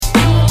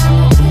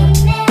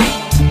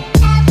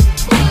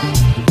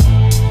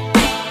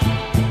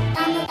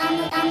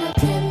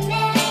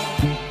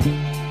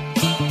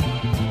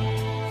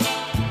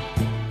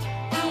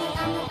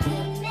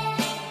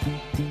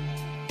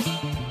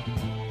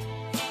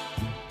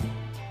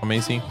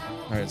Macy.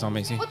 All right, it's on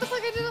Macy. What the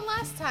fuck I did it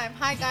last time?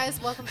 Hi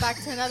guys, welcome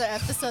back to another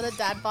episode of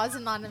Dad Bods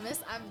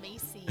Anonymous. I'm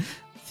Macy.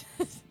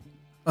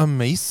 I'm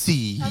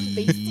Macy. I'm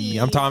Macy.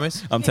 I'm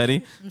Thomas. I'm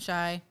Teddy. I'm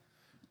shy.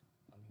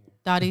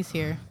 Dottie's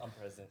here. I'm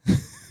present.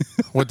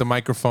 With the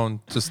microphone,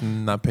 just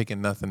not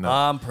picking nothing up.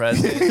 I'm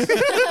present.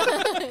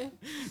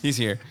 He's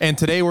here. And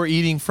today we're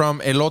eating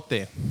from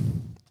Elote.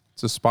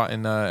 It's a spot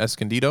in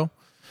Escondido.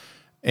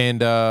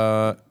 And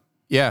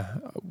yeah,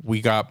 we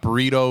got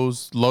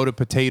burritos, loaded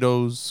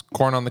potatoes,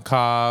 corn on the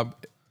cob,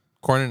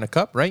 corn in a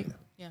cup, right?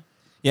 Yeah.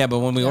 Yeah, but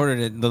when we ordered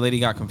it, the lady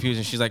got confused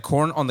and she's like,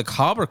 corn on the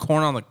cob or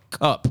corn on the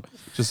cup?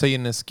 Just say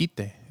in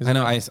esquite. I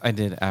know. I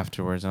did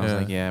afterwards. And I was Yeah.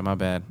 like, yeah, my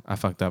bad. I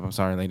fucked up. I'm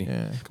sorry, lady.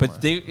 Yeah, come but on.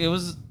 it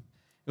was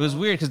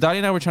weird because Dottie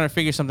and I were trying to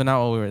figure something out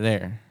while we were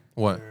there.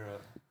 What?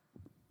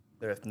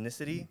 Their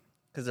ethnicity,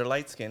 because they're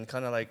light skinned,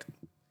 kind of like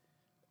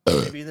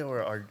maybe they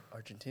were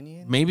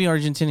Argentinian. Maybe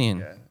Argentinian.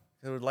 Yeah,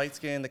 they were light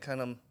skinned. They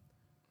kind of,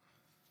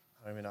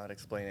 I don't even know how to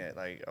explain it.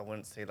 Like I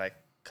wouldn't say like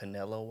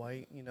Canelo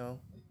white, you know?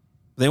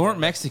 They weren't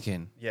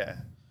Mexican Yeah,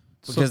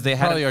 because they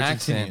had probably an Argentinian,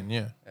 accent.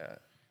 yeah. yeah.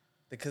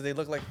 Because they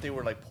looked like they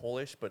were like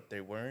Polish, but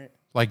they weren't.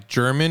 Like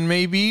German,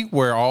 maybe,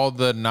 where all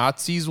the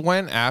Nazis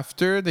went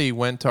after they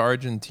went to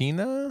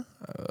Argentina.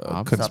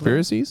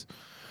 Conspiracies?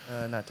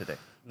 Not today.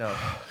 No,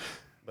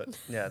 but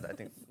yeah, I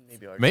think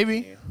maybe Argentinian.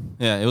 Maybe.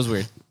 Yeah, it was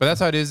weird. But that's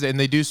how it is, and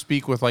they do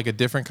speak with like a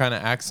different kind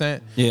of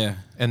accent, Yeah.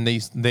 and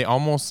they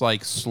almost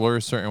like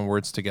slur certain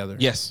words together.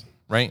 Yes.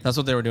 Right. That's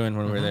what they were doing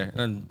when we were there.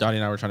 And Dottie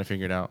and I were trying to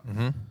figure it out.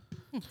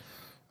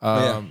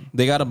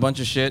 They got a bunch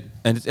of shit.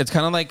 And it's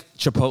kind of like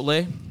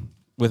Chipotle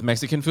with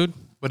Mexican food.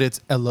 But it's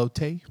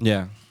elote.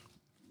 Yeah.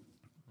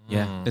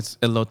 Yeah. It's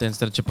elote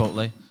instead of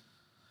Chipotle.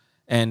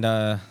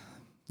 And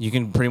you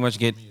can pretty much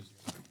get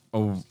a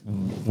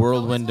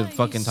whirlwind of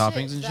fucking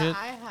toppings and shit.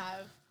 I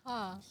have,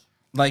 huh?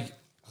 Like,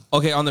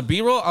 okay, on the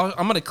B-roll, I'm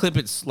going to clip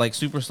it like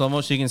super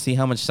slow-mo so you can see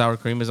how much sour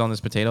cream is on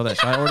this potato that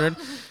Shai ordered.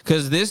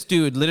 Because this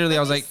dude, literally, I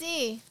was like,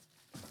 See,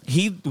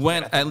 he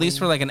went at least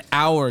for like an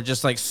hour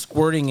just like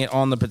squirting it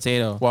on the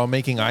potato. While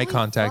making eye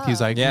contact,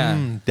 he's like,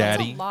 Yeah.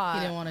 Daddy. He didn't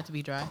want it to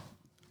be dry.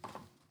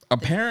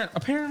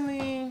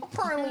 Apparently,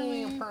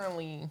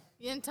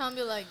 you didn't tell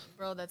me like,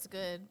 bro, that's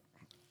good.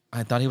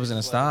 I thought he was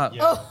going to stop.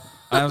 Oh,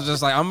 I was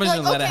just like, I'm just like,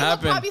 going to let it okay,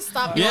 happen. He'll probably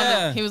stop.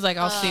 Yeah. He was like,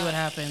 I'll see what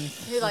happens.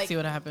 He's Let's like, see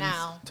what happens.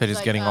 Now. Teddy's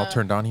Like, getting all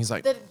turned on. He's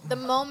like, The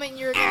moment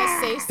you were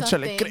gonna say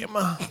something,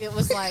 crema. it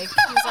was like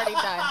he was already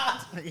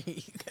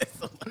done.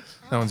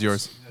 that one's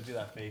yours. Do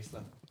that face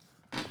then.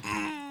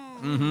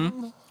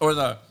 Or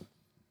the...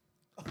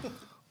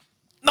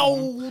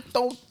 No,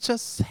 don't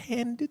just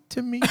hand it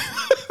to me.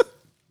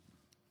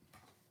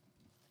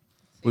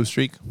 Blue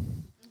Streak.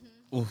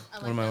 Ooh,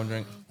 what am I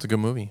ordering? It's a good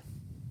movie.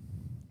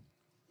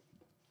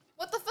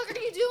 What the fuck are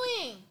you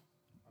doing?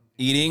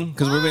 Eating?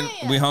 Because Why?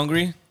 we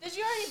hungry? Did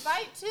you already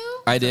bite too?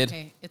 I did.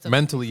 Okay, it's okay.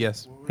 Mentally,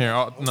 yes. Here,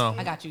 no.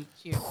 I got you.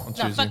 Cheers. No,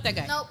 choose fuck you. that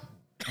guy. Nope.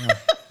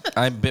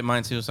 I bit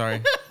mine too,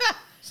 sorry.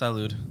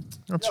 Salud.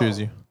 I'll choose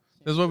you.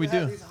 This is what we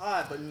do. He's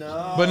hot, but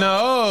no. But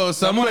no,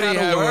 somebody had to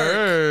had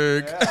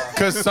work.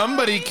 Because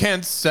somebody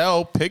can't sell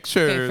Okay,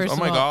 pictures. first Oh of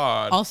my all,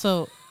 God.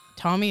 Also,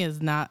 Tommy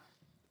is not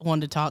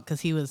one to talk because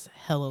he was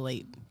hella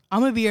late. I'm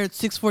gonna be here at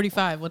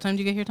 6:45. What time did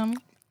you get here, Tommy?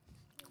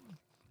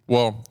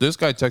 Well, this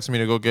guy texted me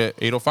to go get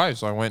 805,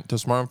 so I went to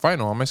Smart and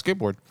Final on my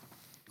skateboard.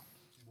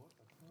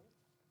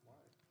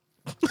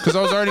 Because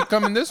I was already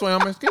coming this way on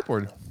my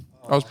skateboard.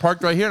 I was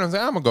parked right here, and I was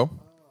like, I'm going to go.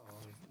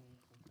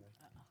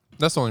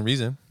 That's the only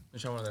reason.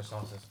 Show one of their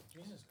sauces.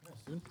 Jesus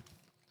Christ, dude.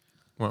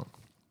 Well,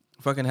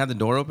 Fucking had the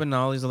door open and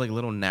all these like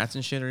little gnats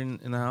and shit are in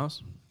the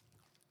house.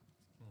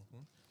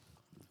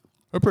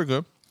 they're pretty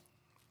good.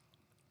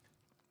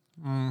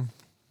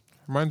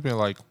 Reminds me of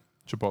like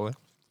Chipotle.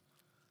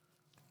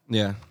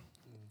 Yeah.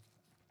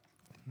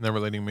 Never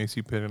letting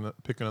Macy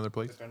pick another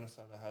place.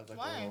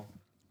 Why?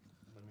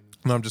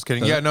 No, I'm just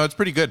kidding. Yeah, no, it's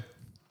pretty good.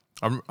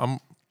 I'm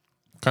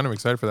kind of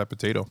excited for that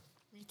potato.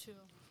 Me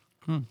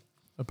too.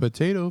 A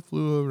potato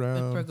flew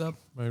around Good up.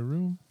 my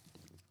room.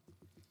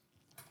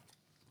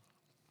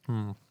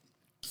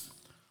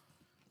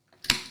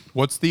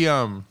 What's the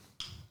I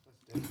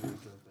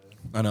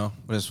know,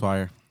 but it's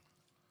fire.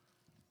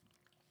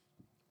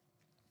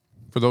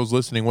 for those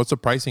listening? What's the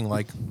pricing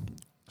like?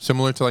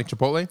 Similar to like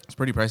Chipotle? It's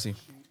pretty pricey.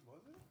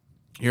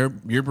 Your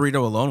burrito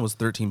alone was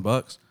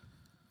 $13.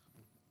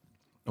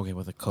 Okay,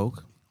 with a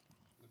Coke.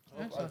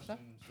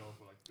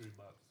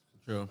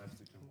 True.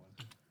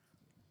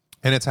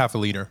 And it's half a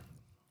liter.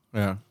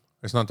 Yeah.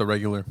 It's not the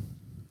regular.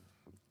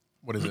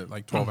 What is it?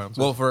 Like 12 ounces?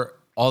 Well, for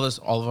all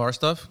of our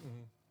stuff,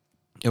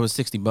 it was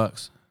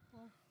 $60.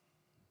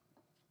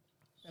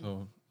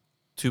 So,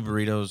 2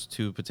 burritos,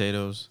 2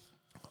 potatoes,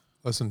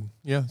 listen,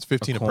 yeah, it's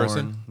 15 a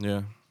person. corn.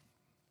 Yeah.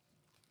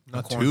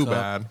 Not corn too cup.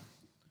 bad.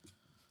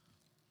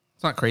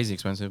 It's not crazy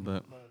expensive,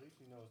 but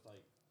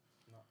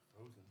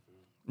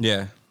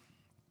yeah.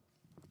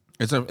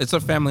 It's a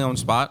family owned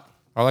spot.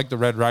 I like the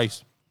red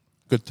rice.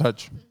 Good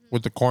touch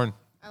with the corn.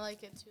 I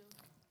like it too.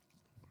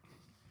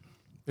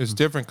 It's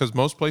different because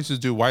most places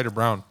do white or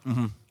brown.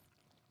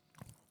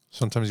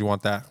 Sometimes you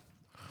want that.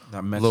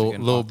 That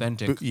Mexican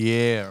authentic.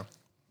 Yeah.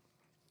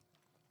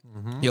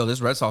 Yo,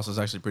 this red sauce is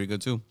actually pretty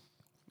good too.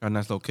 Got a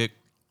nice little kick.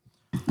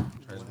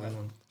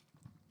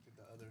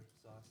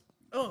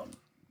 Oh,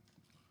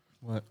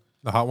 What?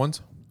 The hot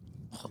ones.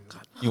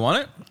 You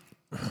want it?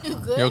 You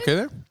good? You okay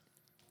there?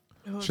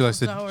 it was She likes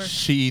so to. sour.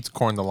 She eats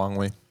corn the long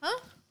way.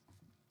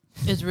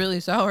 It's really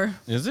sour.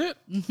 Is it?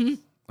 Mm-hmm.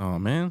 Oh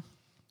man,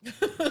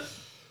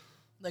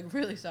 Like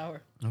really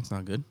sour. that's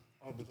not good.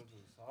 Oh, because of the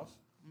sauce?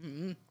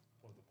 Mm-hmm.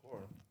 Or the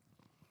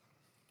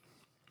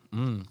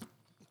corn?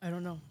 I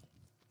don't know.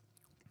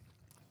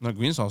 That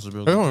green sauce is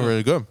real They're good. only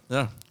really good.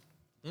 Yeah.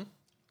 Am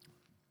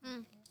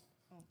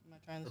I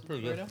trying this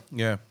burrito?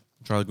 Yeah.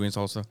 Try the green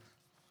salsa.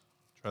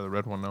 Try the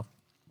red one now.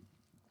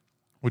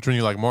 Which one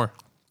you like more?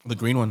 The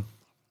green one.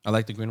 I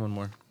like the green one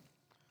more.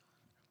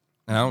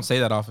 And I don't say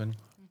that often.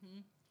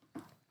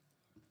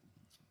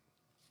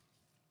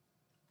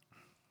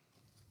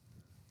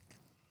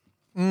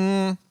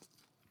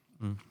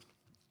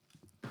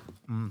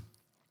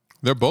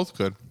 They're both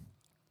good.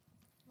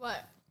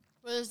 What?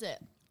 What is it?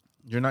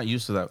 You're not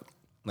used to that.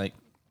 Like,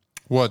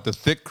 What, the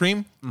thick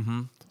cream?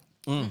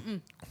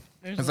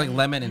 it's like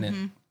lemon in it.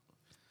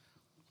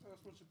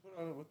 That's what you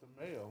put on it with the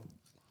mayo.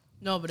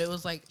 No, but it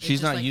was like it's She's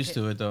just not like used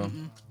to it though.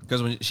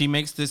 Because when she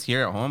makes this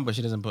here at home, but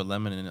she doesn't put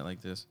lemon in it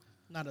like this.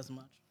 Not as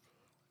much.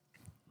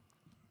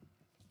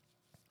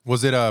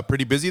 Was it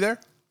pretty busy there?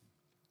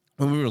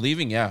 When we were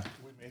leaving, yeah.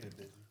 We made it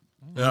busy.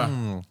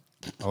 Yeah.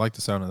 I like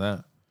the sound of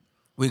that.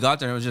 We got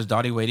there, it was just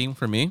Dottie waiting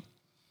for me.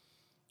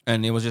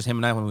 And it was just him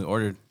and I when we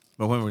ordered.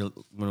 But when we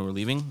were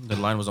leaving, the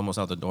line was almost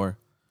out the door.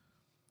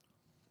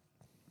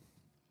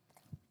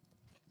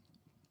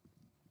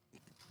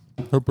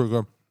 They're pretty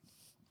good.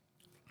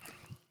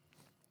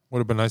 Would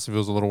have been nice if it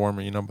was a little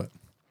warmer, you know, but.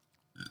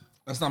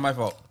 That's not my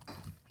fault.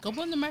 Go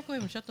put in the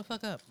microwave and shut the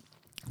fuck up.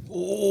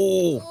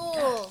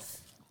 Oh.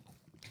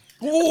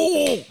 Ooh.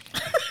 Oh.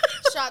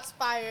 Shots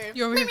fired.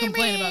 You're over here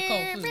complaining about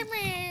cold food.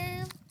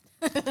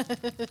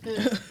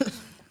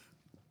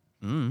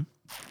 Now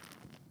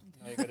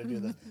you gotta do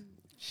the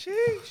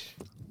sheesh.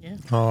 Yeah.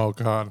 Oh,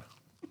 God.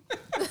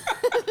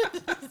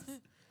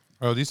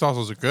 Oh, these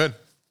sauces are good.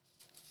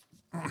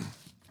 It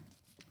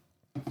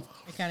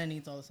kind of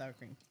needs all the sour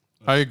cream.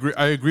 I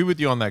agree with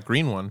you on that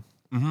green one.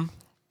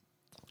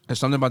 There's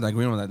something about that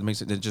green one that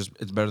makes it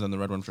it's better than the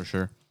red one for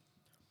sure.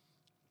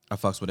 I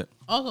fucks with it.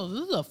 Also,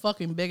 this is a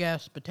fucking big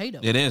ass potato.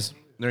 It is.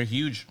 They're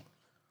huge.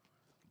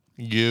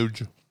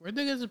 Huge. Where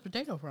big is this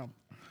potato from?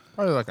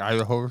 Probably like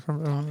Idaho or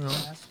something. I don't know.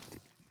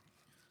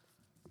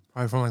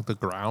 Probably from like the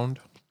ground.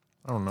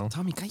 I don't know.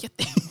 Tommy, cállate.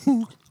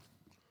 You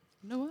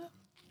know what?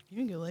 You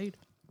can get laid.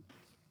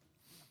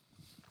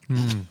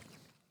 That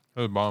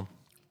was bomb.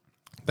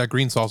 That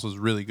green sauce was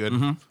really good.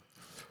 I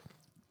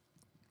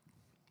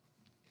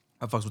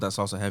fucks with that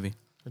salsa heavy.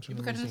 You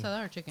put carne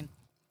asada or chicken?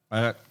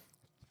 I got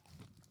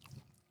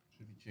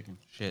should be chicken.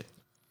 Shit.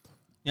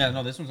 Yeah,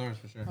 no, this one's ours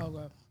for sure. Oh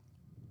god.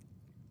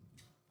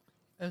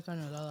 Es carne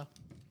asada.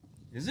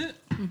 Is it?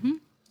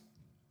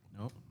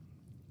 Nope.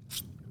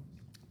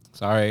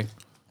 Sorry.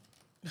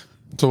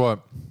 So what?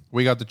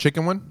 We got the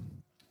chicken one?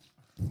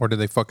 Or did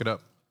they fuck it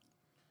up?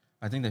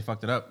 I think they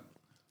fucked it up.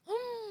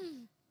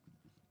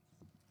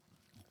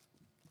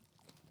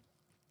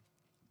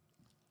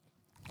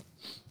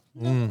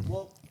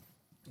 Well,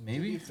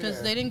 Maybe.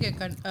 Because they didn't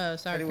get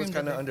sour Eddie cream. was did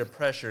kind of they? under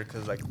pressure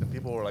because like the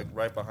people were like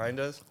right behind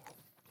us,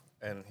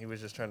 and he was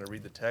just trying to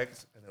read the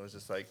text, and it was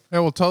just like, Yeah,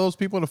 well, tell those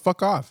people to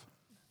fuck off.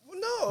 well,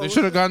 no, They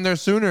should have gotten there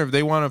sooner if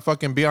they want to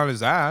fucking be on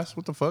his ass.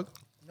 What the fuck?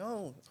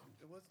 No,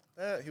 it wasn't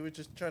that. He was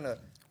just trying to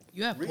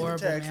You have read the horrible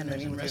text, and then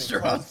manners he in was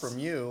getting calls restaurants. from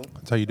you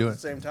That's how you do at the it.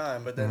 same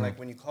time. But then like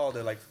when you called,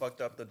 it like fucked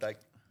up the like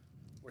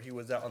where he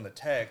was at on the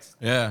text.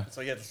 Yeah.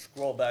 So you had to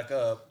scroll back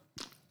up.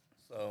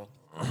 So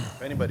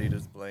if anybody to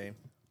blame.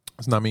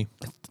 It's not me.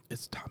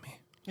 It's Tommy.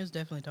 It's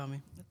definitely Tommy.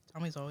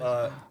 Tommy's always.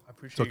 I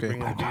appreciate okay. you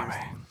bringing the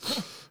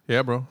beers.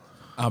 Yeah, bro.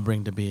 I'll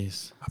bring the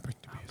beers. I'll bring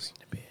the beers.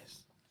 The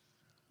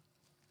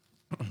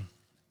beers.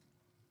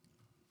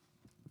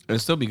 It'll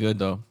still be good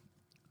though.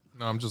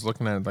 No, I'm just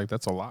looking at it like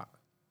that's a lot.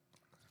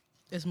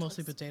 It's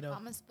mostly potato.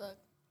 Mama's book.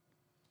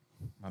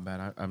 My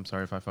bad. I'm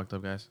sorry if I fucked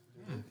up, guys.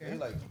 They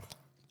like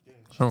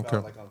getting cheap don't care.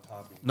 out, like on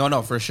topping.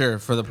 No, for sure.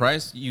 For the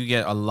price, you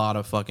get a lot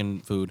of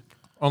fucking food.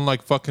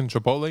 Unlike fucking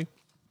Chipotle.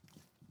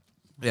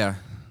 Yeah.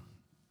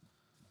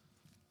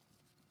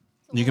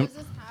 So You what can- does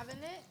this have in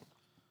it?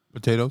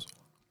 Potatoes.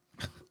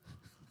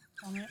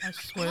 Tommy, I I'm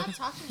swear. not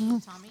talking to you,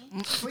 Tommy.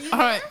 Were you All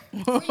there?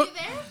 right. Were you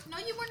there? No,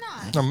 you were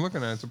not. I'm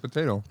looking at it. It's a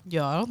potato.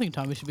 Yo, I don't think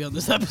Tommy should be on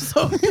this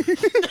episode. We're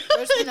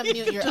just gonna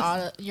mute your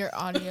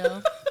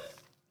audio.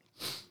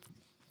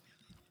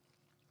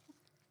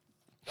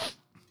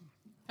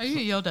 How you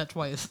get yelled at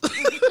twice?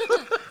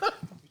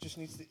 He just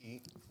needs to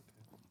eat.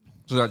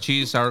 So we got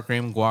cheese, sour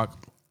cream, guac,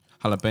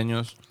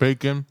 jalapenos,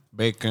 Bacon,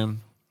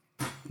 bacon.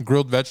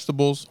 grilled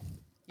vegetables,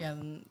 yeah, I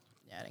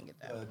didn't get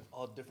that.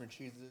 All different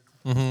cheeses.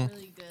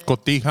 Really good.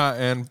 cotija,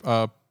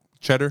 and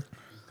cheddar.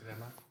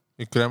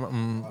 Y crema.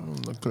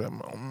 The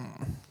crema.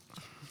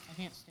 I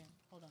can't stand.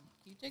 Hold on.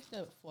 Can you take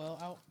the foil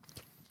out?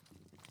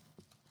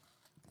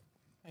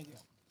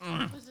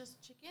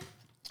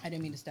 I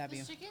didn't mean to stab you.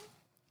 Just chicken?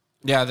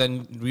 Yeah,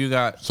 then you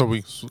got So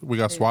we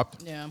got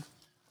swapped. Yeah.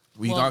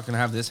 we Well- got can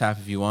have this half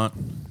if you want.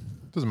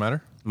 Doesn't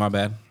matter. My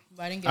bad.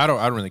 But I didn't get. I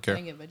don't really I care.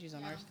 didn't get veggies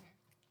on ours.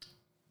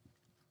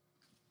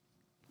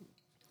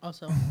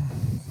 Also,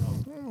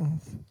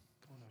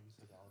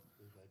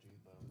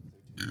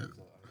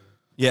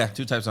 Yeah,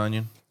 2 types of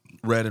onion,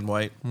 red and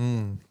white.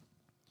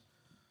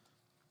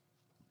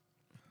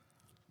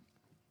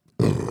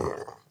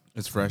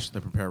 It's fresh. They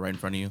prepare right in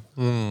front of you.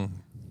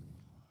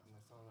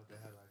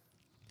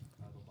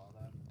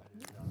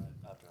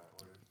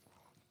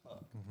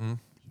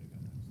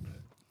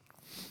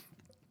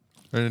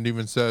 And it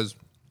even says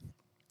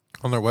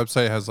on their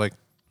website, it has like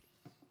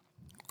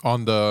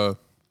on the,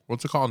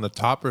 what's it called, on the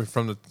top or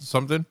from the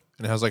something,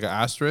 and it has like an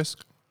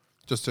asterisk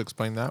just to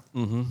explain that.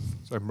 Mm-hmm.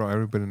 It's like, bro,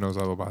 everybody knows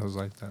adobada is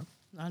like that.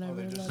 not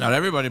everyone. Not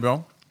everybody,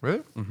 bro. Really?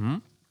 Mm-hmm.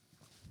 And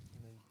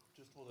they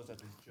just told us that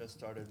they just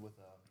started with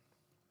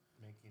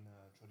making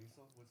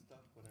chorizo with stuff.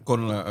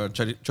 Whatever.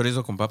 Con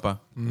chorizo con papa.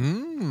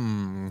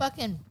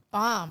 Fucking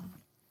bomb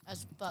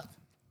as fuck.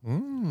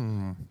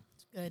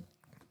 It's good.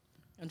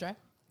 And try.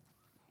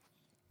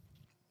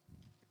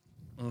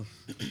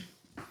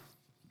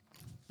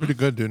 Pretty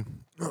good, dude.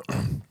 That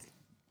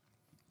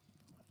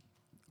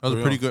was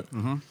real. pretty good.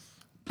 I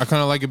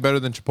kind of like it better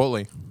than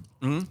Chipotle.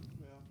 And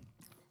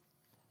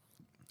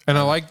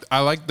I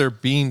like their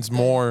beans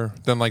more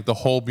than like the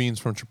whole beans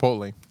from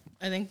Chipotle.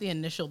 I think the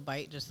initial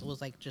bite just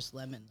was like just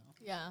lemon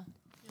though, Yeah.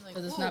 You're like,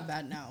 because it's "Ooh." not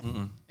bad now.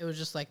 It was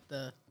just like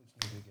the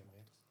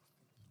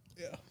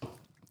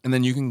And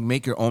then you can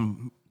make your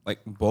own like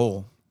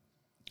bowl,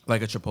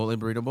 like a Chipotle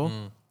burrito bowl.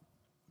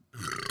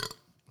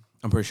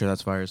 I'm pretty sure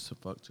that's fire as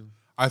fuck too.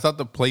 I thought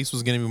the place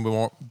was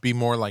gonna be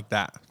more like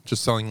that,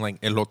 just selling like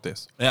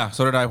elotes. Yeah,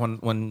 so did I when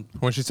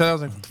When she said, that, I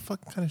was like, "What the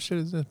fuck kind of shit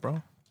is this,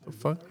 bro? The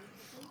fuck?"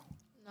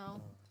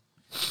 No.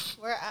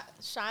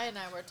 Shy and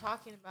I were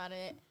talking about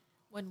it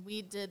when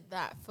we did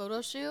that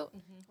photo shoot.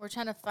 We're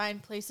trying to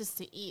find places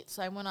to eat.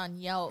 So I went on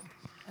Yelp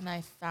and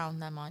I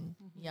found them on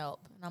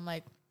Yelp. And I'm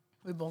like,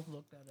 we both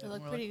looked at it. they and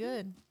look we're pretty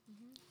good.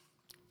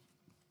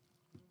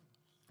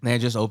 they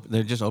just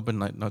opened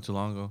like not too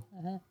long ago.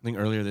 I think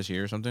earlier this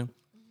year or something.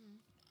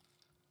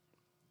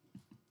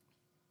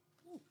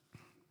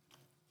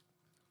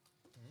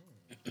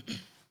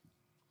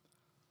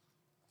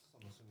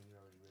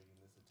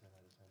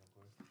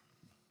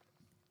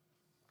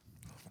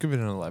 Give it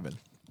an 11,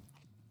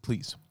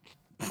 please.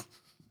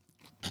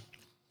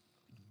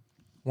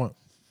 What?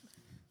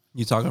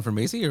 You talking for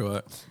Macy or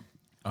what?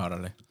 Oh,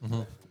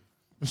 really?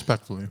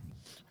 Respectfully.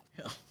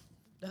 like,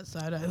 that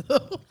side eye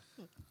though.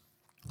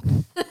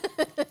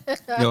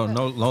 Yo,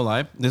 no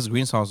lie. This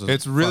green sauce is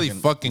It's really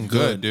fucking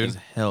good, dude. as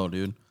hell,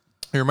 dude.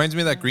 It reminds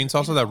me of that green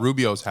salsa that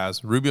Rubio's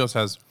has. Rubio's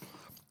has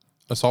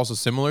a salsa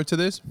similar to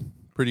this.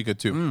 Pretty good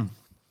too.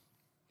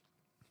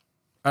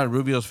 I had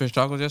Rubio's fish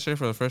tacos yesterday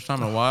for the first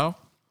time in a while.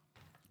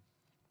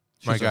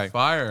 My Shit's a guy.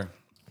 fire.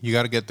 You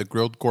got to get the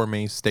grilled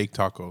gourmet steak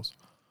tacos.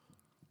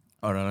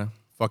 Oh, really?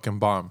 Fucking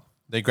bomb.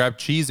 They grab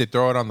cheese, they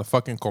throw it on the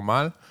fucking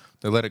comal,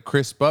 they let it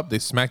crisp up, they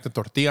smack the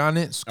tortilla on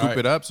it, scoop All right,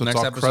 it up so it's next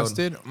all episode.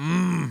 crusted. That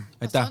Ahí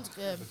está. sounds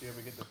good. Do you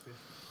ever get the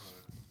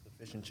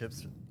fish and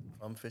chips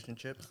from Fish and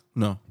Chips?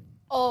 No.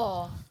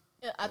 Oh,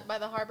 by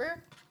the harbor?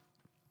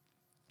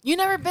 You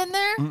never been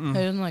there? I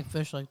didn't like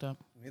fish like that.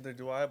 Neither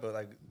do I, but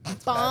like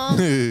Bomb.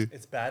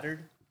 it's battered.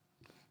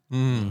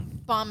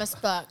 Bomb as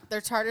fuck. Their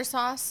tartar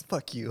sauce,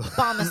 Fuck you.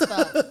 bomb as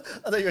fuck.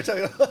 I thought you were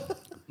talking about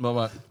But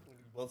what? when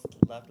you both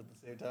laughed at the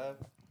same time.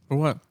 For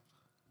what?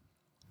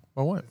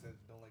 For what? You said you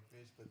don't like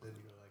fish, but then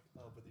you go like,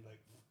 oh, but you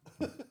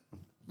like.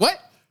 What?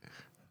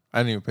 I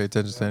didn't even pay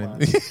attention to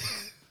anything.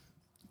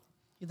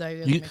 You thought you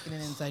were making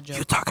an inside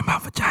joke. talking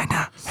about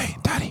vagina? Hey,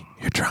 Daddy,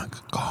 you're drunk.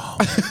 Go home.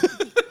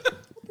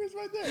 It's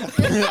right there.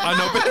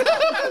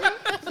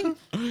 Unopened.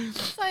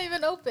 It's not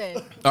even open.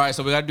 All right,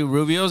 so we got to do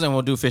Rubio's and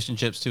we'll do fish and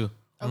chips too.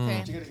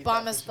 Okay. You gotta eat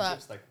Bomb that as fish and fuck.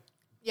 chips, like,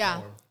 Yeah.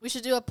 warm. We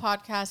should do a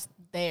podcast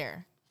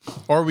there.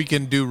 Or we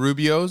can do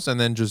Rubio's and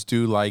then just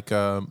do like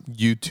a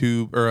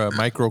YouTube or a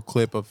micro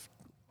clip of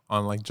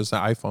on like just an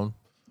iPhone.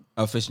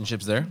 Fish and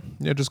chips there.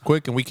 Yeah, just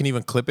quick, and we can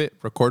even clip it,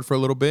 record for a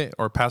little bit,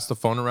 or pass the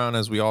phone around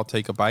as we all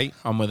take a bite.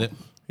 I'm with it.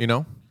 You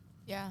know,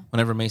 Yeah.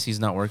 Whenever Macy's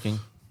not working,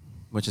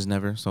 which is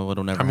never, so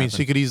it'll never I mean, happen.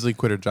 she could easily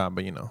quit her job,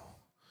 but you know,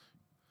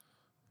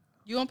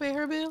 You won't pay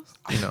her bills?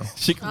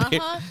 she can pay.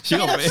 Uh-huh. She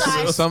Get gonna pay.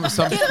 outside.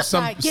 some Get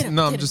outside. Get him,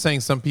 no, I'm get just saying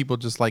some people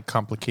just like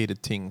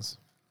complicated things.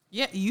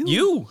 Yeah, you.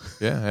 You.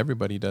 Yeah,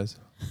 everybody does.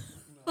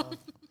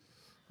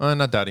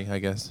 Not Daddy, I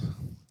guess.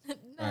 All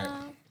right,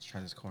 let's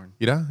try this corn.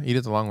 Eat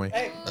it the long way.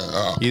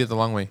 Eat it the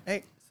long way,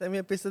 Hey, send me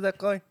a piece of that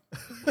coin.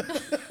 bro.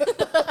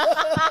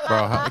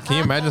 Can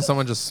you imagine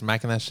someone just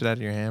smacking that shit out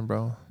of your hand,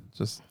 bro?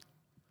 Just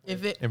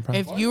Improv.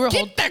 If you were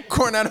get that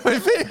corn out of my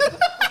face.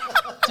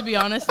 to be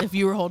honest, if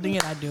you were holding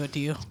it, I'd do it to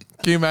you.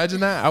 Can you imagine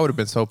that? I would have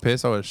been so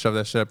pissed. I would have shoved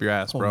that shit up your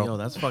ass, bro. Yo,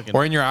 that's fucking.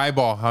 Or in your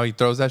eyeball, how he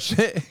throws that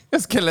shit.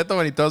 Esqueleto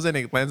when he throws it and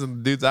it lands in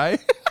the dude's eye.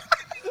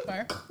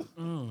 Fire.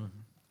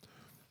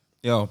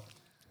 Yo,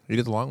 Eat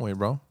it the long way,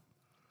 bro.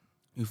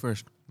 you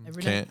first.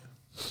 Every day.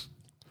 Can't.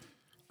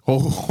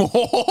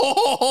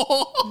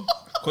 Oh,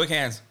 Quick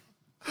hands.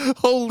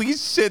 holy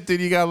shit,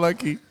 dude! You got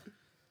lucky.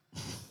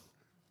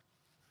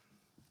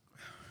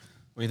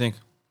 What do you think?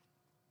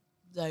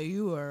 That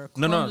you are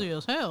No, no. clumsy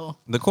as hell.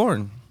 The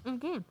corn. It's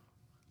good.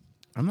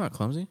 I'm not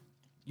clumsy.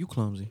 You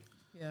clumsy.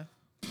 Yeah.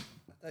 I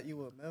thought you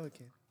were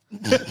American.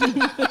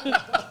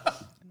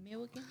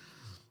 American.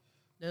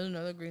 There's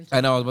another green sauce.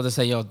 I know. I was about to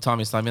say, yo,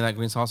 Tommy, slide me that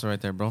green salsa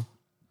right there, bro.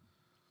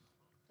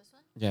 This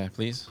one? Yeah,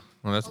 please.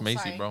 Well, that's Oh, Macy,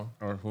 sorry. bro.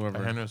 Or I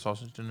whoever. had no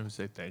sausage. Didn't even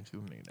say thank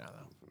you. Ni nada.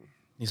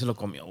 Ni se lo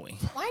comió, güey.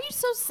 Why are you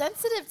so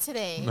sensitive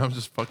today? I'm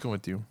just fucking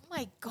with you. Oh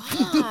my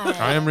god.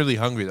 I am really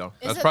hungry though.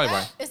 Is That's it probably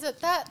that, Is it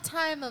that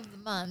time of the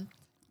month?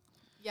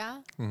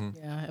 Yeah.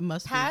 Yeah, it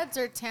must Pads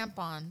or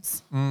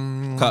tampons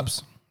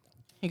Cups. be.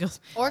 He goes,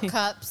 or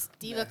cups?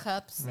 Diva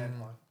cups.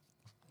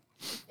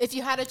 If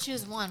you had to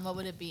choose one, what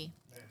would it be?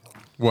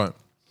 why. What?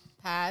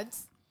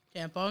 Pads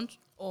tampons.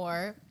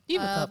 or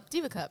Diva cup.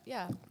 Diva cup.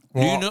 Yeah.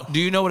 Do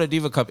you know what a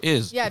diva cup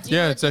is? Yeah.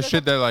 Yeah, it's that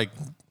shit that like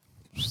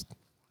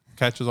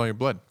catches all your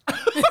blood.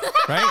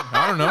 Right?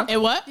 I don't know. Hey,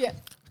 what? Yeah.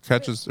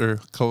 Catches or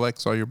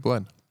collects all your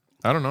blood.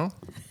 I don't know.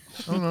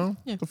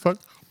 Yeah. The fuck?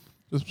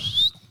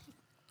 Just-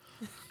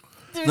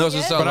 No, it's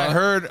just But I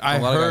heard a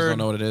lot of guys don't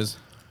know what it is.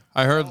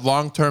 I heard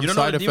long-term You don't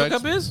know side what a diva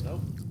effects. cup is? You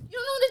don't know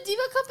what a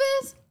Diva cup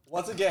is?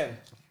 Once again,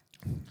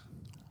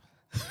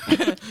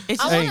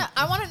 It's, Hey.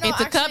 I want to know. it's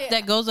a cup actually,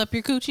 that goes up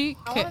your coochie,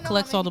 I wanna know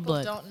collects how all many the people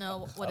blood. Don't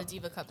know what a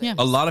Diva cup Yeah. is.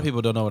 A lot of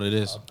people don't know what it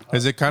is.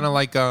 Is it kind of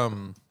like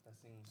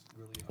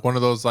one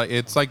of those like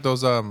it's like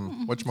those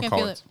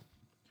whatchamacallits? it.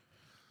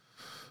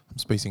 I'm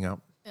spacing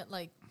out. It,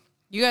 like,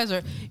 You guys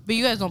are, but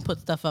you guys don't put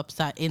stuff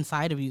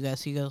inside of you guys,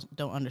 so you guys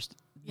don't understand.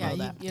 yeah,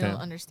 that. you Okay. don't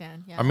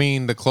understand. Yeah. I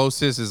mean, the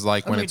closest is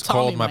like when mean, it's Tommy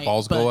cold, my might,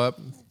 balls but- go up.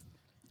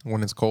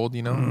 When it's cold,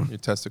 you know, your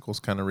testicles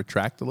kind of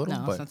retract a little.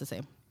 No, but it's not the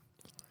same.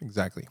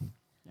 exactly,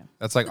 Yeah.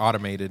 that's like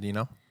automated, you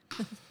know.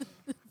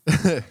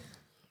 it's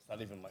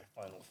not even my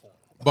final form.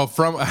 But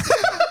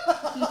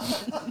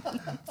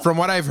from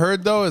what I've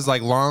heard though, is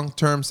like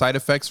long-term side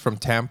effects from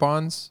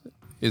tampons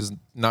is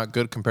not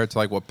good compared to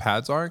like what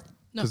pads are,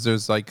 No. because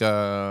there's like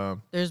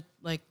There's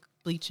like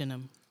bleach in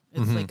them.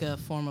 It's like a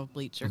form of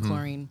bleach or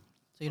chlorine,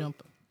 so you don't.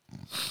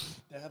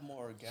 They have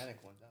more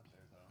organic ones out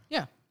there, though.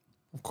 Yeah.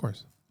 of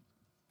course.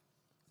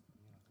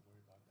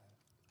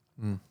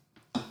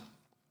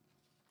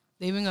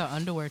 They even got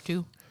underwear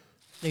too.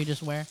 They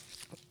just wear.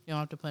 You don't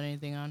have to put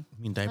anything on.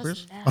 You mean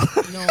diapers?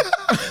 No,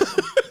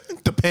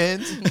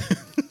 Depends.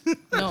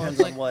 no, it's Depends on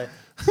like what.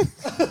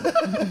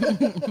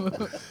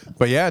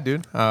 But yeah,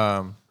 dude.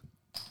 I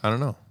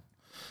don't know.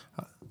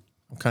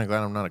 I'm kind of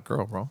glad I'm not a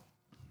girl, bro.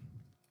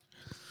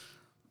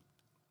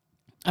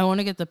 I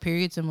want to get the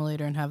period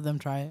simulator and have them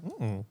try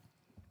it.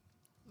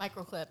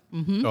 Microclip.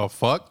 Oh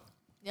fuck.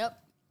 Yep.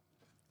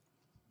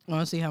 I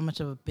want to see how much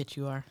of a bitch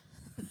you are.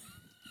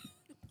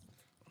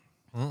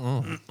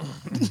 Wanna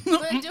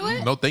do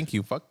it? No, thank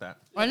you. Fuck that.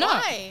 Why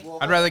not? Why?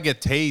 I'd rather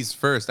get tased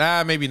first.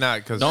 Maybe not.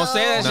 Because Don't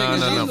say that shit. No, 'cause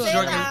no, you no. Say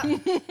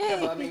that. Yeah,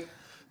 but I mean,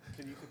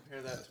 can you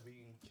compare that to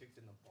being kicked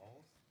in the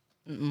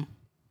balls?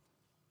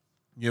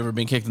 You ever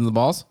been kicked in the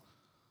balls?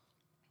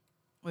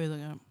 What are you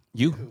looking at?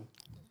 You.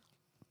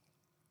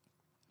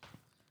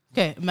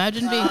 Okay,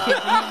 imagine being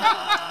kicked.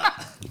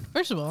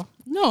 First of all,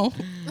 no,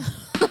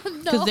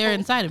 because they're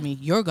inside of me.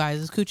 Your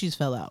guys' coochies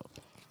fell out.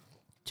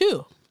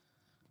 2,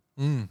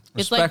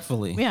 it's like,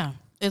 Respectfully. yeah,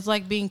 it's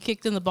like being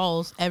kicked in the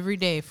balls every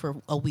day for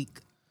a week.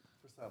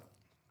 For some.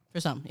 For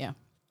some, yeah,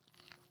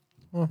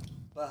 But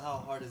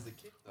how hard is the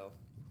kick, though?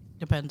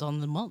 depends on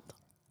the month.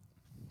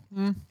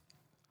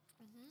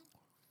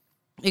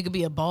 It could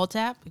be a ball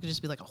tap. It could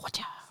just be like a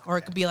whatcha, or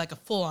it could be like a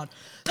full on.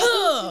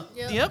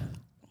 Yep. Yep,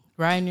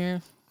 right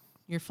in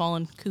your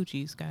fallen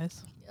coochies,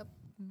 guys. Yep.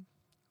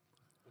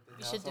 But then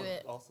You should do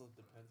it. Also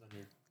depends on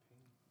your pain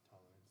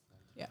tolerance.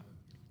 Like, Yeah,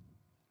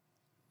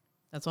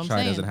 that's what I'm Shy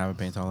saying. doesn't have a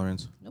pain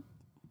tolerance.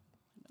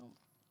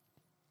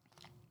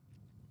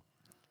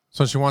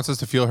 So she wants us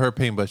to feel her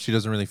pain, but she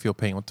doesn't really feel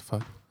pain. What the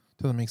fuck?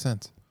 Doesn't make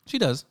sense. She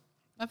does.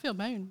 I feel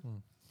bad.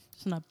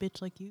 It's not a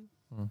bitch like you.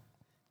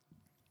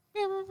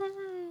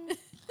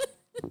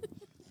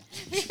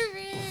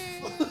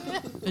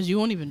 Because you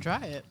won't even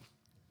try it.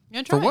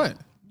 Yeah, try For what? It.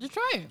 Just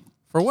try it.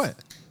 For what?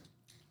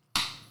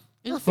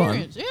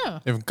 Experience, yeah.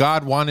 If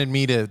God wanted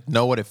me to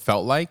know what it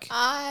felt like,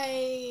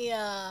 I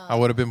I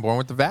would have been born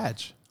with the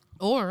vag.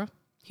 Or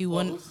he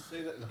wouldn't. who's to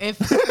say that? If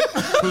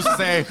Who's to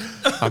say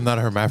I'm not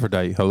a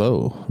hermaphrodite?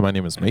 Hello, my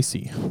name is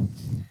Macy.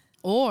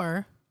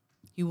 or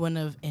he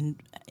wouldn't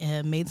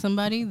have made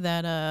somebody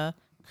that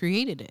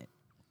created it.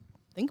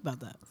 Think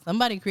about that.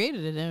 Somebody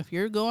created it, and if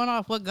you're going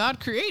off what God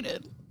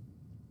created,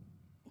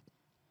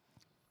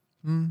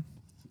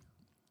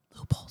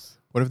 loopholes.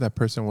 What if that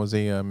person was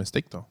a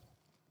mistake though?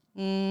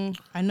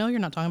 I know you're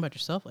not talking about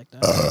yourself like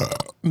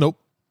that. Nope.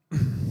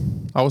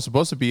 I was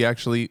supposed to be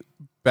actually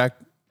back.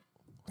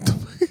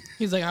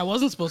 He's like, I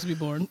wasn't supposed to be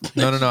born.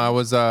 No. I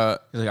was He's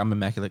like, I'm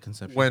immaculate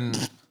conception. when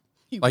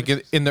Like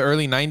in the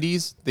early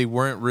 90s, they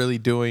weren't really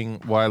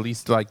doing, well, at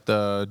least like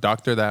the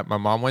doctor that my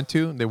mom went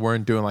to, they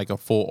weren't doing like a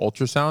full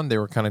ultrasound. They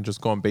were kind of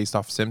just going based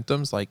off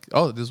symptoms. Like,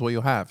 oh, this is what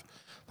you'll have.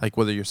 Like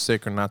whether you're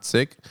sick or not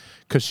sick.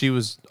 Because she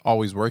was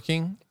always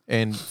working.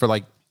 And for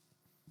like,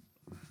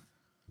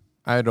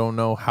 I don't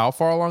know how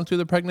far along through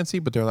the pregnancy,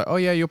 but they're like, oh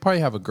yeah, you'll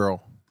probably have a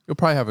girl. You'll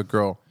probably have a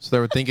girl. So they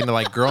were thinking of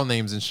like girl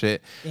names and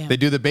shit. Damn. They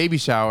do the baby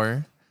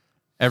shower.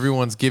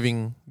 Everyone's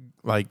giving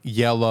like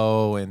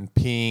yellow and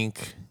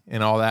pink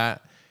and all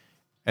that.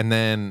 And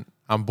then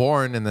I'm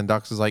born, and then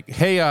doctor's like,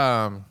 hey,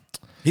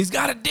 He's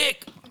got a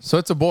dick. so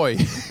it's a boy.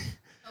 Oh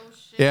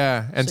shit.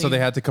 Yeah. And so So they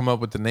you- had to come up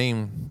with the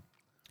name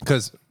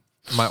because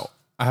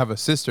I have a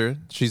sister.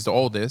 She's the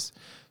oldest.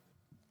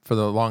 For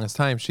the longest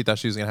time, she thought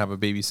she was going to have a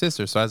baby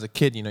sister. So as a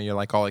kid, you know, you're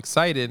like all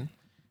excited.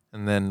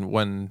 And then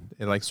when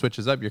it like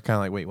switches up, you're kind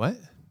of like, wait, what?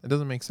 It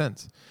doesn't make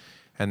sense.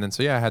 And then,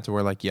 so yeah, I had to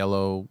wear like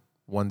yellow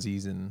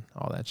onesies and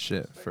all that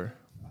shit for,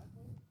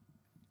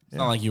 It's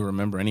not like you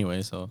remember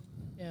anyway, so.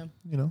 Yeah.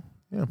 you know,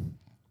 yeah.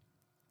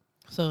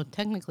 So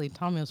technically,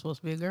 Tommy was supposed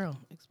to be a girl.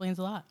 Explains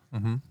a lot.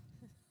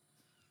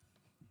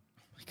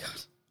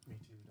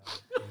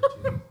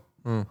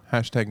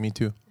 Hashtag me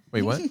too.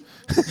 Wait, what?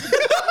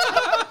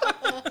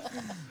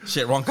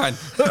 Shit, wrong kind.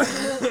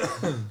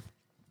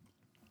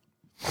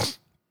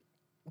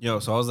 Yo,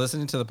 so I was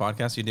listening to the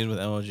podcast you did with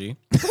MOG.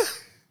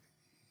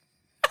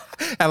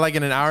 At like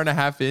in an hour and a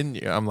half in,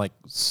 I'm like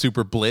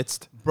super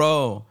blitzed,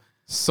 Bro,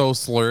 so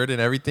slurred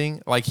and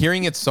everything. Like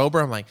hearing it sober,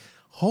 I'm like,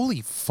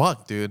 holy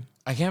fuck, dude.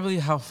 I can't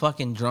believe how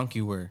fucking drunk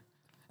you were.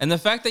 And the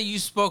fact that you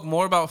spoke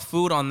more about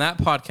food on that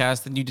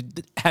podcast than you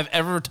have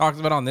ever talked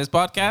about on this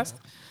podcast,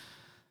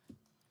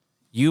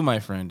 you, my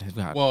friend, have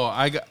got. Well,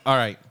 all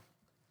right.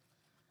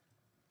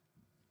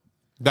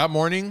 That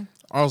morning,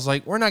 I was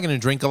like, we're not going to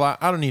drink a lot.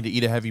 I don't need to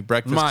eat a heavy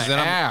breakfast. My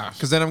ass.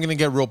 Because then I'm going to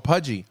get real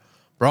pudgy.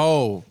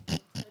 Bro,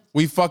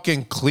 we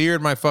fucking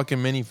cleared my fucking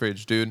mini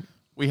fridge, dude.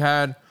 We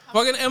had,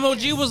 Fucking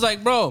MOG was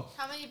like, bro,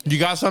 How many? you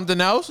got something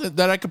else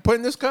that I could put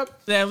in this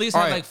cup? they at least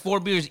All had right. like 4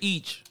 beers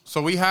each.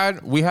 So we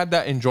had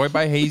that Enjoy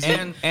by Hazy.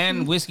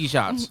 And whiskey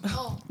shots.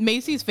 Oh,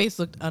 Macy's face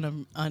looked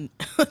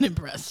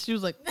unimpressed. She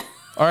was like,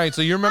 All right,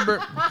 so you remember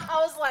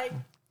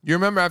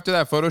after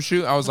that photo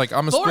shoot, I was like,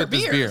 I'm going to 4 split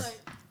this beer. beers.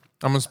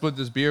 I'm going to split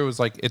this beer. It was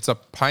like, it's a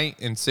pint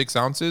and 6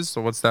 ounces.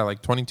 So what's that,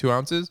 like 22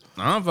 ounces?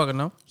 I don't fucking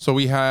know. So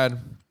we had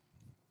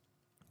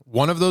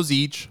one of those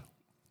each.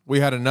 We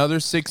had another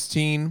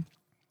 16.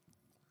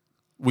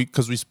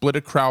 Because we split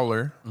a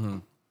crowler.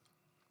 And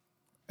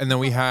then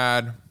we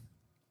had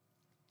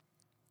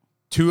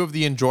 2 of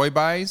the Enjoy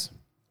Buys,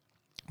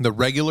 the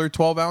regular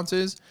 12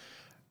 ounces,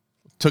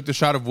 took the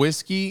shot of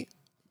whiskey,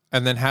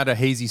 and then had a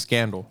hazy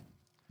Scandal.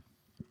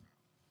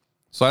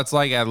 So that's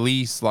like at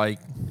least like,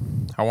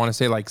 I want to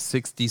say like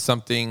 60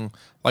 something.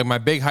 Like my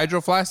big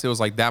hydro flask, it was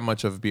like that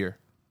much of beer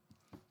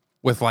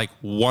with like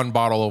 1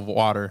 bottle of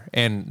water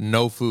and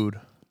no food.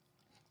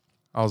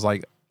 I was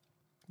like,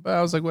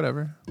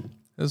 whatever.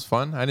 It was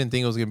fun. I didn't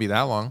think it was going to be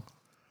that long.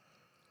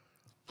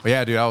 But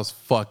yeah, dude, I was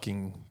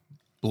fucking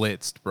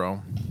blitzed,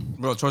 bro.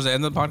 Bro, towards the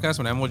end of the podcast,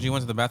 when MOG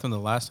went to the bathroom the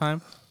last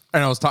time,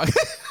 And I was talking.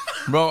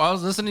 bro, I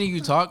was listening to you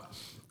talk.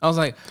 I was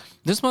like,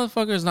 this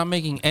motherfucker is not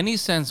making any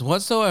sense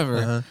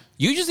whatsoever.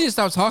 You just need to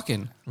stop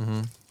talking.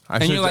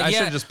 I should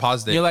have just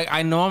paused it. You're like,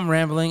 I know I'm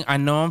rambling. I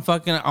know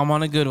I'm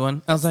on a good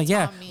one. I was like,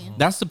 yeah, Tommy.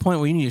 that's the point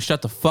where you need to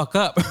shut the fuck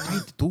up.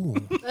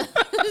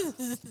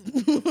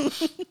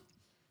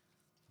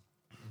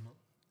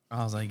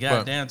 I was like, God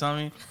But- damn,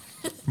 Tommy.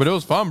 But it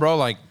was fun, bro.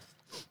 Like,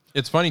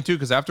 it's funny too,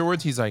 because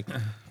afterwards he's like,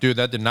 dude,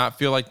 that did not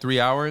feel like 3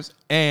 hours.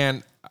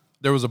 And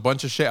there was a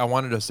bunch of shit I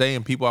wanted to say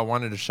and people I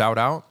wanted to shout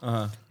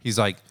out. He's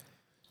like,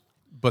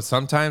 but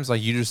sometimes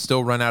like you just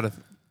still run out of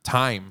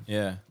time.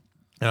 Yeah.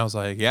 And I was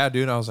like, yeah,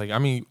 dude. I was like, I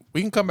mean,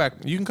 we can come back.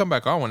 You can come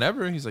back on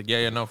whenever. He's like,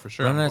 yeah, no, for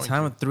sure. Running I'm out of going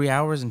time to. with 3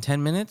 hours and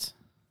 10 minutes.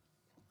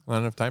 Not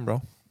enough time,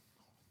 bro.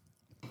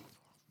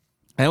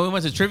 And we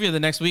went to trivia the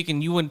next week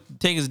and you wouldn't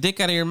take his dick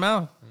out of your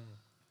mouth.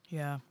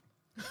 yeah.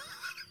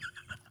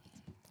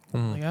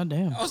 Like, God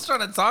damn. I was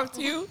trying to talk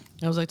to you.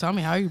 I was like,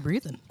 Tommy, how are you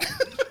breathing?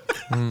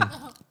 I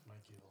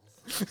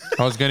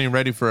was getting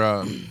ready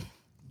for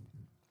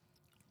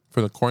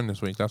the corn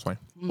this week. That's why.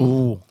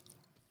 Ooh.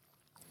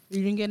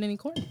 You didn't get any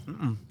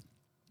corn?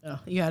 Oh,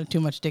 you had too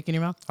much dick in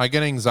your mouth? I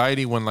get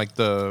anxiety when like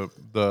the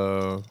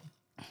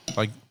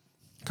like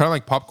kind of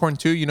like popcorn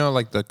too. You know,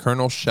 like the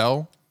kernel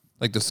shell,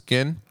 like the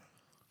skin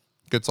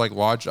gets like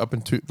lodged up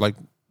into like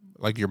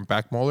your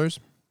back molars,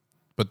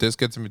 but this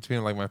gets in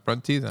between like my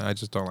front teeth, and I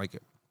just don't like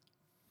it.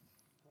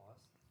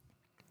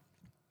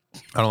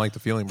 I don't like the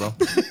feeling, bro.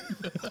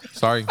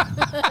 Sorry.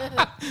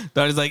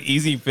 That is like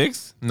easy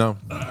fix. No.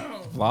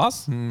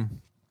 Floss?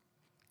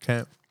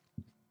 Can't.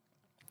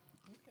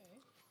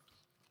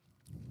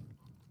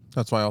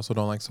 That's why I also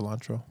don't like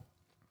cilantro.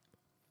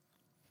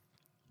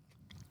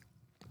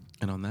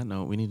 And on that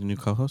note, we need a new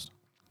co-host.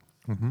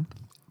 My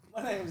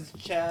name is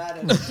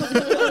Chad.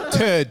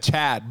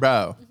 Chad,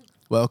 bro.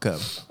 Welcome.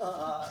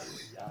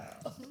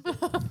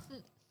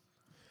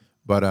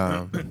 But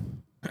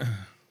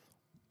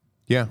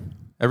yeah.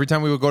 Every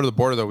time we would go to the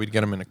border, though, we'd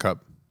get them in a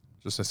cup.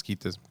 Just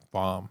Esquites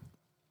bomb.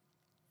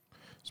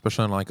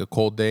 Especially on like a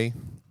cold day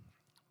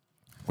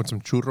with some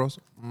churros.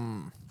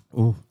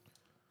 Ooh.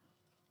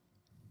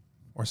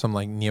 Or some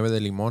like nieve de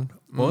limon.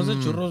 What was the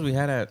churros we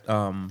had at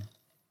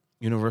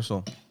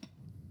Universal?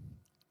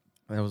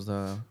 That was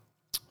the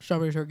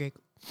Strawberry shortcake.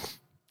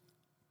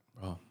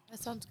 bro. That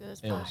sounds good as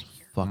It fuck. was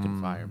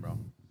fucking fire, bro.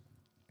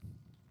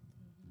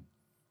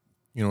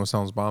 You know what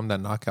sounds bomb? That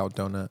knockout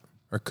donut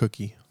or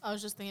cookie. I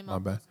was just thinking My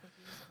about bad.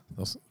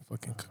 those cookies. Those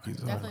fucking cookies.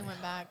 Definitely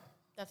went back.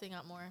 Definitely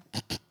got more.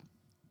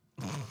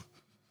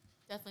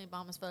 Definitely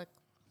bomb as fuck.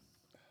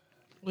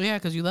 Well, yeah,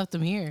 because you left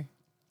them here.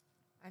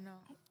 I know.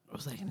 I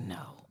was like,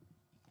 no.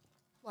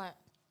 What?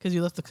 Because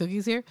you left the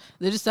cookies here.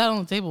 They just sat on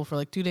the table for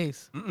like 2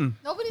 days. Nobody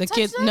The touched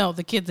kids, them? no,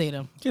 the kids ate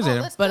them. Kids Oh, ate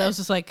 'em. that's But good. I was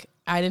just like,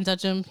 I didn't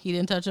touch them. He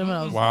didn't touch them. And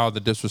I was Wow, the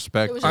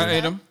disrespect. It was I just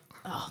ate them? them.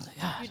 oh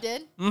my god. You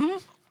did? Mm-hmm.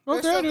 We're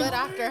Okay, so I did. good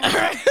after.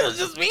 it was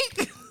just me.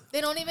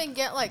 They don't even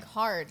get like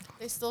hard.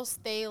 They still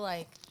stay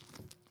like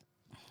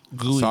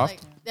Gooey. Soft?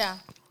 like yeah,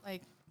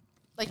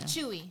 like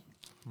chewy.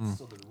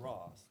 So they're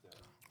raw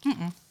still.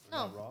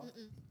 No,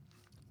 mm-mm.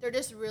 They're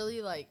just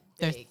really like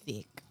They're big,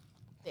 thick.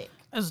 thick.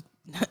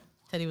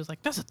 Teddy was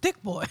like, that's a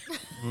thick boy.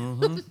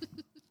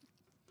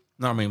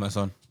 Not me, my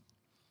son.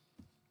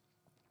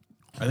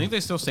 I think they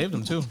still saved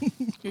them too.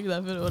 You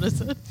laughing at what I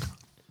said?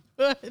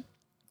 What?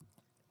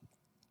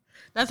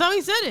 That's how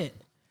he said it.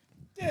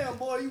 Damn,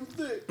 boy, you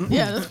thick.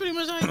 Yeah, that's pretty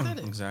much how he said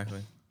it.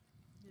 Exactly.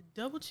 You're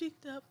double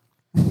cheeked up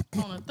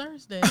on a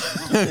Thursday.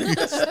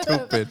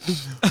 Stupid.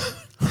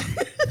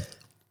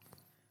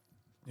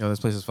 Yo, this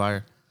place is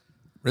fire.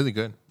 Really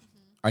good.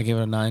 I gave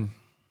it a 9.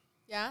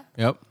 Yeah,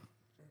 Yep.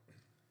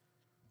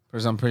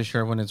 Because I'm pretty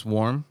sure when it's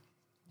warm,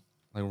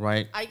 like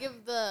right. I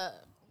give the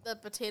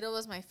potato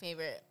was my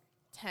favorite.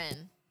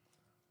 10.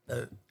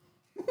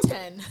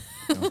 10.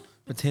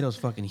 Potato's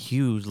fucking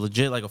huge,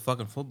 legit like a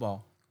fucking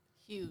football.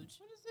 Huge.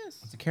 What is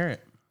this? It's a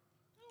carrot.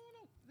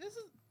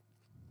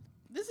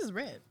 This is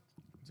red.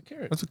 It's a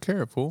carrot. That's a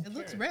carrot, fool. It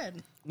looks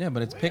red. Yeah,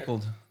 but it's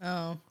pickled.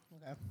 Oh,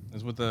 okay.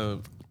 It's with the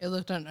It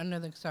looked under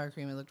the sour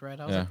cream. It looked red.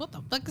 I was Yeah. like, what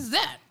the fuck is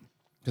that?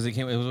 because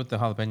it was with the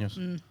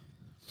jalapenos.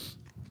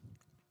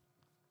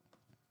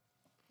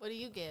 What do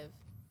you give?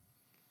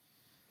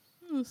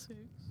 Oh, 6.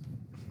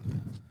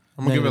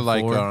 I'm gonna give it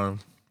like -4.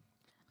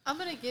 I'm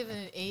gonna give it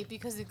an 8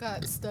 because it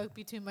got stuck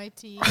between my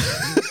teeth.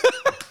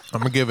 I'm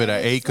gonna give it an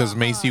It's 8 because so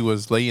Macy hot.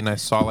 was late and I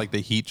saw like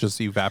the heat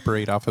just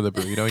evaporate off of the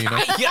burrito. You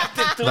know,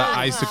 the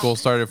icicle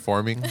started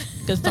forming.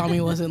 Because Tommy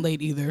wasn't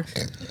late either.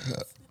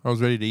 I was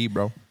ready to eat,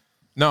 bro.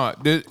 No,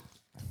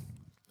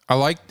 I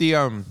like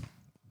the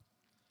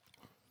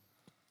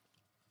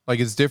like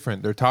it's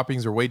different. Their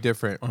toppings are way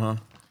different.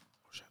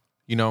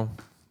 You know,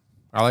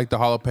 I like the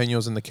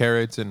jalapenos and the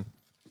carrots and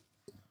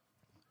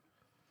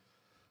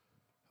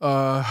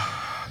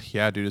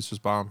yeah, dude, it's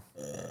just bomb.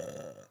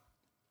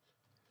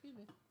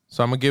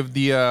 So I'm gonna give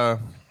the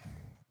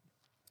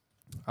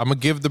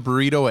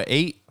burrito a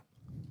 8,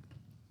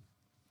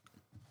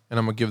 and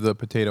I'm gonna give the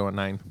potato a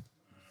 9.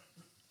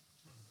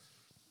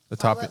 The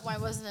topping. Why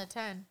wasn't it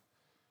 10?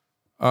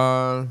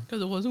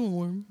 Because it wasn't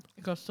warm.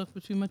 It got stuck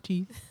between my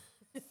teeth.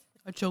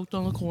 I choked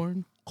on the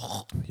corn.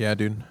 Yeah,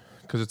 dude.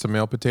 Because it's a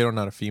male potato,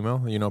 not a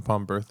female. You know,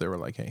 upon birth, they were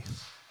like, hey,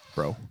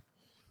 bro.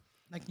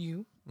 Like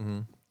you.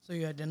 Mm-hmm. So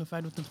you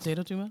identified with the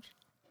potato too much?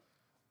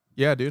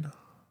 Yeah, dude.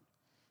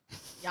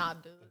 Yeah,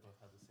 dude.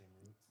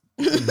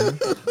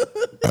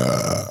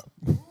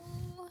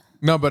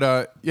 No,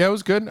 but yeah, it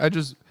was good. I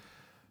don't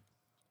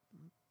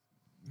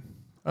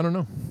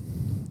know. Do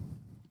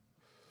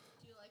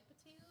you like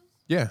potatoes?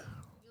 Yeah.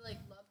 You like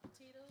love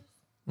potatoes?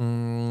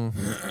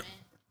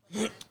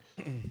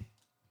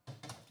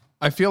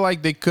 I feel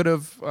like they could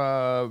have,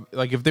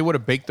 like, if they would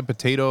have baked the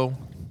potato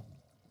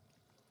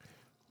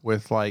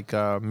with, like,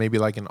 maybe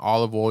like an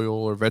olive oil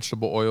or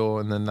vegetable oil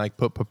and then, like,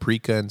 put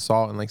paprika and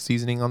salt and, like,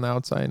 seasoning on the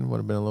outside would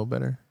have been a little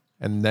better.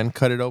 And then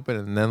cut it open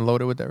and then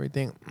load it with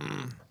everything.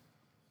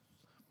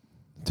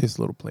 Tastes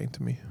a little plain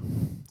to me.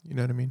 You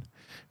know what I mean?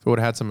 If it would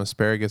have had some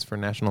asparagus for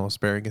National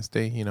Asparagus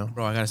Day, you know.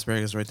 Bro, I got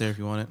asparagus right there if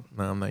you want it.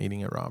 No, I'm not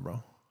eating it raw,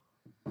 bro.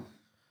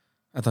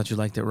 I thought you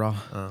liked it raw.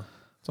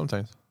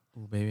 Sometimes.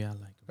 Oh, baby, I like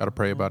it. Got to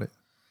pray about it.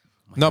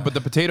 No, but the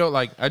potato,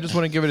 like, I just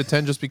want to give it a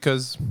 10 just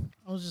because.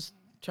 I was just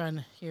trying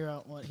to hear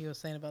out what he was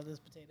saying about this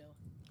potato.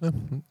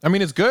 I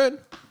mean, it's good,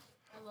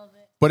 I love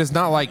it. but it's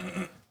not like.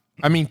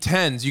 I mean,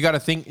 10s. You got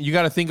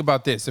to think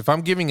about this. If I'm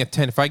giving a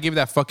 10, if I give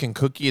that fucking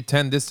cookie a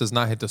 10, this does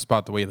not hit the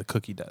spot the way the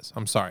cookie does.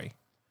 I'm sorry.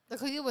 The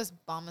cookie was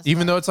bomb as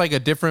Even fuck. though it's like a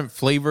different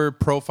flavor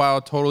profile,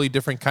 totally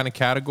different kind of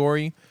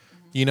category,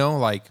 you know,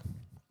 like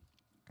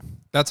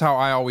that's how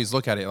I always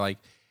look at it. Like,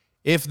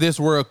 if this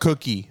were a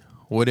cookie,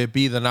 would it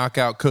be the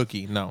knockout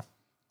cookie? No.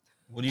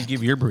 What do you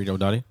give your burrito,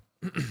 Dottie?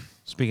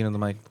 Speaking of the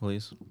mic,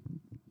 please.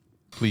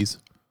 Please.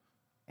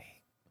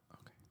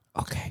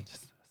 Okay. It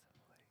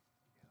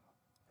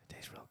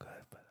tastes real good,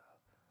 but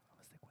I'm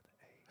gonna stick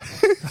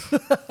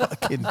with the A.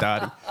 Fucking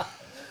Dottie.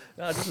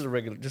 No, this is a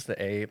regular, just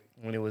the A.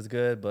 When it was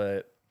good,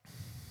 but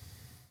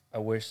I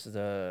wish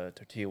the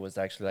tortilla was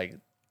actually like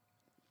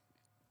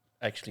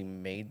actually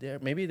made there.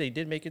 Maybe they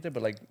did make it there,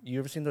 but like, you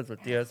ever seen those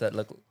tortillas that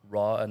look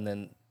raw and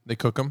then They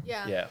cook them.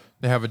 Yeah. yeah,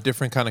 They have a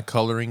different kind of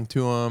coloring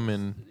to them,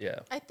 and yeah,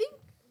 I think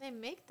they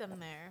make them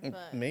there,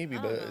 but maybe,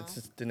 I but don't it know.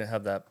 just didn't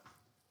have that.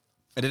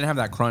 It didn't have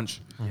that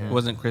crunch. It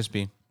wasn't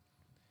crispy.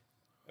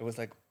 It was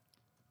like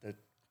the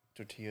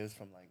tortillas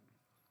from like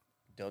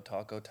Del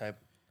Taco type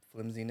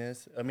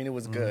flimsiness. I mean, it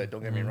was good.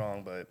 Don't get me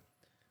wrong, but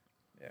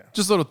yeah,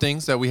 just little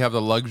things that we have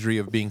the luxury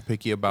of being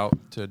picky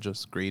about to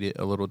just grade it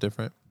a little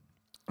different.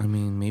 I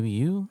mean, maybe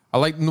you. I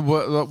like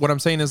what I'm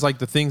saying is like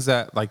the things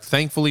that like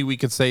thankfully we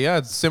could say, yeah,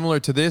 it's similar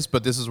to this,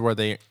 but this is where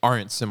they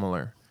aren't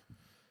similar.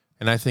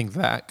 And I think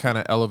that kind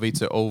of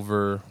elevates it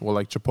over what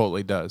like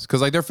Chipotle does.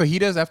 Cause like their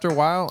fajitas after a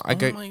while, I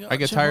get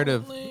tired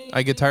of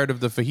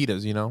the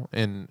fajitas, you know?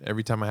 And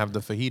every time I have the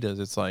fajitas,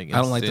 it's like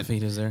I don't like the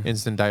fajitas there.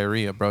 instant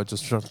diarrhea, bro. It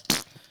just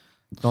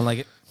Don't like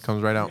it.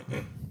 comes right out.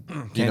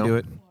 Can't do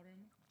it.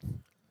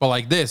 But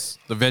like this,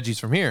 the veggies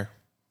from here,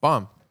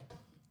 bomb.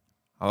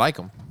 I like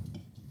them.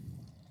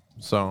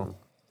 So,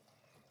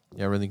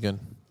 yeah, really good.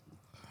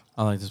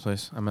 I like this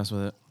place. I mess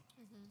with it.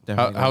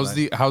 Definitely go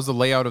back. How's the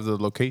layout of the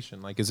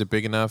location? Like, is it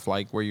big enough?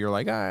 Like, where you're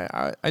like,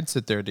 I'd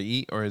sit there to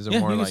eat, or is it Yeah,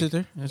 more you can like sit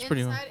there. It's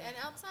pretty. Inside and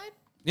outside?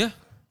 Yeah.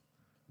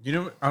 You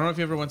know, I don't know if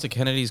you ever went to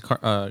Kennedy's.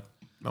 No.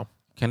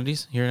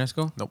 Kennedy's here in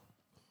Esco. Nope.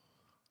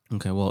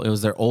 Okay, well, it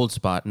was their old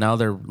spot. Now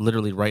they're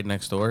literally right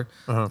next door.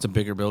 It's a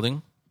bigger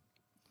building,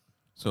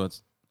 so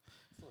it's.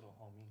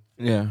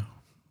 Yeah,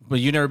 but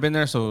you never been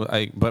there, so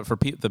But for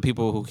the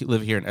people who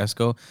live here in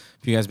Esco,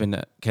 if you guys been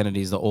to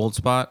Kennedy's, the old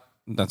spot,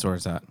 that's where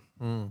it's at.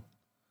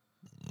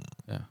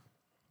 Yeah.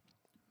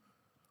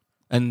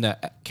 And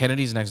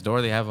Kennedy's next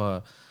door, they have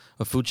a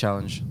food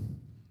challenge.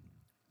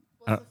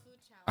 What's the food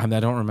challenge? I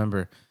don't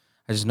remember.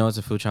 I just know it's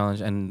a food challenge,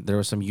 and there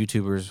were some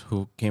YouTubers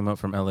who came up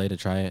from LA to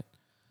try it,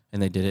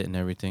 and they did it and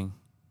everything.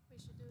 We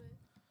should do it.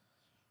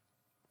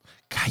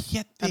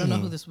 Cállate. I don't know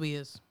who this we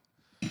is.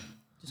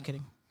 Just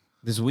kidding.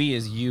 This we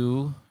is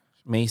you,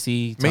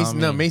 Macy,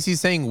 Tommy. Macy's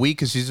saying we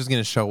because she's just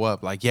gonna show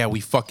up. Like, yeah, we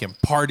fucking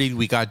partied,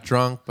 we got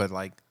drunk, but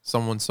like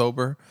someone's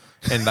sober,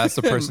 and that's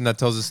the person that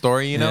tells the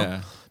story. You know,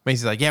 Yeah.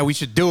 Macy's like, yeah, we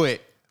should do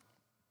it.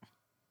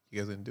 You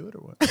guys gonna do it or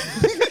what?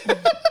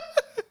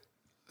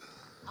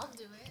 I'll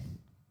do it.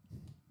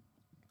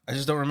 I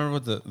just don't remember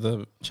what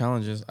the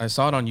challenge is. I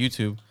saw it on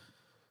YouTube.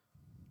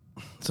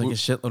 It's like a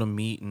shitload of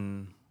meat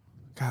and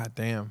God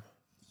damn.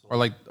 Or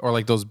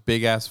like those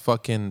big ass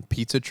fucking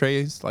pizza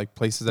trays, like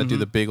places that do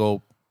the big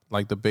old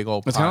it's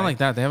pie. kind of like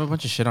that. They have a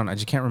bunch of shit on. I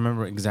just can't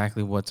remember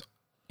exactly what's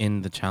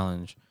in the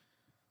challenge.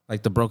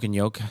 Like the broken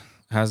yolk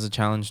has a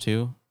challenge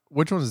too.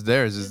 Which one's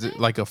theirs? Is it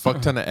like a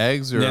fuck ton of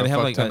eggs or Yeah, a they have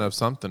fuck like ton a- of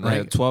something, Like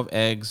right? 12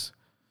 eggs.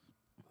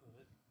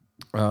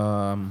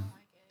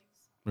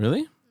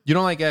 Really? You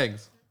don't like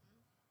eggs?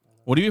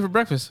 What do you eat for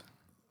breakfast?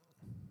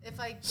 If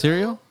I go,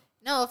 Cereal?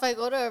 No, if I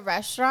go to a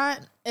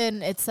restaurant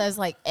and it says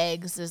like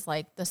eggs is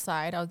like the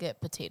side, I'll get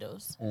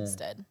potatoes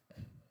instead.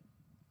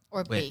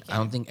 Or Wait, bacon. I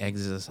don't think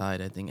eggs is a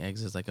side. I think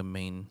eggs is like a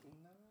main.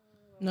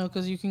 No,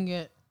 because you can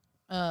get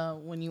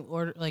when you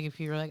order, like if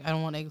you're like, I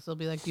don't want eggs, they'll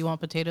be like, do you want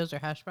potatoes or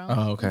hash browns?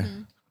 Oh, okay.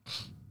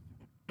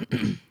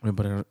 Wait,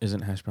 but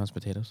isn't hash browns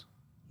potatoes?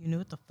 You knew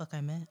what the fuck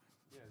I meant.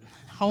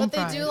 Home But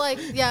fries. they do like,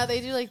 yeah,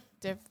 they do like,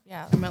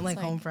 yeah. I meant like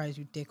it's home fries,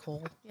 you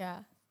dickhole. Yeah.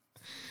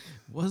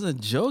 Was a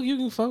joke. You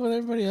can fuck with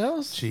everybody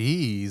else.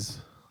 Jeez.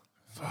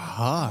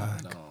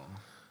 Fuck.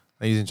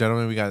 Ladies and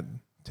gentlemen, we got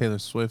Taylor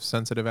Swift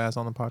sensitive ass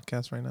on the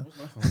podcast right now.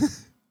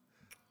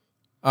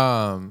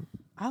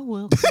 I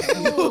will.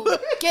 Ooh,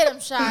 get him,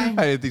 Shy. I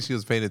didn't think she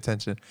was paying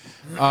attention.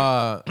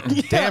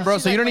 Damn, bro.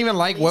 So you don't even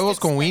like huevos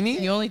con weenie?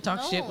 You only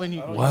talk shit No. when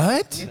you.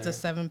 What? It's a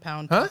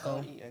 7-pound Huh?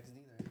 taco.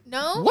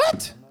 No?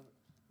 What?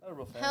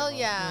 Hell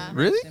yeah.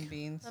 Really? And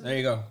beans. There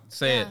you go.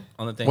 Say it Yeah.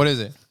 on the thing. What is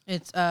it?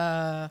 It's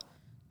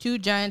 2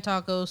 giant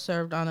tacos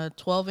served on a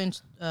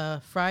 12-inch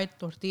fried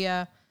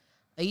tortilla.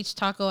 Each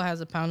taco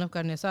has a pound of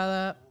carne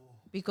asada,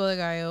 pico de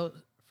gallo,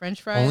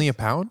 French fries. Only a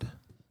pound?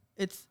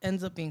 It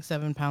ends up being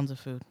 7 pounds of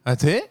food.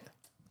 That's it?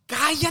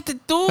 Cállate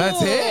tú.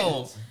 That's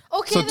it?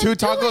 Okay. So then 2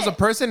 do tacos it. a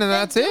person and Then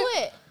that's do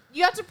it?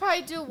 You have to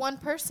probably do one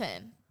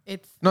person.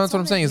 It's No, that's what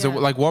I'm saying. Is it Yeah.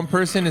 like one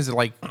person? Is it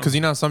like, because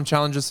you know, some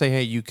challenges say,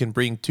 hey, you can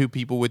bring 2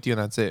 people with you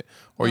and that's it.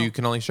 Or No. you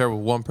can only share with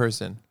one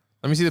person.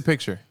 Let me see the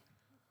picture.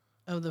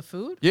 of the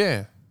food.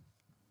 Yeah.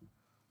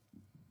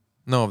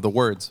 No, of the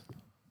words.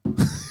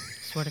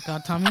 Swear to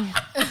God, Tommy.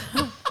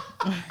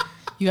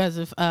 You guys,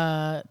 if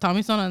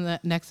Tommy's not on the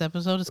next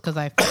episode, it's because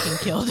I fucking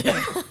killed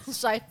him.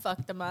 Shy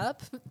fucked them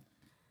up.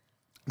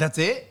 That's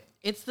it?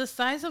 It's the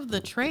size of the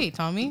tray,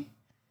 Tommy.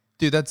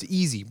 Dude, that's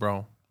easy, bro.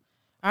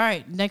 All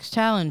right, next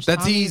challenge.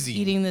 That's Tommy's easy.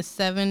 Eating this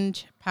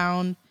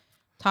 7-pound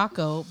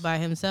taco by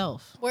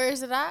himself. Where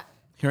is it at?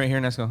 Here, right here,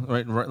 Nesco.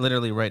 Right,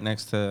 literally right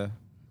next to.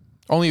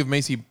 Only if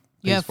Macy pays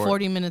You have for it.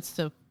 40 minutes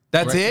to.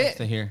 That's right Next it?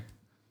 to here.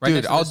 Right Dude,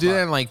 next to I'll this do spot.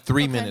 that in like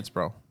 3 Okay. minutes,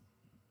 bro.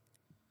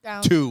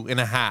 Down.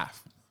 2.5.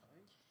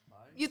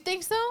 You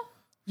think so?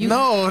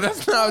 No,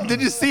 that's not.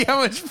 Did you see how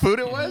much food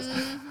it was?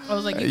 I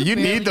was like, You could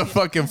barely need the get-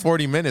 fucking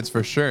 40 minutes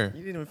for sure. You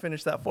didn't even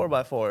finish that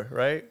 4x4,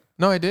 right?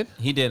 No, I did.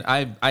 He did.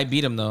 I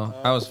beat him though.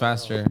 I was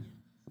faster.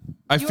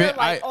 You were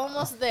like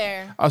almost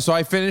there. So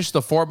I finished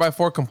the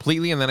 4x4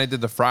 completely, and then I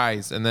did the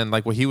fries, and then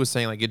like what he was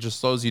saying, like it just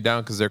slows you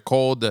down because they're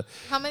cold. The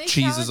How many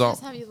cheese is all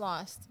challenges have you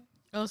lost?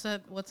 Oh,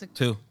 said what's it?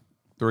 2.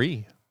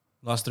 3.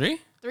 Lost 3?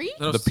 3?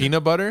 No, The six.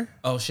 peanut butter,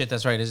 Oh shit,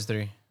 that's right. It is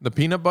 3. the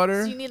peanut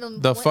butter, So you need a the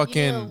win- you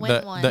fucking need to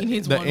win one. the He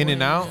needs the one In and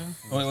win, Out,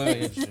 yeah.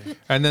 Wait.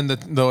 and then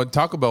the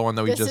Taco Bell one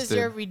that we This just is did,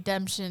 your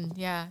redemption.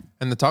 Yeah.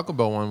 and the Taco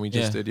Bell one we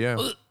just Yeah. did.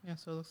 Yeah. Yeah,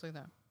 so it looks like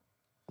that.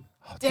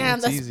 Damn,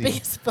 it's that's easy. big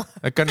as fuck.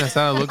 That carne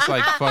asada looks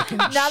like fucking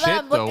Now that shit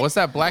I'm though. looking- What's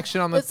that black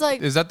shit on the? It's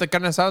like- is that the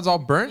carne asada's all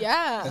burnt?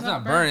 Yeah. It's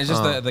not burnt. It's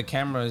just Oh. the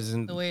camera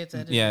isn't. The way it's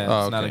edited. Yeah,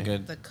 Oh, it's not a okay.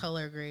 good. The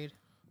color grade.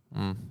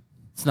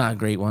 It's not a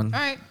great one. All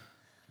right.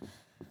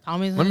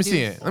 Tommy's Let gonna me do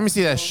see this. it. Let me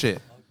see that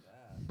shit.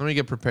 Let me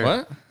get prepared.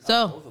 What?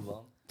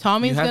 So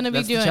Tommy's You had- gonna be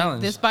that's the doing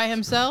challenge. this by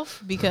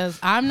himself because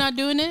I'm not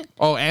doing it.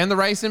 Oh, and the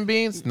rice and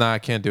beans? Nah, I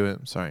can't do it.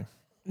 I'm sorry.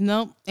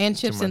 Nope. And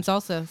chips and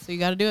much. salsa. So you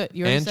got to do it.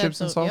 You already And said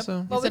chips and so. Yep. salsa?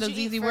 You What said would it was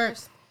you eat easy work.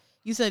 first?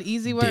 You said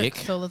easy work. Dick.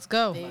 So let's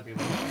go.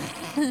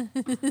 2.5 pounds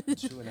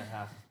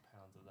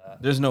of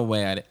that. There's no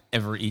way I'd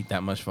ever eat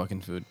that much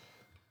fucking food.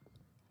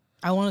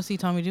 I want to see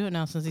Tommy do it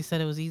now since he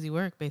said it was easy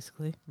work,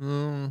 basically.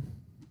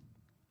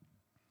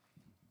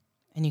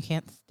 And you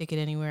can't stick it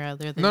anywhere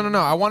other than. No.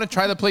 I want to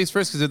try the place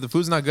first because if the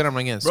food's not good, I'm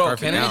not getting Bro,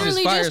 scarf it Kennedy's out. is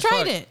Literally fire just as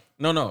tried fuck. it.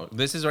 No.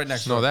 This is right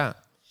next Know door. that.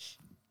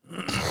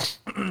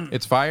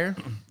 It's fire.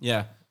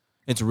 Yeah.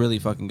 It's really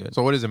fucking good.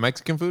 So what is it?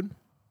 Mexican food?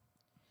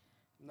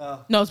 No.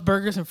 No, it's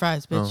burgers and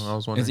fries, bitch. Oh, I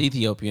was It's wondering.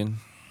 Ethiopian.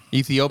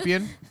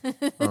 Ethiopian?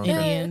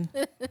 Indian.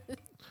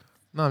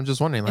 No, I'm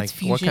just wondering, like, It's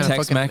what fusion. kind of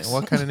fucking, Tex-Mex.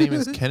 what kind of name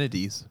is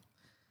Kennedy's?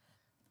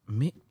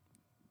 Me?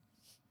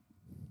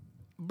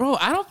 Bro,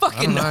 I don't I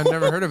fucking don't know. know. I've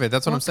never heard of it.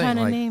 That's what I'm What saying. kind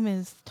of Like, name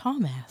is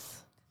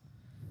Thomas?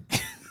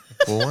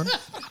 cool one.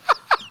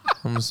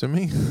 I'm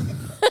assuming.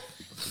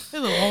 This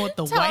is the one with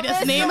the Thomas.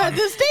 whitest name at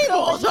this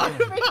table.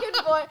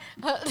 Freaking boy.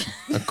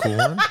 A cool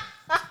one.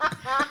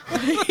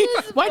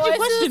 Why'd you Voice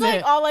question is like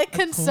it? all like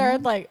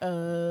concerned, like I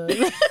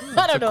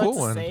don't know cool what to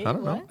one. say. I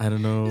don't know. What? I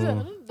don't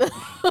know.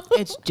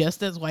 It's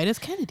just as white as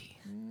Kennedy.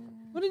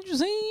 What did you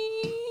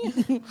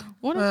say?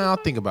 What? I'll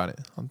think about it.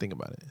 I'll think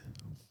about it.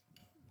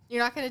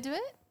 You're not gonna do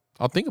it?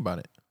 I'll think about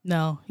it.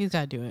 No, he's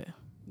got to do it.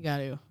 You got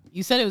to.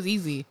 You said it was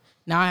easy.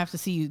 Now I have to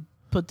see you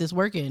put this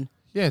work in.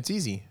 Yeah, it's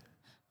easy.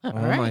 Oh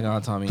right. my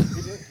god, Tommy.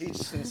 He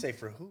just didn't say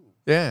for who.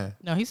 Yeah.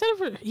 No, he said it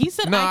for. He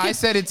said No, I, could, I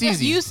said it's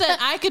easy. You said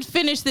I could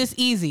finish this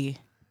easy.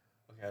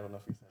 Okay, I don't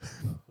know if he said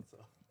it. So.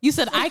 You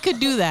said I could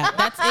do that.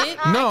 That's it.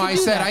 No, could I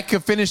do said that. I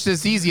could finish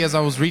this easy as I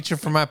was reaching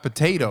for my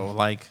potato.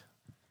 Like,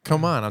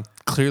 come on. I'm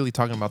clearly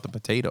talking about the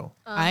potato.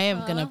 I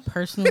am gonna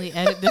personally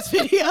edit this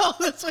video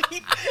this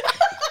week.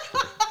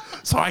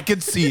 So I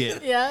could see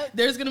it. Yeah.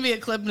 There's gonna be a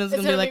clip and it's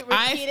It's gonna be gonna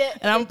like be repeat it,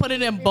 and I'm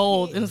putting it in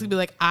bold repeat. and it's gonna be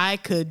like I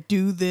could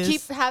do this.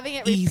 Keep having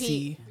it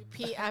easy.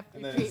 repeat. And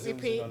then Repeat, it zooms in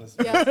repeat. on his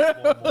Yeah.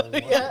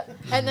 face. Yeah.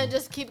 And then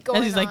just keep going.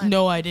 And he's like, on.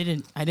 no, I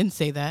didn't. I didn't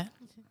say that.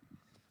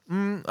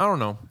 I don't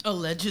know.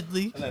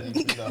 Allegedly. And then you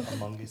see the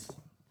Among Us.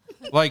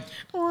 Like,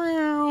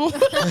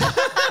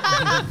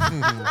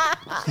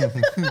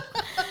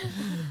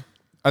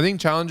 I think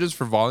challenges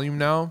for volume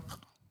now,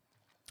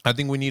 I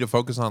think we need to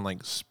focus on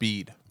like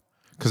speed.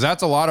 Because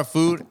that's a lot of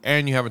food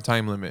and you have a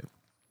time limit.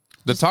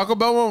 The Taco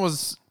Bell one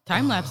was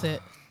Time lapse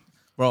it.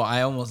 Bro,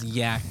 I almost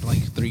yacked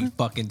like 3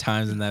 fucking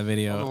times in that the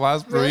video.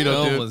 last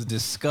burrito, That dude. was He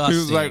disgusting.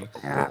 was like,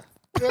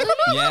 Really?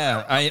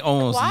 yeah, I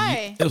almost.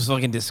 Why? It was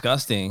fucking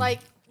disgusting. Like,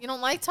 you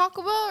don't like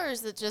Taco Bell, or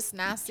is it just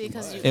nasty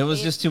because you? it was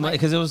ate, just too much like-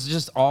 because it was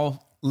just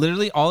all.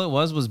 Literally, all it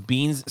was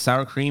beans,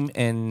 sour cream,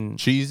 and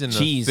cheese and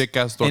cheese, a thick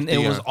ass and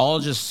tortilla. it was all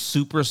just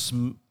super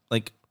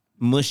like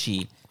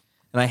mushy.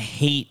 And I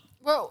hate.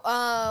 Bro,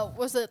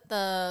 was it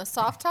the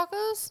soft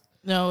tacos?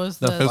 No, it was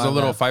The the. It was a Five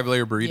little Guys.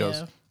 5-layer burritos.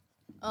 Yeah.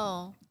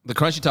 Oh, The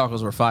crunchy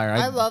tacos were fire.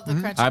 I love the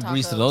crunchy I tacos.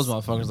 breezed to those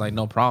motherfuckers like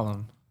no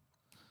problem.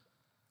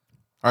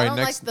 All I right, don't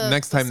next like the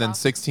next time then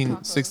soft 16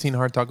 tacos. 16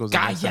 hard tacos.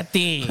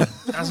 Cállate.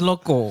 That's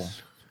loco.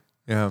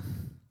 Yeah.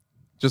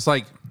 Just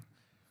like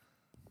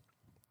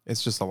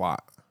it's just a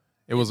lot.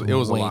 It was Way a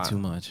lot. too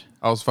much.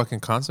 I was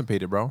fucking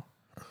constipated, bro.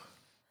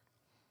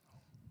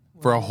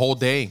 For a whole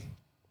day.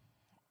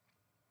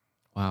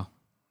 Wow.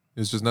 It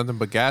was just nothing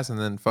but gas and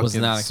then fucking Was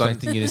not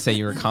expecting you to say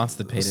you were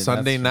constipated.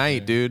 Sunday That's-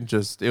 night, dude.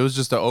 It was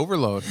just an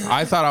overload.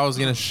 I thought I was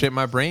gonna shit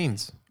my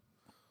brains.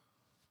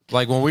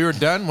 Like when we were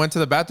done, went to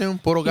the bathroom,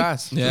 puro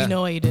gas. Yeah. You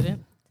know why you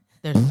didn't?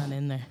 There's none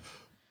in there.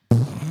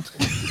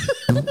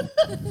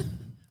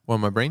 What,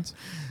 my brains?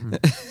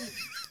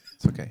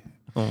 It's okay.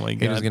 Oh my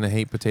Haters god. gonna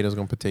hate, potatoes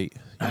gonna potate.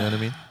 You know what I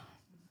mean?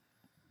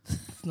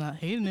 It's not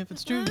hating if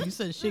it's true. You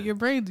said shit your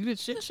brains. You did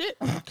shit.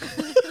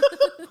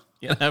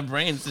 You gotta have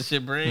brains to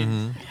shit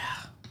brains.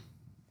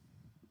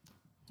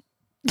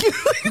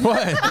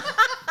 What?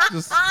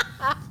 Just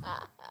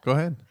go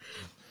ahead.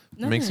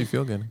 It makes Nothing. you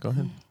feel good. Go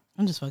ahead.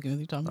 I'm just fucking with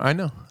you, Tom. I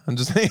know. I'm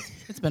just saying.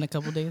 It's been a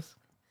couple days.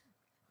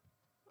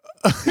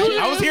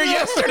 I was here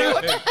yesterday.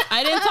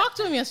 I didn't talk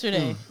to him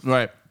yesterday.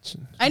 Right.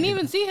 I didn't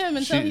even see him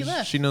until he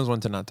left. She knows when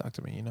to not talk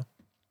to me, you know?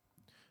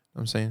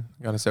 I'm saying?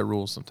 Gotta set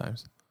rules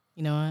sometimes.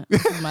 You know what?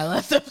 This is my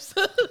last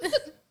episode.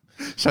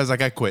 She was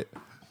like, I quit.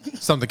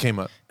 Something came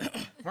up.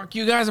 Fuck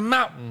you guys, I'm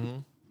out.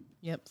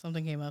 Yep,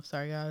 something came up.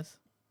 Sorry, guys.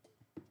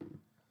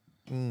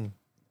 Mm.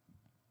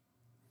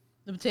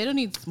 The potato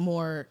needs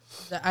more.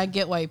 I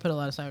get why you put a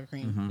lot of sour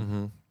cream.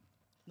 Mm-hmm.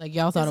 Like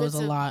y'all thought it was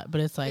It's a a- lot,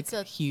 but it's like It's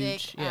a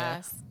huge. thick Yeah.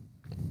 ass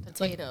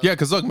potato. Yeah,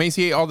 because look,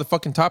 Macy ate all the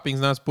fucking toppings.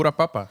 Now it's pura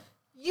papa.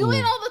 You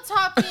ate all the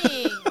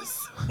toppings.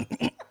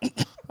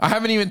 I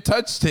haven't even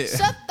touched it.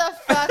 Shut the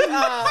fuck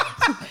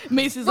up.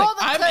 Macy's Roll like,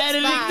 the I'm clips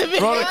editing back. the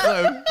video. Roll the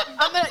clip.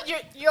 I'm gonna.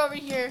 You're over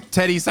here.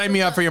 Teddy, sign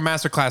me up for your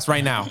masterclass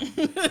right now.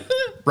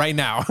 Right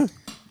now.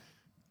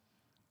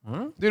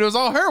 Dude, it was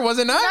all her, was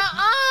it not?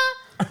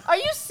 Are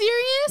you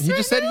serious? He right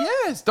just said now?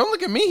 yes. Don't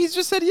look at me. He's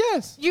just said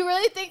yes. You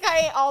really think I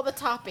ate all the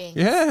toppings?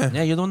 Yeah.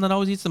 Yeah, you're the one that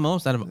always eats the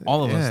most out of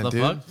all of us. The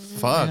dude. fuck?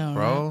 Fuck, I know,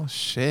 bro.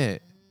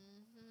 Shit.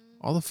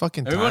 All the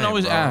fucking time. Everyone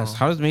always bro. asks,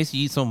 how does Macy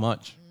eat so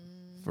much?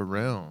 For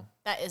real.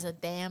 That is a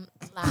damn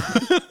lie.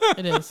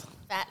 It is.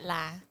 Fat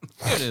lie.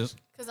 It is.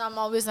 Because I'm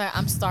always like,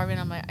 I'm starving.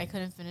 I'm like, I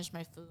couldn't finish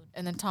my food.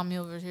 And then Tommy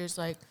over here is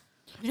like,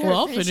 you Well,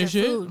 I'll never finish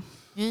your it. food.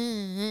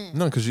 Mm-hmm.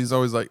 No, because she's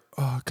always like,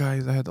 oh,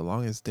 guys, I had the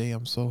longest day.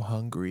 I'm so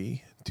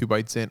hungry. 2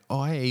 bites in. Oh,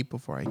 I ate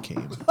before I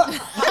came.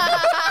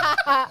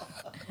 I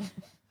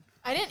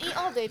didn't eat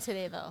all day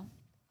today, though.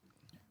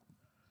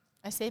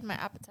 I saved my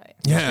appetite.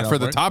 Yeah, Shut for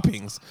up, the right?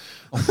 toppings.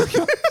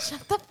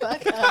 Shut the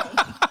fuck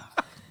up.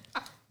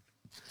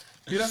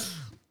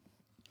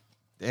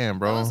 Damn, That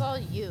bro. was all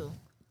you.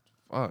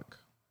 Fuck.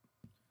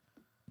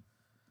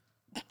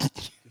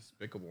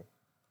 Despicable.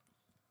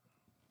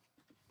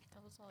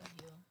 That was all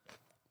you.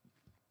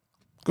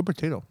 Good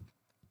potato.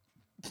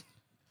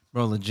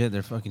 Bro, legit,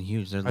 they're fucking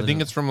huge. They're I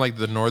think it's from like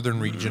the northern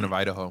region of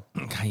Idaho.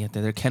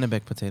 they're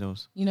Kennebec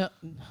potatoes. You know,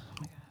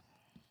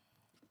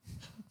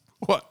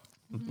 What?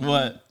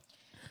 What?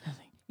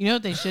 you know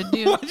what they should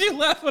do? Why'd you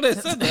laugh when I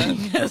said that?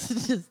 Yes,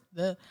 it's just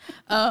the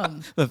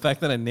The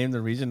fact that I named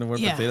the region of where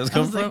yeah. potatoes I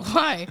come was from? like,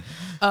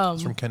 why?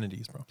 It's from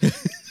Kennedy's, bro.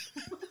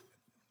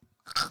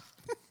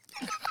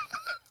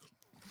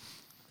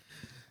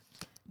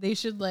 They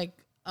should like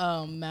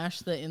mash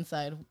the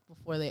inside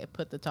before they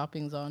put the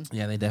toppings on.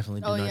 Yeah, they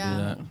definitely do Oh, not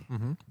yeah. do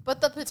that.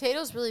 But the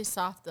potato's really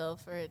soft, though,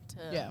 for it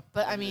to. Yeah.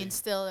 But I mean,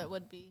 still, it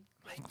would be.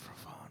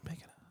 Microphone, pick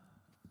it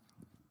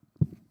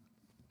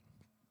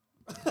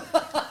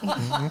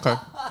Okay.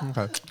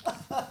 Okay.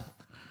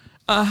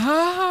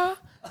 up.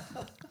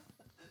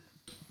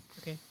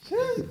 Okay.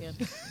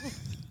 Good.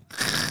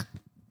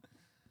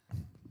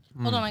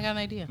 Hold on, I got an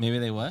idea. Maybe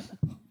they what?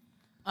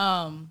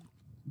 Um,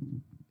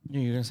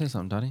 You're gonna say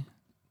something, Dottie?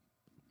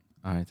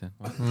 All right then.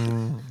 All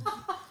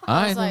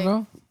right then, like-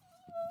 bro.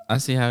 I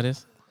see how it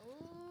is.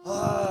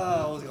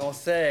 I was gonna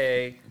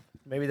say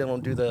maybe they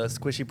won't do the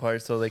squishy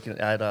part so they can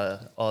add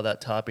all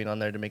that topping on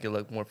there to make it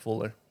look more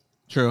fuller.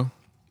 True.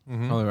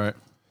 Probably right.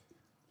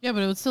 yeah,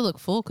 but it would still look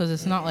full because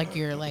it's not like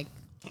you're like.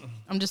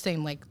 I'm just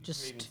saying, like,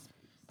 just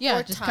yeah,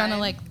 More just kind of time.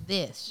 like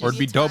this. Or it'd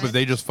be Give you dope if time.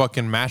 they just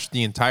fucking mashed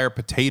the entire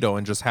potato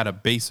and just had a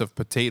base of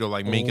potato,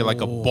 like make it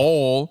like a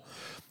bowl,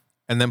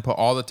 and then put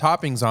all the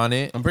toppings on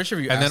it, I'm pretty sure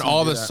if you and ask then them to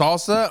all do the that-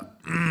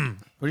 salsa,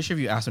 Pretty sure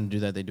if you ask them to do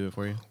that, they do it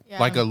for you. Yeah.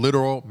 like a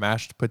literal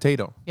mashed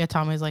potato. Yeah,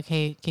 Tommy's like,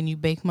 hey, can you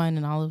bake mine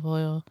in olive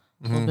oil?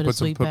 A little bit Put of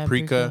some sweet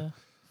paprika.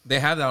 They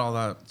have that all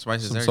that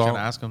spices Some there. You salt. gotta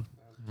ask them.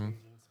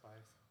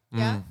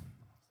 Yeah.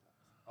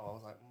 Oh, I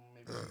was like,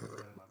 maybe I'll put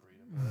it in my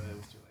burrito, but it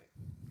was too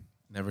late.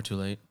 Never too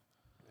late.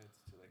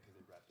 It's too late because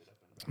they wrapped it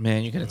up in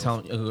Man, you gotta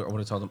tell them. I would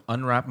have told them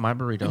unwrap my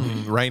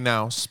burrito. Right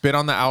now, spit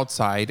on the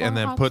outside and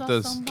then Hot put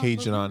the sauce on my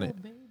Cajun on burrito,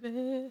 it.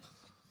 baby.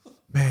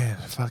 Man,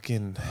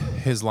 fucking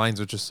his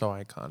lines are just so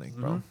iconic,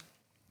 bro.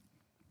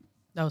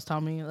 That was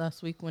Tommy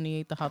last week when he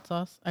ate the hot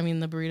sauce. I mean,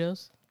 the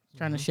burritos.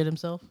 Trying to shit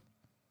himself.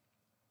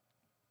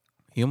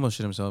 He almost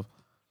shit himself.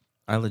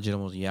 I legit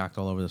almost yacked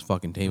all over this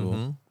fucking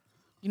table.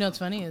 You know what's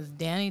funny is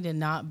Danny did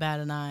not bat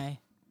an eye.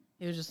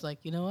 He was just like,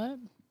 you know what?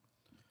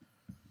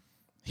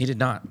 He did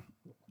not,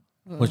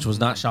 which was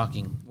not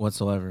shocking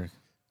whatsoever.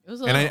 It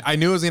was a And little, I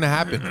knew it was gonna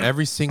happen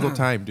every single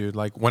time, dude.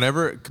 Like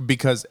whenever,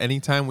 because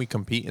anytime we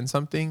compete in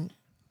something,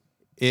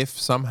 if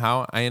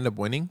somehow I end up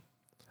winning,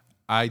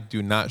 I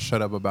do not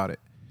shut up about it.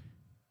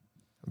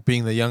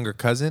 Being the younger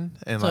cousin,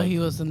 and So like he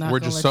was not we're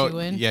gonna just let so you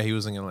win? yeah, he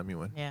wasn't gonna let me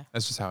win. Yeah.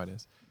 That's just how it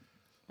is.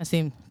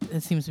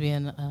 it seems to be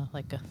an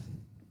like a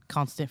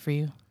constant for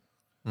you.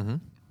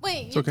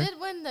 Wait, you okay. did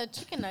win the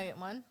chicken nugget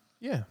one.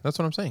 Yeah, that's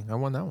what I'm saying. I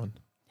won that one.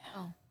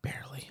 Oh.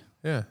 Barely.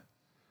 Yeah,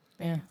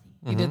 Yeah.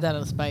 You did that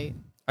out of spite.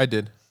 I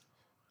did.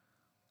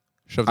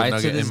 Shoved the To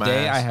nugget this in my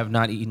day, ass. I have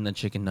not eaten a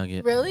chicken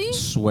nugget. Really?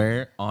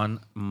 Swear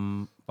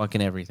on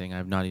fucking everything. I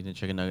have not eaten a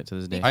chicken nugget to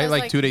this day. I- Because,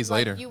 like 2 days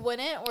later. You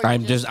wouldn't, or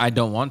I'm you just. I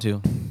don't want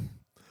to.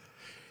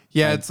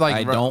 Yeah, I- it's like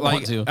I don't like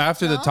want to.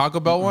 after the Taco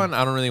Bell one.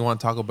 I don't really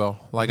want Taco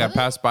Bell. Like I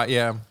passed by,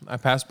 I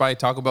passed by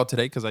Taco Bell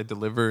today because I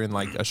deliver in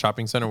like a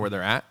shopping center where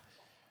they're at,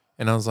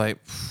 and I was like,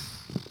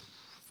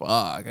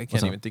 "Fuck, I can't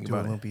up? even think Do it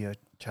about will it." be a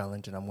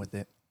challenge, and I'm with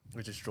it.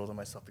 I just rolled on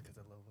myself because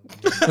I love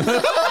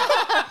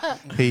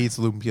them. Hates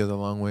lumpia the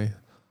long way.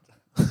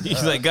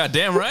 He's like, God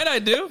damn right I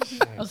do.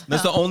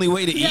 That's the only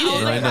way to eat I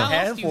was it. like, know. how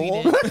else do you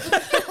eat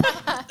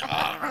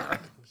it?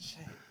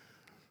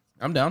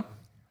 I'm down.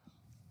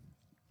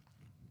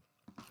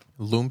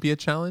 Lumpia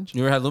challenge?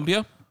 You ever had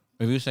lumpia?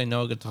 If you say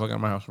no, get the fuck out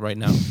of my house right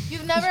now.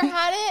 You've never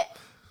had it?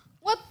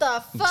 What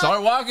the fuck?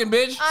 Start walking,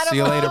 bitch. I don't See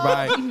you later. know.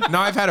 Bye. No,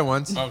 I've had it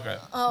once. Okay.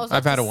 Oh, I was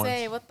I've about had to it once.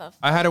 say, what the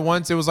I had it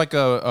once. It was like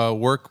a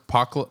work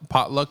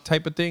potluck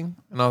type of thing,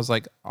 and I was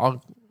like,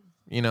 I'll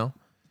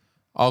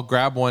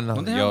grab one. And I was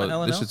Don't they like, have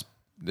yo, an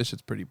this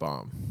shit's pretty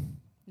bomb.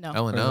 No,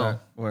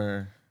 L&L.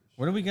 Where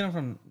do we get them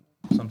from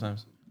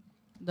sometimes?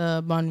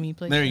 the banh mi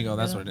place. There you go.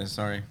 That's what it is.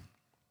 Sorry.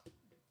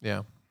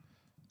 Yeah,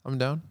 I'm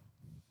down.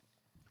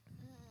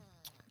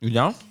 You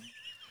down?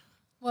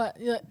 What?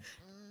 Yeah.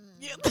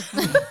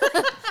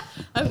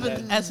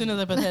 As soon as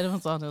I put the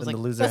headphones on, it was And like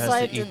the loser That's why I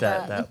has to did eat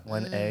that that.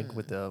 one egg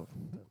with the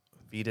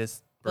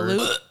fetus bird.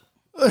 balut.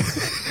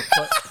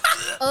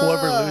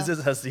 Whoever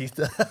loses has to eat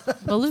that.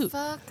 Balut.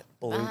 Fuck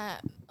Balut.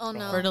 that. Oh,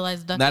 no.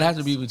 Fertilized duck. That has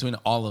to be between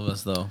all of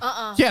us, though.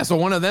 Yeah, so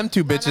one of them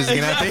two bitches is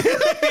gonna have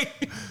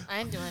to I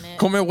ain't doing it.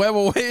 come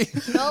huevo way.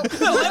 Nope.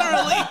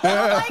 Literally. I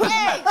don't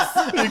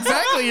like eggs.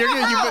 Exactly.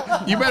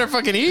 You better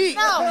fucking eat.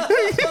 No.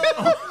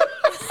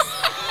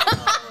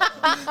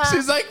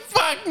 She's like,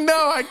 fuck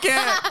no, I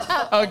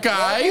can't.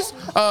 Guys,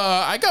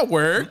 I got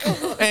work,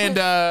 and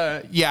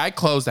yeah, I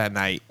closed that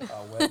night.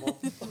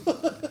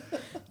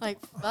 Like,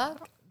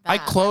 fuck I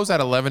that. close at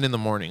 11 in the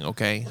morning.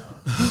 Okay,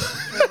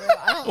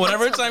 I don't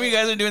Whatever like time you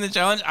guys are doing the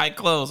challenge, I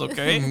close,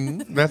 okay?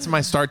 that's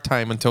my start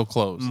time until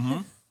close.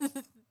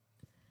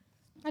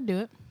 I'd do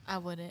it. I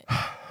wouldn't.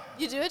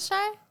 You do it,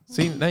 Shy?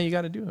 See, now you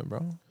got to do it,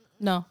 bro.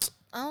 No,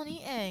 I don't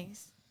eat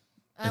eggs.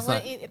 I It's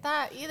wouldn't not- eat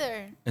that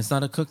either. It's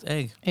not a cooked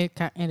egg. it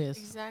is.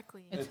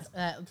 Exactly. It's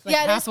like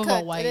Yeah, it half is of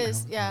cooked. a white. It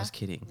is. I'm Yeah. just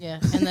kidding. Yeah,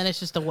 and then it's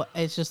just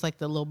it's just like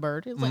the little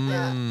bird. It's like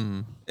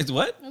Mm. It's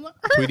what?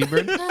 Tweety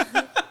bird.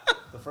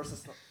 The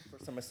first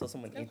time I saw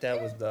someone eat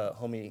that was the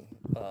homie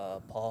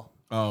Paul.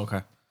 Oh, okay.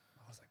 I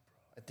was like,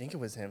 bro, I think it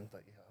was him,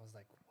 but yeah, I was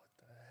like, what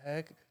the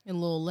heck? and a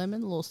little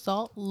lemon, a little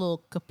salt, a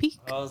little capique.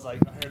 I was like,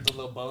 I heard the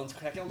little bones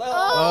cracking.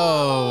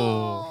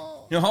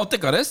 Oh, You know, te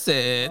carece.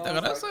 Te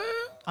carece.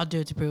 I'll do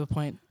it to prove a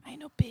point. I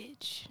know,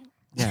 bitch.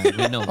 Yeah, we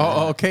know that.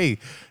 oh, okay.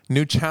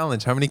 New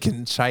challenge. How many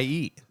can Shy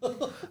eat?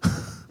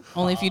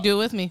 Only if you do it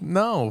with me.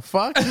 No,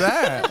 fuck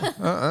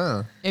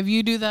that. If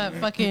you do that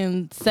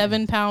fucking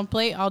 7-pound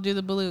plate, I'll do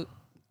the balut.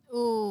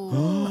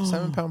 Ooh.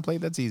 7-pound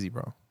plate. That's easy,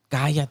 bro.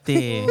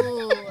 Cállate.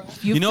 Ooh.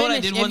 You know what I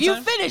did one If you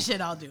time? finish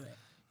it, I'll do it.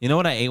 You know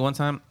what I ate one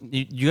time?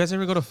 You guys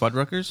ever go to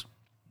Fuddruckers?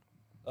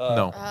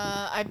 No.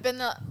 I've been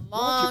a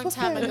long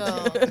time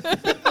ago.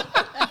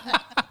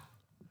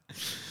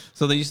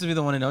 So there used to be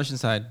the one in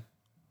Oceanside.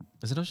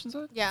 Is it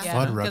Oceanside? Yeah.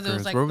 Fudd 'cause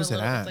Ruckers. Where was the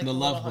it at? it's The a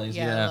Love little- place,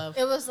 yeah. Love.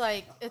 It was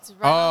like, it's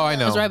right. Oh, on I the-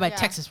 know. It was right by Yeah.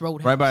 Texas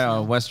Roadhouse. Right by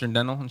Western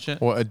Dental and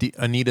shit? Well,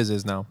 Anita's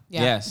is now.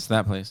 Yeah. Yes,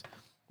 that place.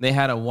 They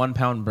had a 1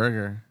 pound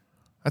burger.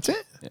 That's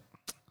it.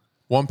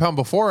 1 pound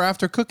before or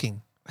after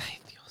cooking.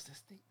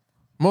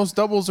 Most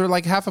doubles are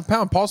like half a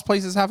pound. Paul's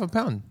place is half a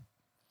pound.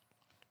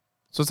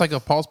 So it's like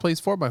a Paul's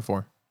place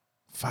 4x4.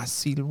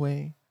 Facile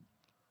way.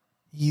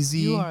 Easy.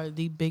 You are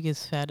the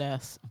biggest fat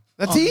ass.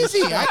 That's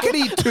easy. I could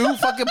eat 2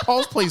 fucking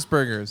Paul's place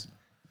burgers.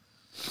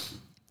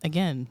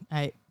 Again,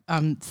 I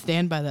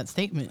stand by that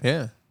statement.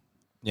 Yeah.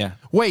 Yeah.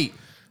 Wait.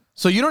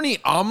 So you don't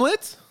eat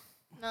omelets?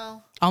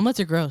 No. Omelets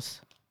are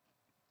gross.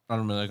 I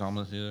don't really like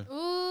omelets either.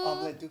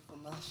 Ooh.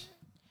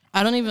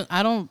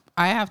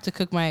 I have to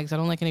cook my eggs. I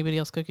don't like anybody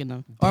else cooking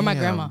them. Or my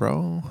Damn, grandma.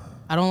 bro.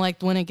 I don't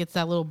like when it gets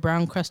that little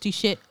brown crusty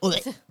shit.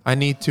 I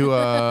need to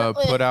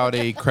put out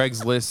a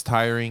Craigslist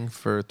hiring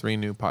for 3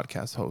 new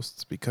podcast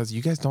hosts because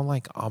you guys don't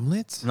like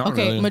omelets? Not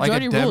Okay, really.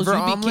 majority Like a rules, Denver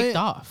you'd be omelet? kicked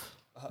off.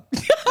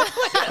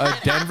 A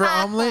Denver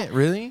omelet?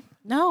 Really?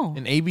 No.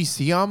 An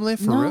ABC omelet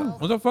for No. real?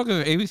 What the fuck is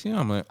an ABC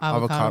omelet?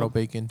 Avocado,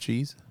 bacon,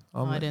 cheese. Oh,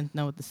 I Omelet. didn't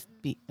know what this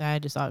be. I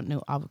just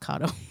knew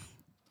avocado.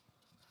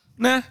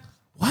 Nah.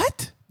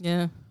 What?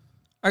 Yeah.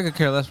 I could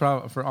care less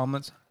for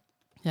omelets.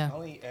 Yeah. I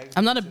only eat eggs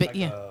I'm not a in, big- like,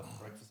 yeah. a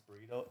breakfast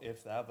burrito,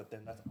 if that. But then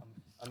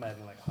I'm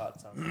adding like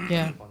hot sauce.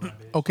 Yeah. on that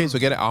bitch. Okay, so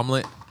get an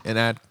omelet and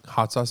add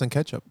hot sauce and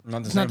ketchup Not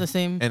the It's same. not the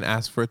same. and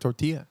ask for a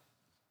tortilla.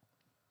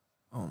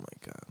 Oh my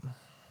God.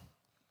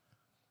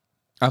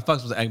 I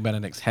fucks with egg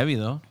Benedict's heavy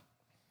though.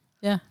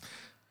 Yeah.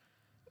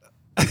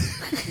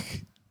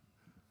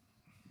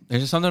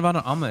 There's just something about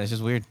an omelet. It's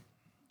just weird.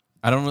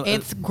 I don't really.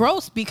 It's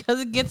gross because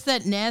it gets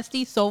that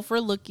nasty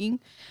sulfur looking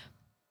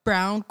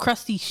brown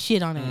crusty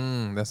shit on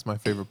it. That's my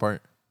favorite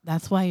part.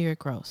 That's why you're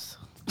gross.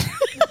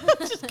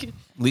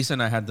 Lisa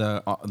and I had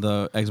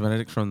the eggs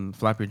Benedict from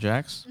Flappy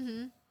Jacks.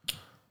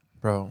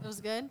 Bro, It was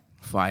good.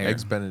 Fire.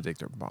 eggs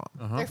Benedict are bomb.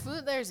 Their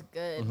food there's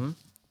good.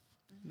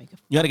 Make a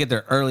You got to get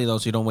there early though,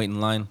 so you don't wait in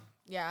line.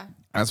 Yeah.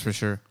 That's for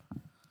sure.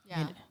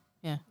 Yeah.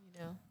 yeah. You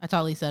do. I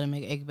taught Lisa how to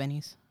make egg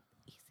bennies.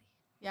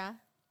 Yeah.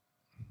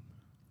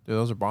 Dude,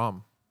 those are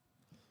bomb.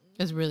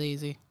 It's really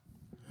easy.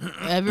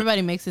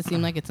 Everybody makes it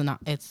seem like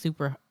it's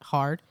super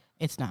hard.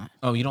 It's not.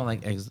 Oh, you don't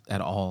like eggs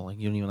at all? Like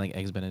you don't even like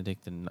eggs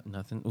Benedict and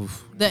nothing?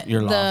 Oof. The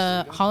You're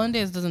lost.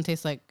 hollandaise doesn't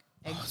taste like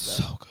eggs.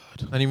 though. So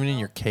good. Not even in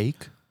your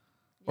cake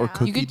or Yeah.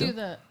 cookie You could dough? do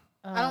the.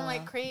 I don't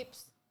like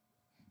crepes.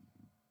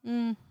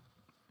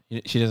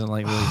 She doesn't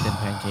like really thin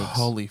pancakes.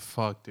 Holy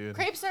fuck, dude.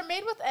 Crepes are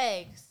made with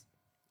eggs,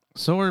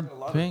 So are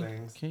lot of things.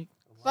 pancake.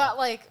 but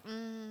like,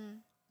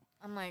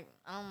 I'm like,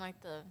 I don't like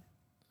the.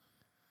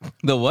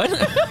 The what?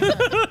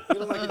 You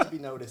don't like it to be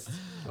noticed.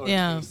 or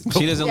Yeah. taste.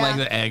 She doesn't like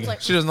Yeah. the egg. It's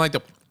like She doesn't like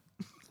the.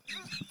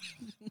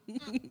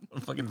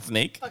 Fucking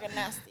snake. fucking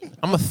nasty.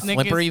 I'm a Snake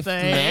slippery is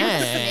fake.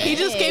 snake. He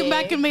just came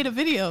back and made a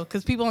video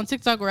because people on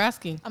TikTok were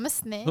asking. I'm a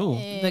snake. Who?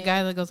 The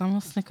guy that goes, I'm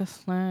a Snicker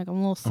snack. I'm a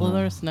little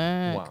slither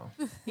snack. Wow.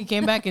 He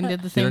came back and did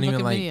the You same don't fucking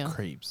even like video.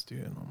 crepes,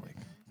 dude. I'm like,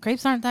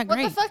 Crepes aren't that What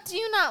great. the fuck do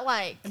you not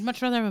like? I'd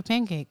much rather have a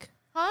pancake.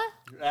 Huh?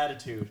 Your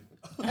attitude.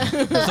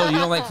 So you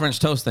don't like French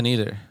toast then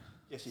either?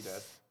 Yes, she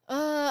does.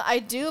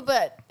 I do,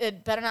 but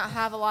it better not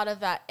have a lot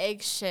of that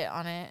egg shit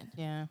on it.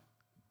 Yeah.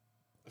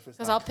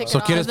 Because I'll pick so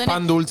it quieres off. then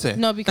pan dulce?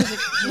 No, because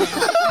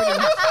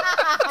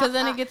because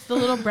then it gets the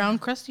little brown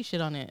crusty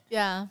shit on it.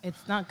 Yeah.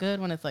 It's not good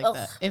when it's like Ugh,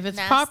 that. If it's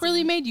nasty.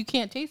 properly made, you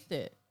can't taste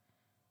it.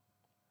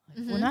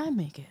 Like when I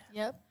make it.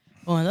 Yep.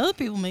 Or when other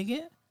people make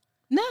it.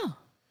 No.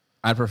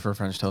 I prefer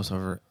French toast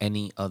over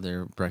any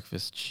other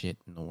breakfast shit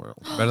in the world.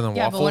 Better than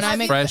Yeah, but waffles. when I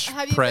make- Fresh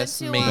Have you been press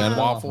to, made Better than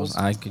waffles.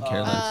 I could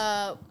care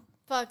less.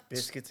 Fuck.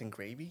 Biscuits and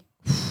gravy.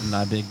 I'm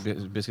not a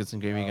big biscuits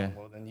and gravy guy.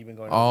 Well, then you've been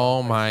going. to Oh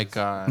the wrong my places.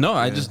 god. No,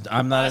 I dude. just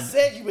I'm I not.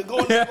 said you've been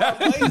going to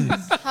the wrong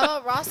places. How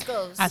about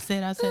Roscoe's? I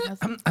said.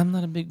 I'm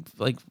not a big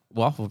like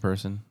waffle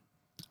person.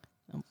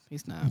 No,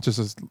 he's not. Just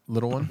a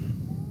little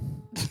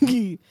one.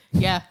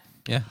 Yeah.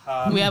 Yeah,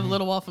 We have a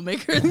little waffle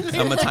maker.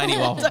 I'm a tiny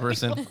waffle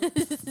person.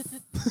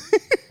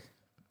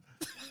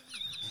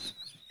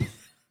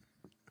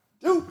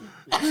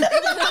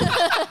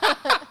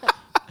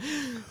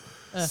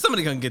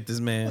 Somebody gonna get this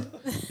man.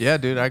 Yeah,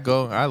 dude.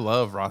 I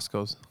love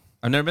Roscoe's.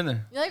 I've never been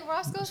there. You like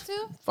Roscoe's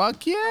too?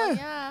 Fuck yeah.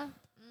 Yeah.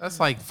 That's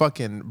like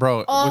fucking,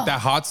 bro. Oh. With that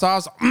hot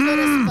sauce. Good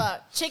as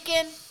fuck.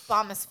 Chicken,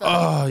 bomb as fuck.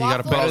 Oh, you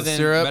gotta Waffles, better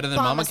syrup. Better than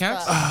bomb Mama as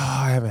Cats. fuck.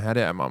 I haven't had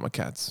it at Mama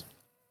Cat's.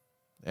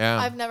 Yeah.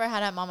 I've never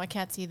had at Mama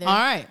Cat's either. All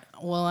right.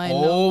 Well, I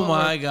know Oh what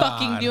my we're God.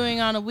 fucking doing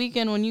on a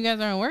weekend when you guys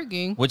aren't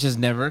working. Which is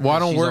never. well, I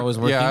don't she's work. always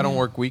working. Yeah, I don't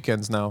work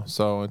weekends now,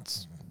 so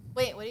it's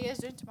Wait, what are you guys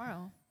doing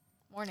tomorrow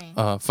morning?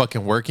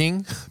 fucking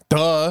working.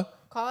 Duh.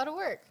 Call out of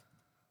work.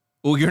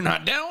 Oh, you're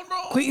not down, bro.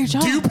 Quit your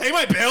job. Do you pay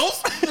my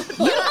bills?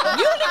 you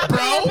not Bro.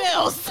 paying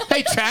bills.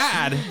 Hey,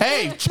 Chad.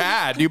 Hey,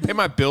 Chad. Do you pay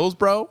my bills,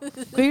 bro?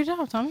 Quit your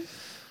job, Tommy.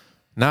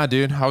 Nah,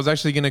 dude. I was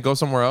actually gonna go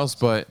somewhere else,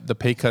 but the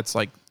pay cut's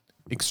like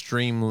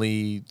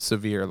extremely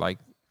severe. Like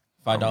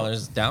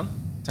 $5 down.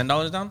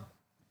 $10 down.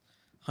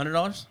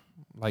 $100.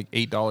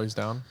 $8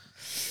 down.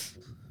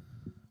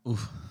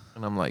 Oof.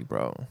 And I'm like,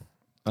 bro,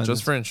 Let's-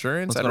 just for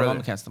insurance? Let's I'd go to rather-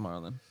 Mama Cats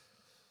tomorrow then.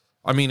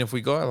 I mean, if we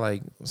go at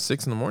like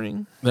 6 in the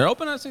morning, They're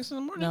open at 6 in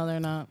the morning. No,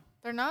 they're not.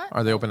 They're not?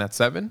 are they open at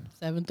 7?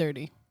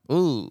 7:30.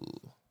 Ooh,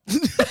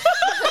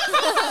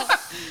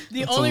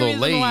 The it's a only little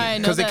reason why I late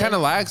know because it that- kind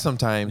of lags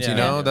sometimes. You Yeah.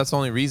 know, Yeah. that's the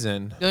only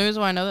reason. The only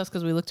reason why I know that's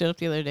because we looked it up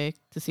the other day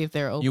to see if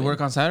they're open. You work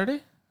on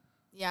Saturday?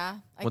 Yeah.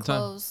 I What time?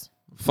 close.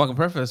 Fucking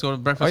perfect. Let's go to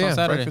breakfast Oh yeah, on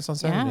Saturday. breakfast on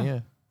Saturday. Yeah. Yeah,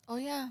 Oh,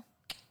 yeah.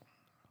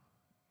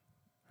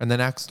 and then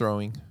axe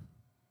throwing.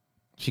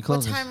 She What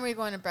closes time are we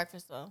going to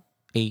breakfast, though?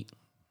 8,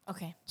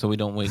 Okay. so we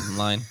don't wait in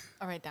line.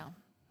 I'll write down.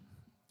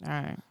 All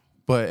right.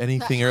 But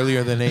anything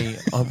earlier than 8,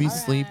 I'll be All right.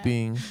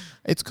 sleeping.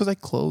 It's because I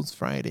close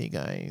Friday,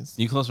 guys.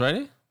 You close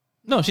Friday?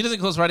 No, she doesn't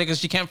close Friday because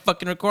she can't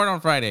fucking record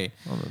on Friday.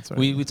 Oh, that's right.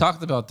 We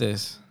talked about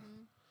this.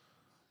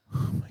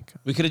 oh my god,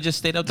 We could have just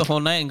stayed up the whole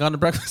night and gone to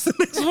breakfast the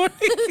next morning.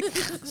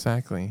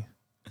 exactly.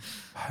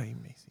 Hi,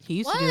 Macy. He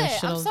used What? to do that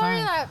shit all I'm the sorry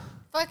time. that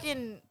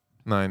fucking.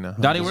 No, I know.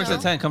 Dottie works Sure.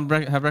 at 10. Come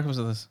have breakfast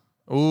with us.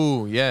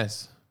 Ooh,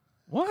 yes.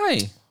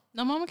 Why?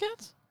 No Mama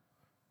Cats?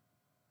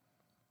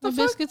 The The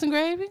fuck? biscuits and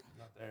gravy?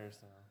 Not there, so.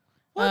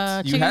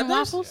 What? You Chicken had and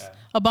theirs? waffles?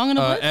 A bong and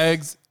a blitz?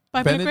 Eggs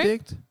Pipe and a grape?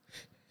 Benedict.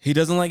 He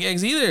doesn't like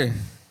eggs either.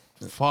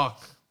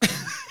 Fuck.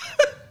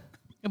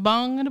 A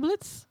bong and a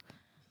blitz?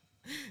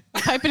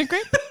 A pipe and a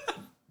grape?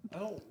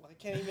 I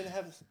can't even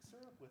have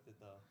syrup with it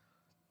though.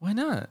 Why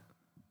not?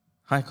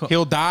 High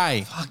He'll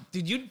die. Fuck,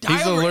 dude, you die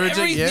He's over allergic.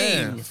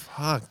 everything. Yeah.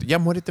 Fuck. Ya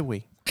muérete,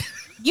 güey.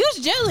 Use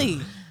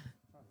jelly.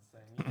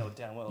 You know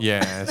damn well.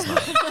 Yeah, it's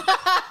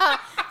not.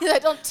 He's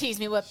like, don't tease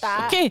me with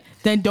that. Okay,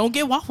 then don't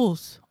get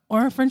waffles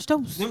or a French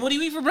toast. Then what do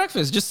you eat for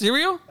breakfast? Just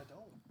cereal? I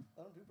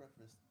don't do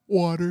breakfast.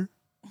 Water.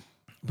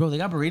 Bro, they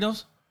got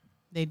burritos?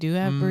 They do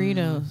have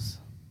burritos.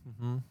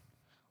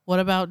 What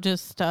about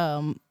just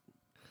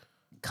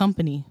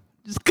company?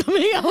 Just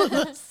coming out with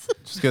us.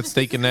 Just get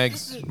steak and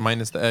eggs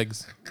minus the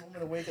eggs. You want me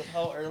to wake up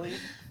how early to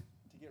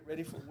get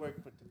ready for work,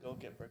 but to go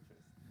get breakfast?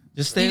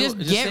 Just stay. You just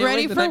get stay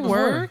ready awake the for night before.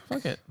 work?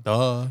 Fuck it.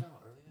 Duh.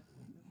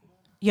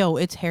 Yo,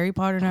 it's Harry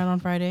Potter night on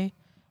Friday.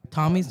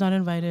 Tommy's not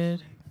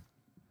invited.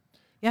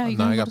 Yeah, you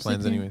No, can I go got to sleep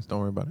plans here. anyways. Don't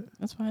worry about it.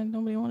 That's fine.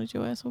 Nobody wanted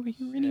your ass over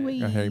here anyway.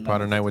 I got Harry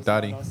Potter night with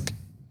Dottie.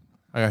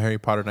 I got Harry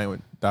Potter night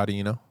with Dottie,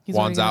 you know? He's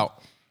Wands already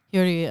out. He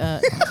already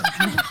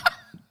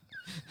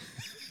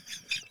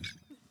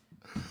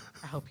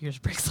hope yours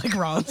breaks like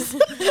Ron's.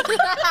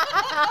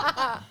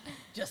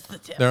 Just the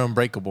tip. They're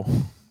unbreakable.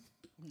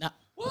 No.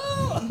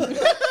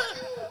 I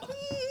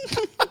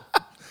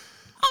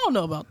don't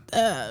know about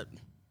that.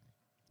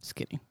 Just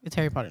kidding. It's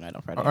Harry Potter night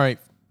on Friday. All right.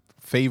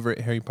 Favorite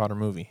Harry Potter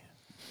movie?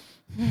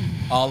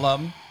 All of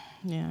them.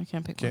 Yeah, I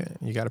can't pick Okay,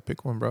 one. you got to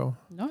pick one, bro.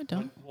 No, I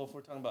don't. Well, if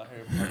we're talking about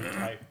Harry Potter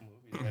type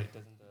movies, right?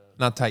 Doesn't the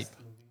Not type. first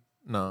movie?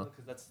 No.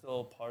 Because that's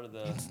still part of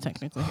the. It's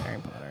technically Harry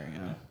Potter.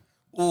 Yeah,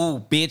 Ooh,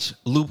 bitch,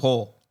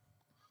 loophole.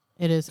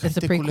 it is. It's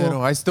a Culero.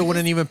 prequel. I still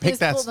wouldn't even pick It's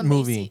that called the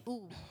movie. Macy.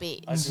 Ooh,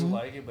 bitch. I do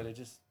like it, but it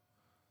just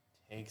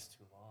takes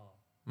too long.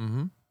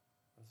 Mm-hmm.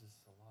 It's just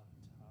a lot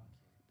of talking.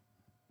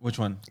 Which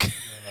one?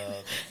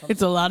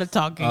 It's a lot of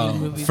talking in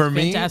movies. For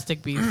me-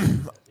 Fantastic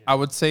Beasts. I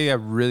would say I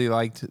really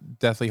liked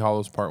Deathly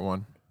Hollows Part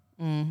 1.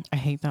 I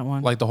hate that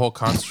one. Like the whole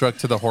construct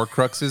to the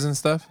Horcruxes and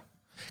stuff.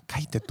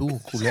 Cállate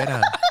tú, culera.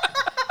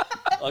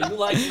 Oh, you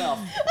like now?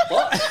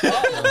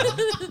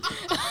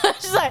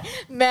 She's like,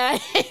 man, I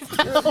hate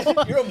that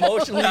one. You're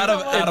emotionally Out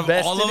of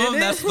invested all of in them, it?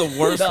 that's the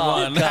worst No,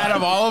 one. God. Out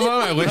of all of them,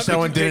 I wish that How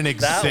one could you didn't pick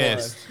that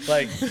exist. one?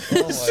 Like,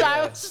 oh my So I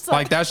God. was just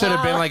Like that should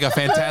have been like a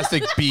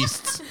Fantastic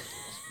Beasts.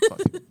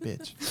 Fucking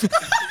bitch.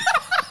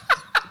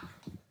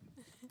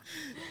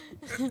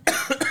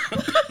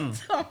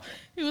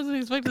 He wasn't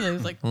expecting that. He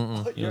was like,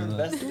 You're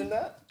invested in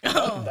that?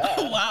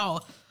 oh, wow.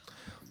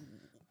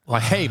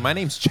 Like, hey, my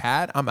name's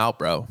Chad. I'm out,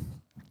 bro.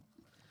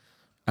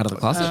 Out of the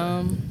closet.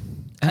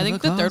 I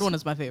think the third one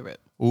is my favorite.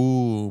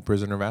 Ooh,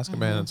 Prisoner of Azkaban.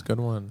 That's a good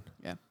one.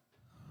 Yeah.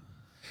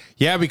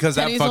 Yeah, because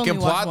Teddy's that only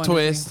fucking watched plot one, I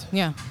twist. think.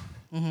 Yeah.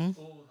 Oh,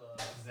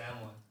 the exam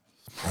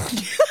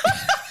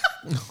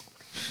one.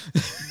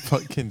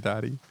 Fucking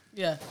daddy.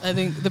 Yeah. I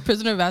think The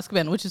Prisoner of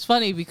Azkaban, which is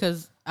funny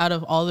because out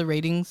of all the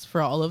ratings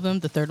for all of them,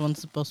 the third one's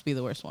supposed to be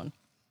the worst one.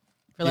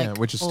 For Yeah,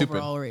 which is stupid.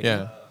 overall rating.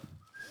 Yeah.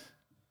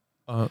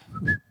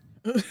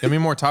 Give me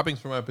more toppings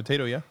for my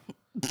potato, yeah?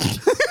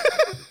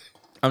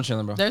 I'm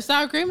chilling, bro. There's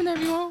sour cream in there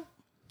if you want.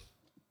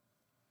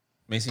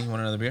 Macy, you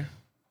want another beer?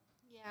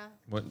 Yeah.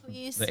 What?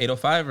 Please. The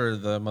 805 or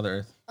the Mother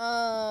Earth?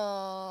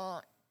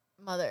 Mother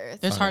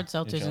Earth. There's Okay, hard good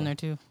seltzers job. in there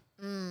too.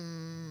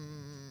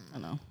 I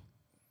know.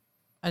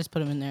 I just put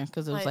them in there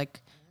because it was like,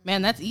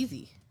 man, that's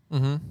easy.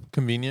 Mm-hmm.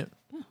 Convenient.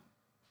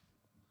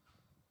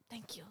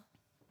 Thank you.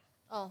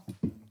 Oh,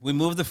 We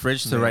moved the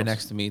fridge to Something right else.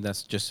 next to me.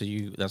 That's just so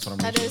you. That's what I'm.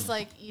 that mentioning. is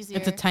like easier.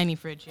 It's a tiny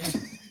fridge. Yeah.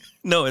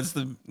 No, it's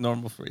the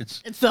normal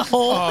fridge. It's the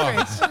whole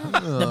fridge.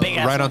 The big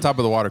ass Right on one. top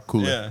of the water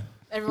cooler. Yeah.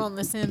 Everyone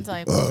listens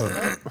like,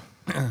 what?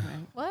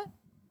 What?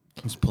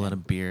 Just pull out a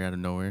beer out of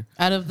nowhere.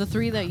 Out of the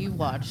three that you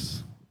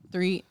watched,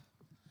 three.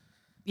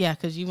 Yeah,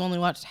 because you've only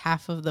watched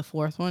half of the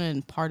fourth one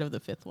and part of the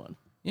fifth one.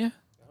 Yeah.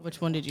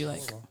 Which one did you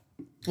like?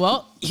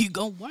 Well, you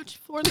go watch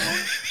fourth one.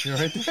 You're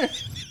right there.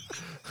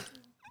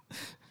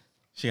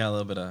 She got a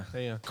little bit of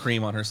Yeah.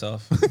 cream on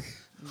herself. Oh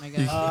my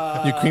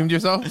god. You creamed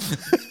yourself?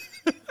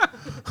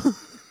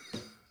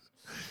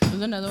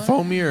 There's another one.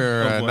 Foamy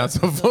or Oh, boy. not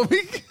so foamy?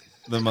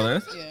 The Mother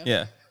Earth?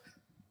 Yeah.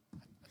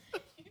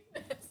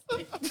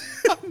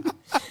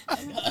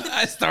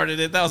 I started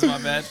it. That was my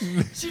bad.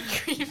 She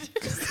creamed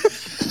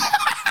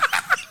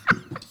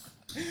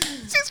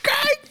She's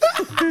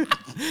crying.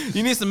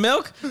 You need some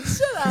milk?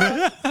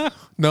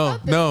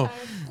 No.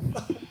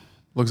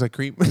 Looks like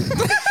creep.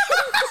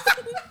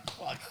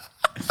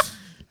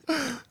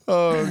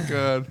 Oh,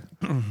 God.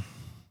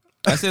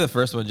 I say the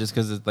first one just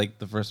because it's like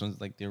the first one's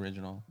like the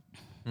original.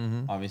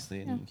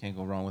 Obviously, and you can't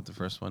go wrong with the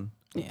first one.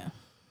 Yeah.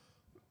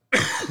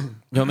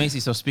 Yo, Macy,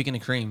 so speaking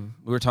of cream,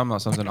 we were talking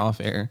about something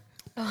off air.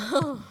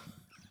 Oh,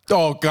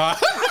 God.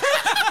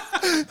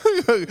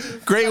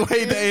 Great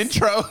way to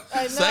intro.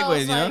 I know.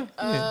 Segues, you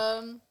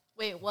know?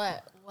 Wait,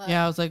 what? What?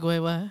 Yeah, I was like, wait,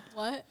 what?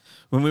 What?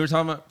 When we were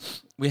talking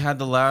about, we had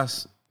the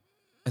last,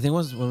 I think it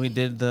was when we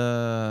did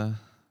the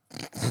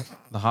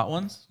Hot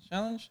Ones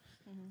challenge.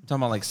 We're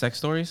talking about like sex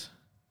stories,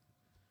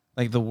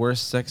 like the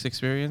worst sex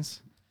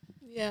experience.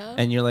 Yeah.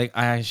 And you're like,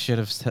 I should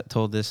have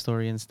told this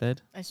story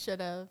instead. I should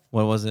have.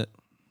 What was it?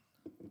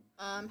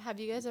 Have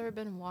you guys ever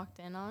been walked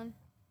in on?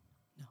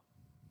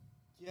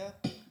 Yeah.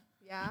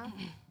 Yeah.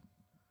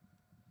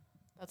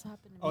 That's what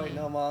happened to me. Oh, wait,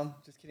 no, Mom.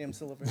 Just kidding. I'm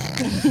still over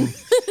here.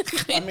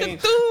 I mean,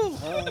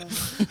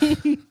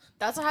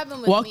 That's what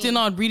happened with Walked me. in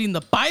on reading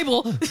the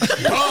Bible.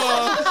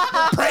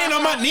 Praying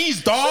on my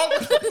knees, dog.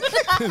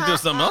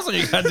 There's something else on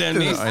your goddamn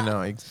knees. I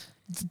know.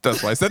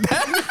 That's why I said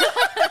that.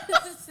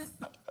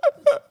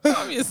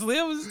 Obviously,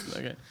 I was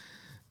okay.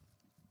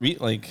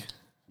 Like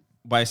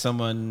by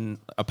someone,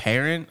 a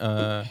parent.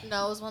 No, it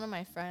was one of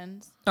my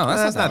friends. No,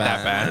 That's not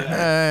that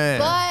bad.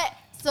 But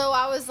so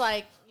I was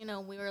like,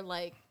 we were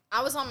like,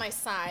 I was on my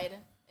side,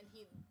 and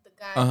the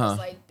guy was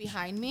like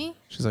behind me,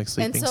 She's like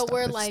sleeping. and so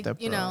we're step like, step,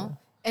 bro.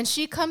 and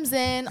she comes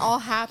in all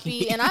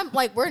happy, and I'm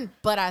like, we're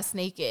butt ass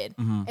naked,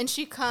 and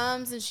she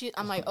comes, and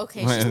I'm like,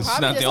 okay, Wait, she's it's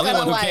probably not the just only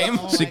gonna one who like, came?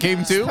 Oh She my came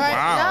God. too? Right,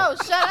 Wow. no,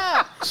 shut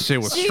up. Shit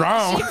was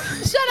strong.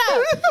 Shut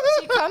up.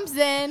 She comes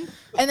in,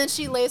 and then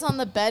she lays on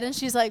the bed, and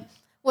she's like,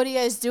 what are you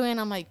guys doing?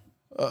 I'm like,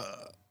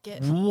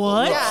 get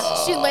What? Yeah,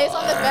 she lays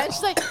on the bed.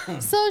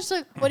 She's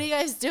like, what are you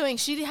guys doing?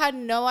 She had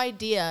no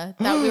idea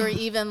that we were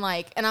even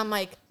like, and I'm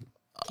like,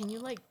 can you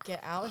like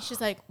get out? And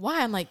she's like,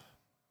 why? I'm like,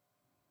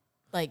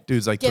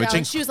 dude's like get out. twitching.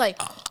 And she was like,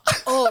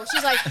 oh,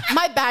 she's like,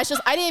 my bad. She's,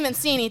 I didn't even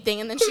see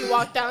anything. And then she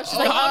walked down. She's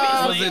like,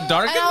 Was it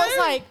dark and in I was there?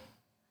 like,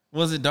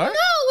 Was it dark? no,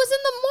 it was in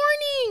the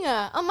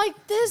morning. I'm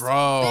like, this Bro.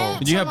 bitch.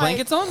 Did you have I'm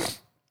like, blankets on?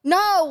 No.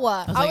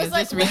 I was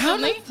like, is this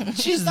recently?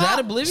 She's that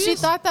oblivious? She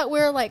thought that we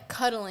were like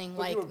cuddling,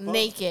 like were both-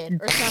 naked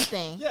or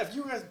something. Yeah, if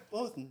you guys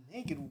both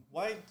naked,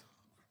 why?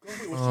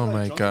 Oh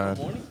my God.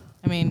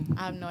 I mean,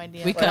 I have no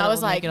idea. we But could I have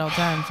was like, naked all the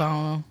time, so I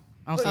don't know.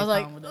 I don't see I a was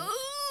like, problem with it.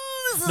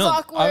 ooh, this is No,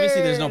 awkward.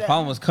 obviously there's no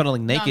problem with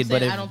cuddling No, I'm naked, saying,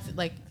 but if I don't see,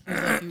 like, it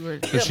was like you were.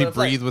 Does she but it's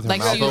breathe with her like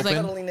mouth she was open?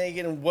 like- Cuddling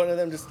naked, and one of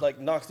them just like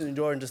knocks on the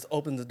door and just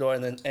opens the door,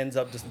 and then ends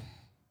up just.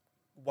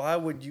 Why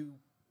would you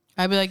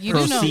I'd be like, you do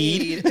know.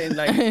 proceed and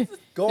like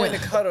going to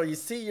cuddle? You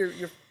see your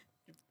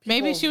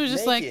Maybe people she was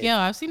just like, naked. yeah,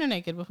 I've seen her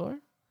naked before.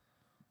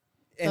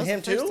 That and was him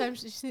the first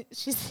too. time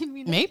she's seen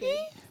me naked. Maybe.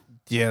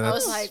 Yeah, I that's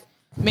was like,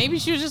 Maybe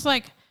she was just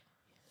like,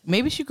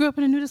 maybe she grew up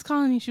in a nudist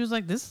colony. She was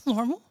like, this is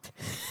normal.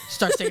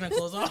 Starts taking her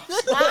clothes off.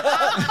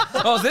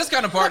 oh, it's this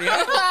kind of party.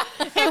 Huh?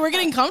 Hey, we're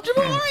getting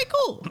comfortable? All right,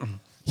 cool.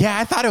 yeah.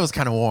 I thought it was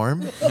kind of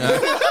warm.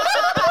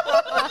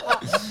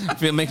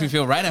 Makes me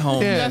feel right at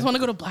home. You Yeah. guys want to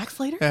go to Black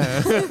Slater?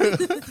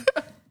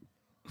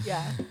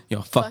 yeah,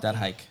 Yo, fuck that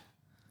hike.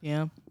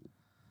 Yeah.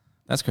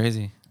 That's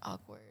crazy.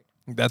 awkward,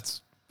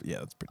 That's pretty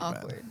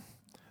awkward.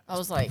 I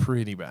was like, bad.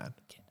 Pretty bad.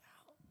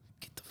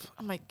 Get the fuck.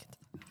 I'm like,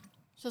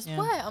 she's Yeah.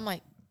 what? I'm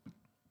like,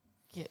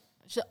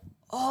 she's,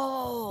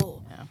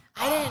 oh, Yeah.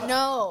 I didn't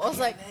know. I was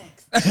like,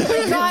 oh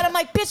my God. I'm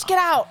like, bitch, get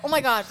out. Oh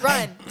my God,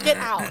 run, get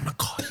out. I'll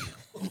call you.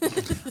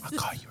 I'll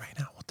call you right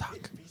now. We'll talk.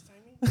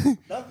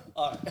 No?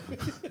 All right.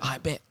 I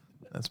bet.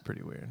 That's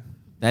pretty weird.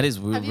 That is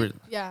weird. Have you,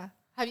 yeah.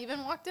 Have you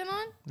been walked in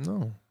on?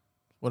 No.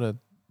 What a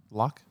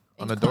lock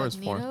on the doors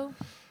for. Incognito?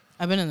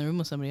 I've been in the room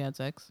with somebody who had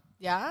sex.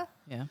 Yeah.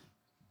 Yeah.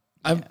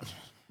 I'm,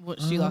 What,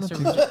 she lost her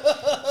virginity.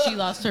 She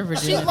lost her She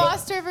virginity.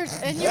 lost her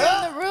virginity. And you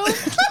were in the room?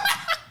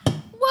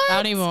 What? I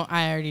don't even.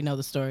 I already know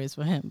the stories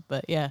for him,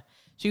 but yeah,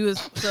 she was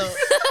so.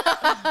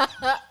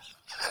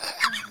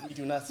 You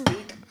do not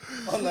speak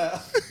on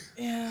that.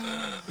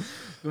 Yeah.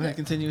 go ahead,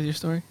 continue with your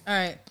story. All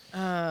right.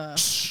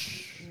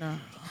 No.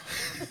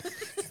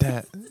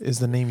 That is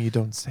the name you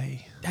don't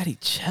say. Daddy,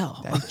 chill.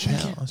 Daddy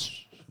Chow.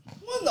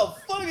 What the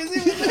fuck is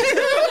even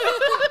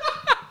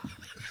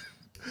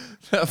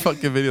That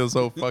fucking video is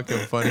so fucking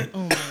funny.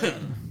 Oh my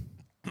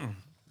God.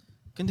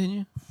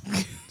 Continue.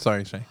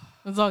 Sorry, Shay.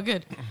 It's all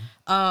good.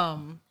 Oh,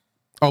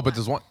 but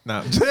there's one.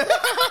 No.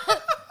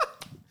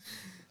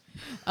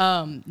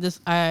 This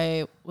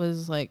I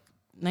was like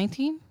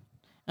 19. And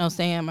I was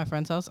staying at my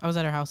friend's house. I was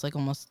at her house like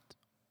almost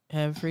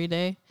every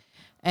day,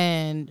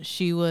 and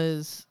she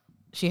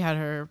had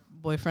her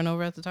boyfriend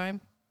over at the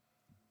time.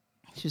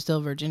 She was still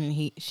a virgin,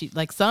 and she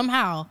like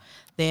somehow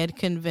they had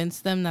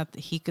convinced them that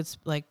he could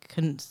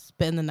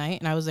spend the night,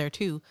 and I was there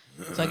too.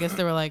 So I guess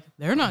they were like,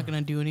 they're not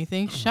gonna do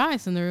anything.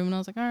 Shy's in the room, and I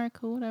was like, all right,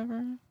 cool, whatever.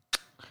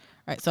 All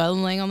right, so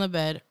I'm laying on the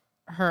bed.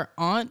 Her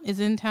aunt is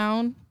in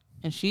town,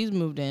 and she's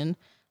moved in,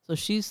 so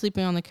she's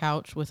sleeping on the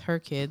couch with her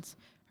kids.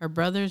 Her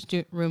brother's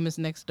room is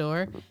next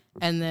door,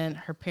 and then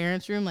her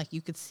parents' room, like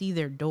you could see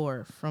their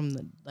door from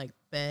the like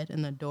bed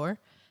and the door.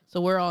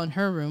 So we're all in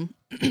her room.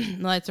 The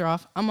lights are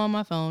off. I'm on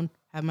my phone,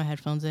 have my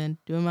headphones in,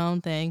 doing my own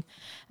thing,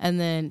 and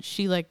then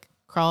she like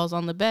crawls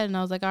on the bed, and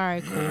I was like, all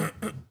right,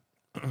 cool,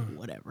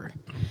 whatever.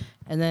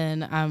 And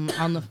then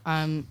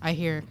I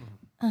hear,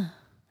 and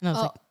I was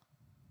like.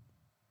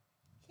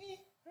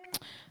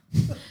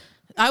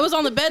 I was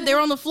on the bed, they were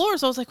on the floor,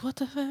 so I was like, what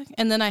the fuck?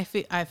 And then I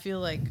feel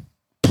like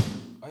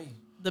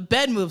the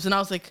bed moves, and I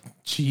was like,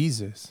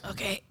 Jesus.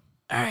 okay,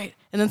 all right.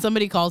 And then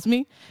somebody calls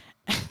me.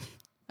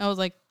 I was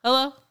like,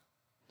 hello?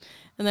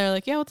 And they were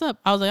like, yeah, what's up?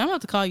 I was like, I'm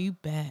about to call you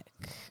back.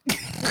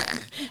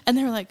 And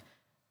they were like,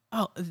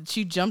 oh,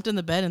 she jumped in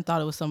the bed and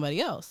thought it was somebody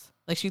else.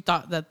 Like she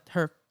thought that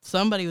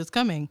somebody was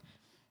coming.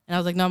 And I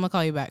was like, no, I'm gonna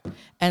call you back.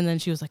 And then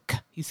she was like,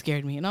 you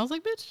scared me. And I was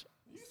like, bitch,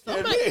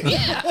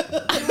 yeah.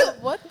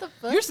 What the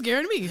fuck? You're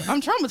scaring me.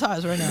 I'm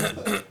traumatized right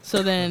now.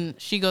 So then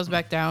she goes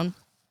back down.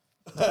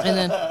 And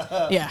then,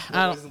 yeah.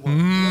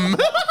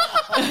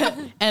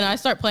 And I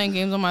start playing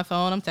games on my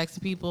phone. I'm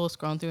texting people,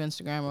 scrolling through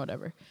Instagram or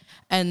whatever.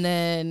 And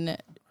then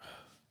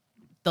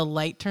the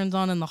light turns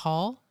on in the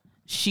hall.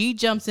 She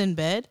jumps in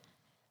bed.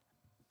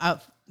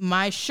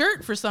 My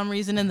shirt, for some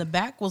reason, in the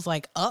back was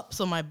like up.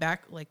 So my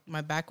back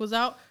was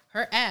out.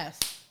 Her ass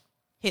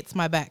hits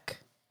my back.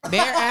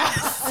 Bare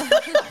ass.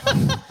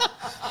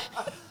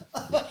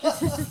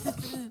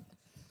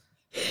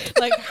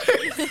 Like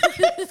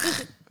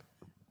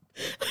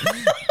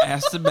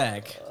Ass to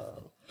back.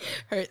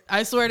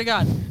 I swear to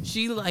God,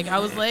 I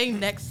was laying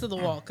next to the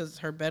wall because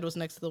her bed was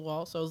next to the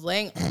wall. So I was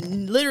laying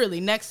literally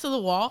next to the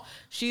wall.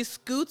 She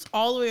scoots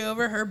all the way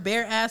over. Her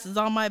bare ass is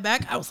on my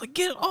back. I was like,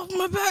 get off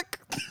my back.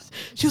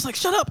 She was like,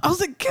 shut up. I was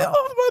like, get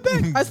off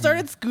my back. I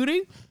started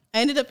scooting. I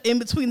ended up in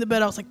between the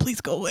bed. I was like,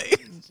 please go away.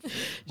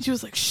 She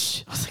was like,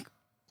 shh. I was like,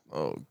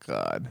 Oh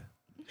God.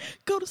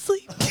 Go to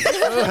sleep.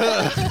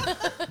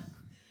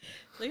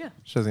 So yeah.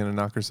 She was gonna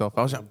knock herself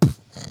out.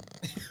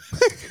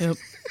 Yep.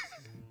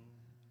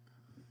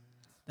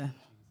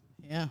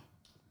 Yeah.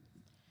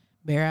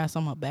 Bare ass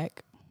on my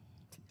back.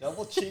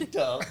 Double cheeked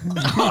up.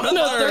 On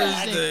a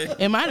Thursday.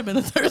 It might have been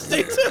a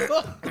Thursday too.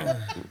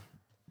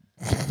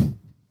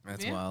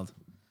 That's Yeah. wild.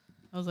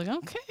 I was like,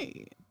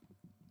 okay.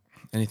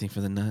 Anything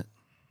for the nut?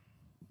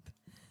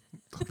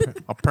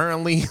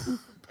 Apparently.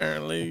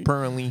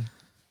 Apparently.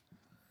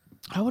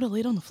 I would have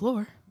laid on the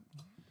floor.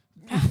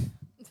 I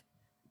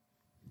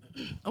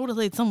would have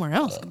laid somewhere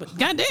else, but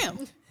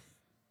goddamn.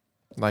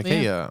 Like,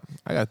 Yeah. hey,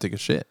 I gotta take a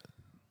shit.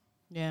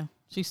 Yeah,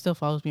 she still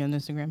follows me on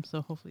Instagram,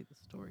 so hopefully the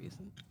story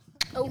isn't.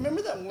 Oh,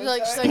 Remember that one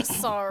like, time? she's like,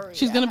 sorry.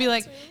 She's gonna I be had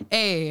like, to.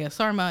 "Hey,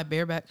 sorry, my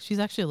bareback." She's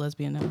actually a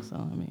lesbian now, so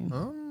I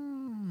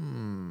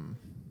mean,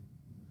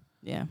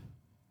 yeah.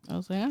 I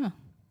was like, ah.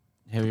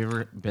 Have you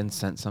ever been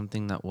sent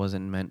something that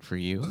wasn't meant for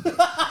you?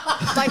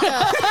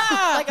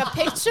 like a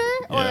picture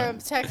or a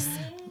text.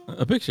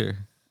 A picture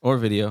or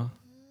video.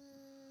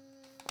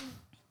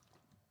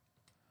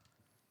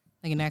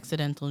 Like an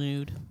accidental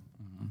nude.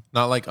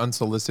 Not like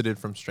unsolicited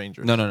from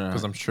strangers. No.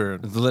 Because I'm sure.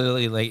 It's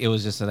literally like it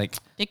was just like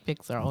Dick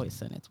pics are always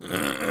sent. It's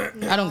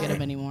weird. I don't get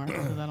them anymore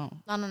because I don't.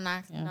 Not an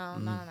accident. Yeah. No,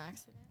 not an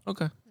accident.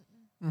 okay.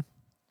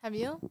 Have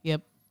you?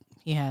 Yep,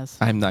 he has.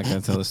 I'm not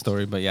gonna tell the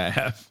story, but yeah, I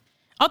have.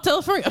 I'll tell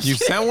it for you. You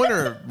sent one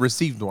or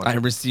received one? I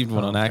received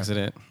one on okay.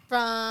 accident.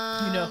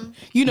 From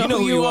You know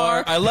who you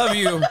are. I love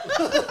you.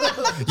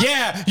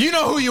 Yeah, you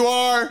know who you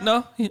are.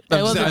 No, it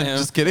I'm wasn't just, him.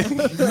 just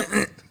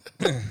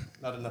kidding.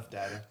 Not enough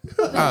data.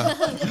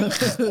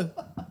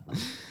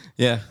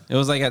 Yeah, it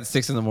was like at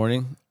 6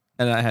 a.m,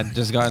 and I had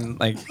just gotten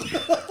like,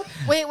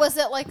 Wait, was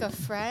it like a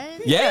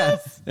friend? yeah.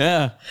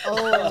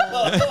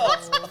 Oh.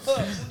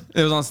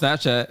 It was on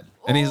Snapchat,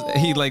 and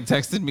he like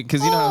texted me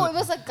because you know, Oh, how, it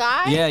was a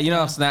guy? yeah, you know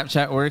how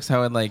Snapchat works,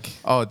 how it like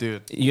Oh,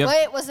 dude. you have,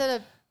 Wait, was it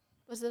a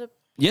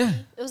yeah,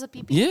 it was a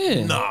PP?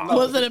 yeah.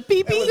 Was it a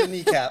pee It was a pee?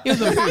 kneecap.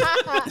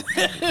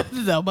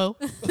 His elbow.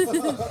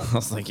 I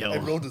was like, Hey,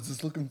 yo, bro, does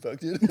this look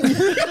infected?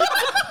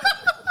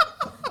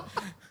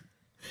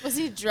 Was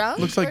he drunk?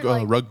 Looks like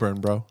or, rug burn,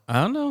 bro.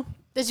 I don't know.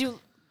 Did you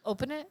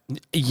open it?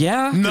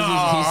 Yeah,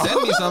 'cause he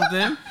sent me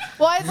something.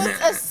 Well, I would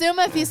assume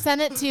if he sent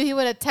it to you, he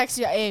would have texted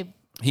you, hey,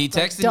 He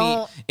texted me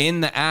don't-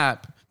 in the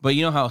app, but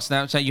you know how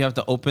Snapchat you have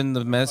to open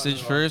the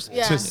message first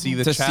Yeah. To see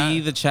the to chat. see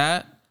the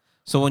chat.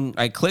 So when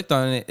I clicked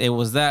on it, it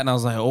was that, and I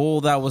was like, "Oh,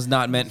 that was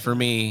not meant for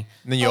me."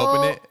 And then you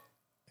open it.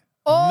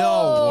 oh.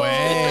 No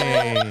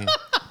way.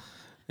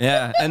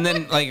 Yeah, and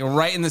then like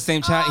right in the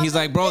same chat, he's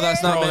like, "Bro,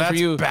 that's not Bro, meant for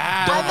that's you.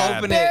 bad. Don't I'm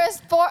open it."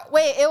 embarrassed for.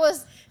 Wait, it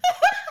was.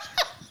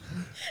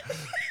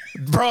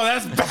 Bro,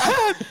 that's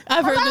bad.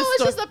 I've heard That this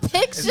was story. just a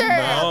picture.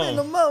 In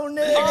the morning.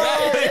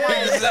 Exactly.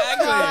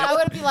 I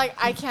would be like,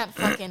 I can't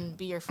fucking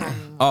be your friend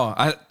anymore.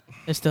 Oh,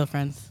 They're still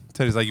friends.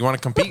 Teddy's like, you want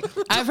to compete?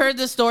 I've heard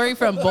this story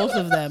from both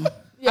of them.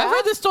 Yeah? I've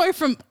heard this story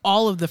from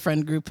all of the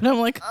friend group, and I'm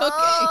like, okay.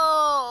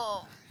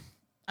 Oh.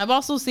 I've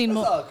also seen It's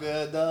more. all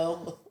good,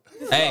 though.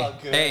 It's hey, all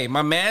good. hey,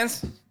 my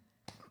man's,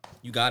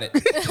 you got it.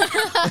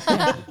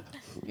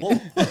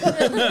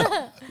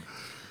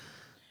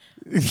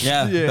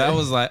 Yeah, that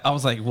was like, I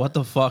was like, what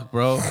the fuck,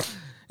 bro?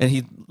 And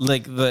he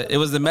like it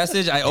was the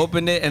message. I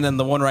opened it, and then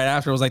the one right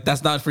after was like,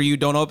 "That's not for you.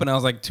 Don't open." I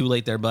was like, "Too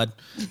late, there, bud."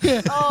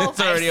 Oh,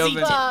 It's already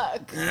open.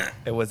 fuck.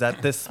 It was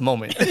at this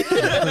moment.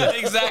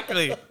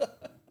 Exactly.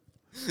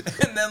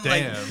 And then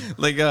Damn.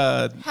 like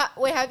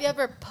Wait, have you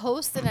ever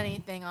posted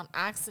anything on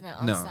accident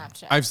on No.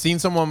 Snapchat? I've seen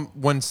someone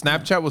when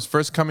Snapchat was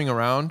first coming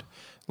around,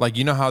 like,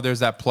 you know how there's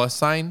that plus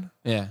sign?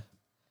 yeah.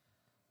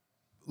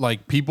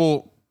 Like,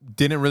 people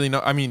didn't really know.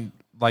 I mean,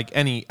 like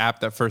any app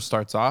that first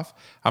starts off,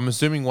 I'm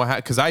assuming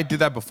because I did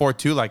that before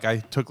too. Like,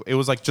 it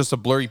was like just a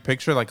blurry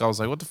picture. Like, I was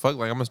like, what the fuck?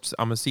 Like, I'm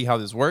gonna see how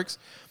this works.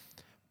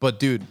 But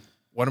dude,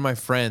 one of my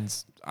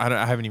friends, I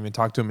haven't even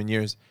talked to him in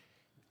years.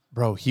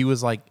 Bro, he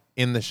was like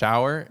in the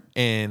shower,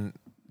 and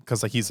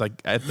because like he's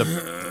like at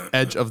the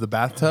edge of the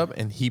bathtub,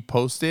 and he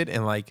posted,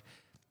 and like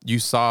you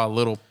saw a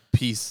little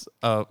piece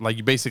of, like,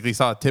 you basically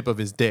saw a tip of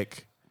his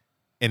dick,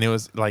 and it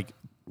was like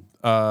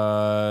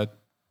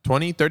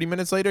 20, 30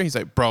 minutes later, he's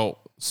like, bro,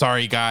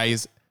 sorry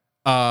guys,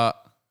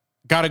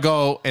 gotta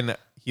go. And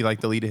he like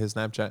deleted his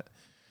Snapchat.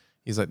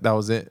 He's like, that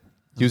was it.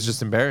 He was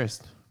just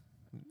embarrassed.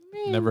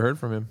 Never heard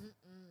from him.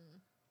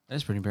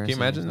 That's pretty Can embarrassing.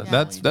 you imagine?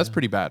 Yeah. That's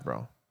pretty bad,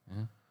 bro.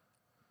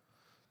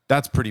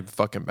 That's pretty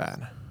fucking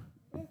bad.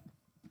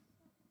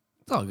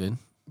 It's all good.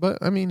 But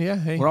I mean, yeah,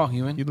 hey, We're all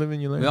human. you live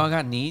and you learn. We all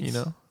got needs. you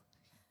know.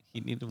 He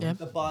need to. Yeah.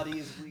 The body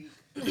is weak.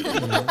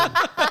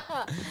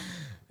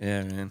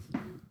 Yeah, man.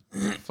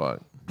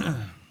 Fuck. But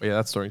yeah,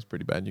 that story's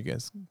pretty bad, you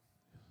guys.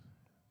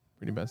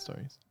 Pretty bad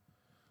stories.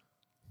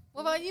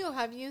 What about you?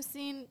 Have you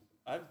seen?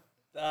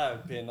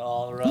 I've been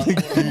all around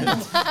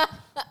the world.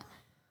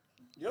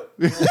 Yep.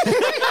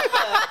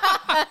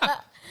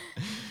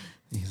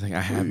 He's like,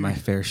 I have my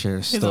fair share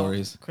of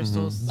stories.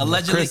 Crystals.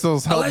 Allegedly.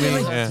 Crystals help me.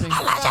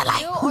 Yeah.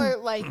 You or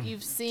like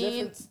you've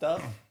seen? Different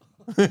stuff.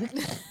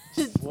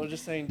 We're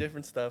just saying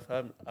different stuff.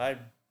 I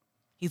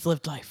He's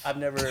lived life. I've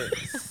never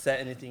sent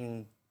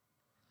anything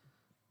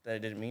that I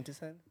didn't mean to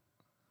send.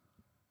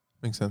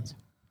 Makes sense.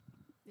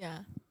 Yeah.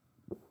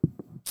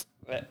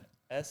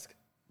 Ask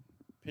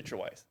picture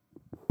wise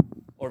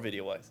or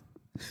video wise.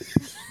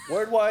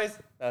 Word wise,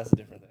 that's a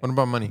different What thing.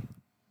 about money?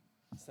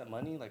 Sent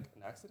money like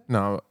an accident?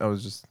 No, I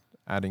was just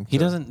adding. He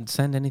to- doesn't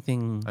send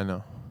anything I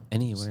know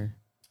anywhere.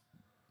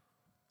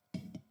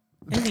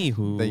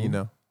 Anywho. that you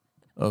know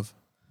of.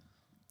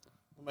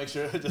 Make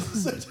sure it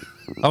doesn't.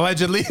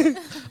 Allegedly.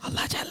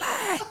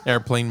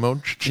 Airplane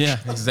mode. Yeah,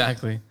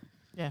 exactly.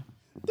 Yeah.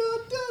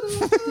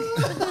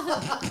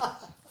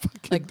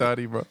 Like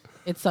Dottie, bro.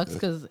 It sucks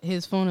because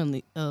his phone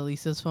and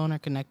Lisa's phone are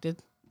connected.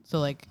 So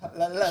like,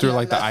 Through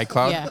like the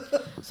iCloud. yeah.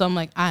 So I'm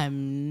like,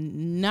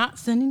 I'm not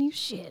sending you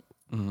shit.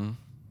 Mm-hmm.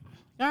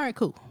 All right,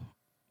 cool.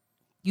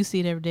 You see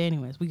it every day,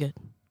 anyways. We good.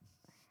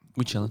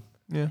 We chilling.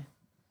 Yeah.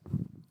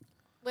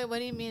 Wait, what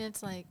do you mean?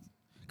 It's like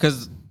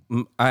Because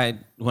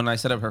when I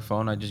set up her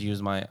phone, I just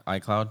used my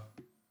iCloud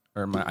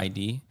or my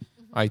ID.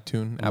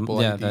 iTunes,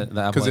 Apple yeah, ID.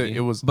 the Apple ID. it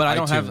was. But I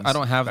don't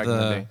iTunes have back in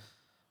the day.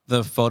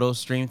 the photo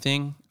stream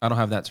thing. I don't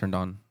have that turned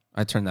on.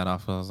 I turned that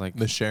off. I was like,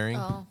 The sharing.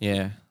 oh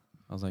yeah.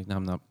 I was like, no,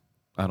 I'm not.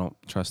 I don't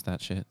trust that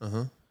shit.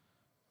 Uh-huh.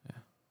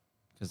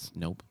 Because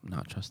nope, I'm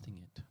not trusting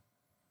it.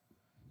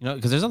 You know,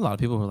 because there's a lot of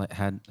people who like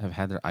have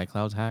had their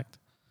iClouds hacked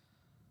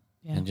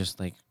Yeah. and just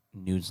like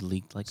nudes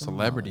leaked like a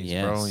Celebrities,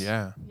 yes. bro.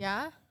 Yeah.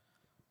 yeah.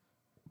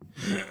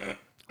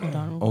 Hold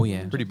on. Oh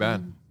yeah, Pretty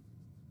bad.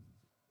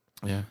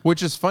 yeah.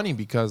 Which is funny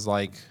because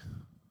like,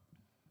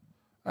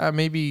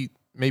 maybe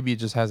it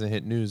just hasn't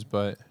hit news,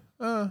 but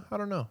I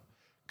don't know.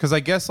 Because I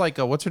guess like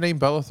what's her name,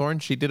 Bella Thorne?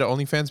 She did an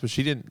OnlyFans, but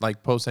she didn't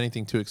like post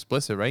anything too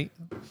explicit, right?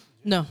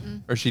 No.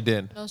 Or she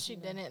did, No, she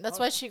didn't. That's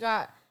why she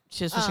got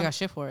She got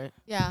shit for it.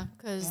 yeah,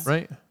 because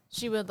right?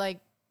 she would like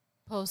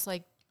post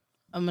like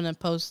I'm going to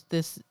post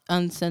this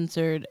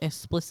uncensored,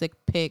 explicit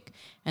pic.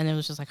 And it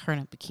was just like her in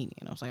a bikini.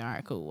 And I was like, all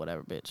right, cool,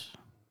 whatever, bitch.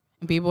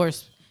 And people are,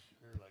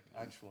 Like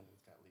actual news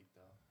got leaked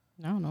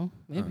though. I don't know,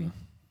 maybe.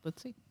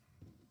 Let's see.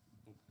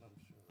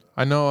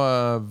 I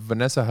know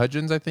Vanessa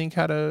Hudgens, I think,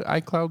 had a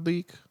iCloud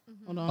leak.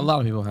 Hold on. A lot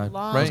of people had.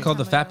 long Right. It's called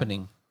the time ago.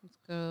 fappening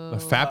Go A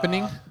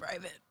fappening.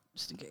 private.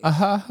 Just in case.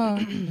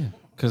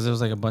 because there was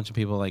like a bunch of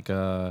people like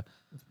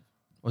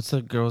what's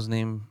the girl's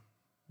name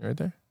Right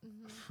there.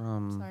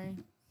 from Sorry.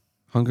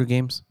 Hunger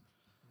Games?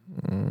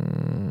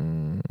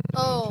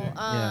 Oh,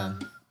 Yeah.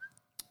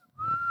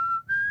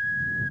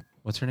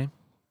 What's her name?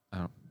 I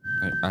don't.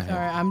 I All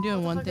right, I'm doing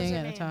the one fuck is thing her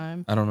at a name?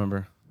 time. I don't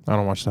remember. I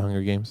don't watch the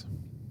Hunger Games.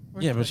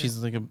 Yeah, but she's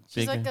like a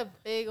she's big. like a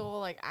big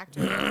old like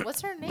actress.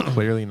 What's her name?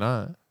 Clearly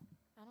not.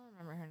 I don't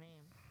remember her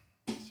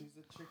name. She's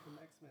the chick from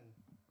X-Men.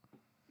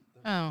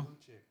 Oh. Blue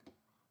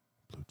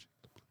chick.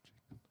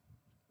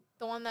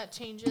 The one that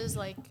changes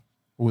like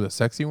Ooh, the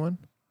sexy one.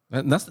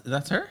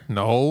 That's her.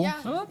 No. yeah,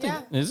 I don't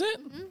yeah, think. Is it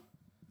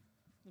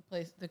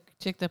The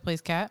chick that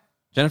plays Cat.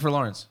 Jennifer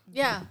Lawrence?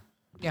 yeah,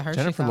 Yeah, her.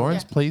 Jennifer she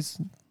Lawrence Yeah.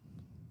 plays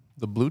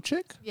the blue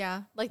chick.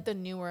 yeah, like the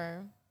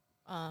newer.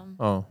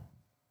 Oh,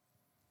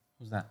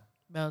 Who's that?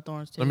 Bella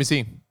Thorne's too. let me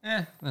see,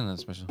 Nothing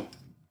special.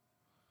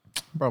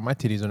 bro. My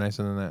titties are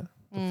nicer than that.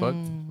 The fuck?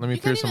 Let me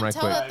You can't pierce them even right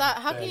tell quick. that.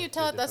 How can you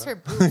tell that that's her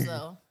boobs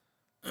though?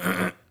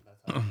 Yeah,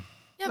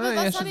 but yeah,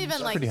 that's not she's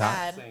even like pretty hot.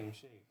 bad. Same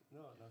shape. No,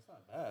 it's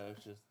not bad.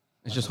 It's just.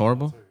 It's just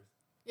horrible.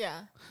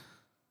 Yeah.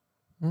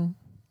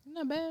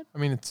 Not bad. I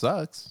mean, it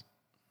sucks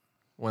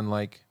when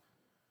like,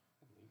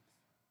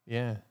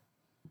 yeah.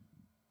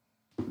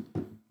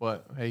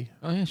 What? Hey,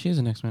 Oh yeah, she is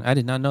an X-Men. I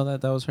did not know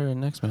that was her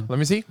in X-Men. let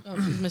me see. Oh,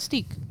 she's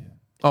Mystique.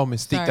 Oh,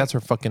 Mystique. Sorry. That's her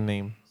fucking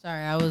name.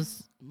 Sorry, I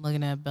was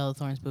looking at Bella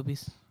Thorne's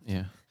boobies.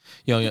 Yeah.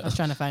 Yo, I was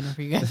trying to find them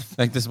for you guys.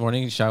 like this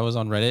morning, Shy was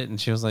on Reddit and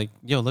she was like,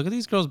 "Yo, look at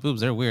these girls'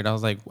 boobs. They're weird." I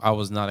was like, "I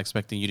was not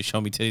expecting you to show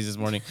me titties this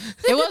morning."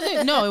 It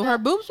wasn't. No, her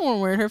boobs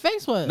weren't weird. Her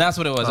face was. That's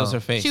what it was. It was Oh. her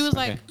face. She was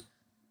Okay. like,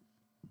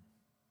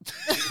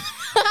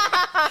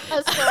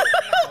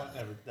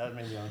 That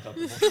made me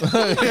uncomfortable.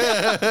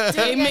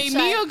 it made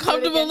me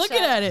uncomfortable looking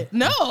at it.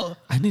 No,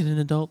 "I need an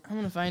adult." I'm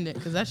gonna find it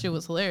because that shit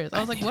was hilarious. I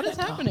was like, what is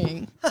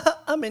happening?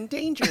 I'm in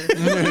danger.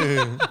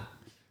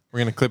 We're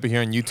gonna clip it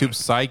here on YouTube.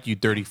 Psych, you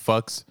dirty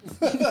fucks.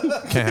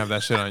 Can't have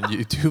that shit on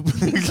YouTube.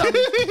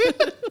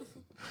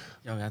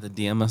 Y'all got to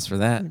DM us for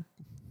that.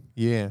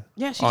 yeah.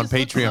 Yeah, she on just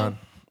looked Patreon.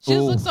 She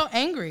just Ooh. looks so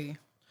angry.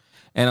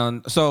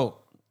 And so,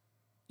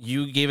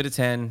 you gave it a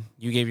 10.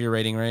 You gave your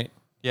rating right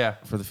Yeah.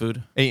 for the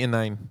food. 8 and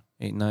 9.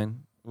 8, 9.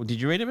 Well, did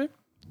you rate it, babe?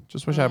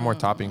 Just wish I had more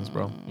toppings,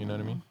 bro. You know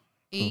what I mean?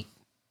 8.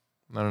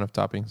 Not enough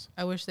toppings.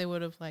 I wish they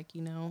would have with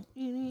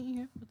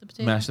the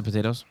potato. Mashed the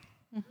potatoes.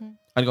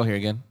 I'd go here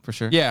again for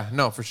sure. Yeah,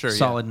 no, for sure.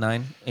 Solid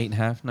 9,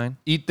 8.5, 9.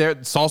 Eat there.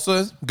 Salsa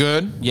is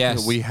good.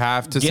 Yes. We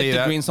have to Get say the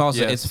that. green salsa.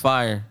 Yes. It's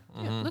fire.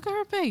 Yeah, look at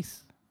her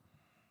face.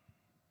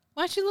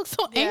 Why she look so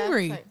Yeah, it's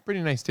angry? like-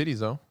 Pretty nice titties,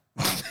 though.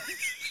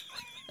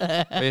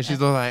 But yeah, she's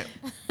like,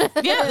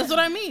 Yeah, that's what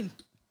I mean.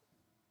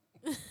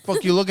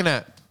 fuck you looking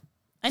at?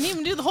 I didn't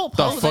even do the whole The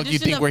pose. I fuck just you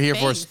did think the we're here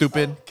for, face.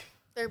 stupid?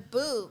 They're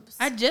boobs.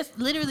 I just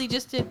literally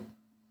just did.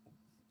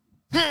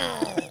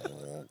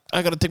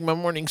 I gotta take my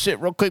morning shit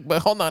real quick,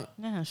 but hold on.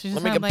 Yeah, she Let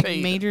just me had get like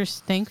paid. major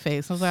stink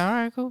face. I was like, all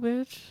right, cool,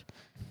 bitch.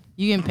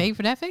 You getting paid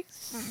for that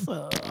face?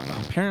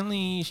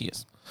 Apparently, she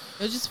is.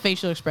 It was just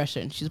facial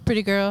expression. She's a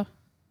pretty girl.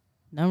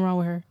 Nothing wrong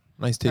with her.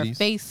 Nice Her titties.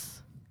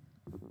 face,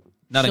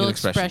 Not a facial good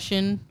expression.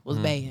 expression was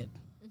bad.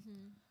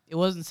 It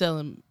wasn't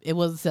selling. It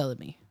wasn't selling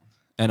me.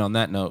 And on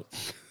that note,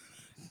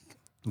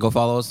 go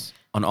follow us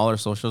on all our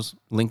socials.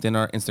 Linked in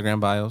our Instagram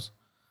bios.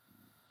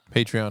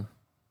 Patreon.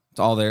 It's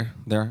all there.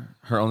 There.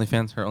 Her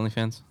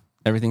OnlyFans.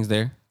 Everything's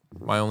there.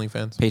 My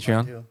OnlyFans.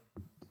 Patreon. Too.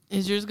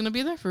 Is yours gonna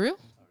be there for real?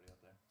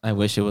 I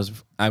wish he was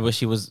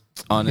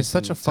honest.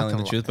 such and a telling the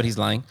fucking truth, but he's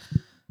lying.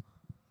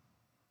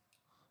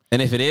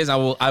 And if it is, I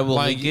will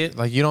Like, link it.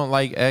 like you don't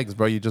like eggs,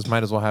 bro. You just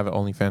might as well have it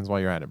OnlyFans while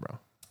you're at it, bro.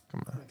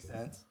 Come on. Makes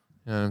sense.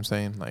 You know what I'm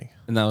saying? Like,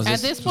 And that was At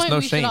just, this point, no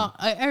we should shame. all,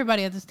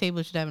 everybody at this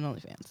table should have an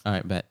OnlyFans. all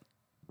right, bet.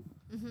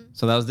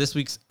 So that was this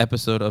week's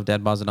episode of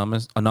Dad Bods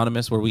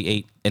Anonymous, where we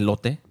ate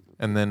elote,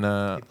 and then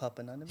Hip Hop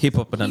Anonymous. Hip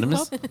Hop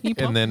Anonymous.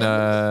 and then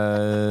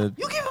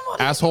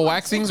asshole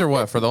waxings or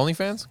what for the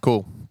OnlyFans?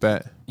 Cool.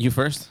 Bet. You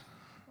first.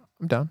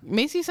 I'm down.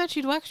 Macy said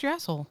she'd wax your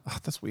asshole. Oh,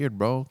 that's weird,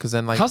 bro. Because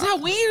then like, How's that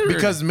weird?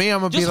 because me, I'm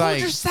gonna Just be hold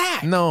like, your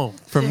sack. no.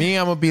 For me,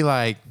 I'm gonna be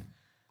like,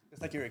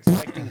 It's like you're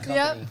expecting company.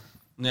 Yep.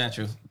 Yeah,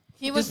 true.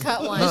 He would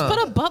cut one. Just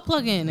put a butt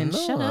plug in and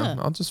shut no, up.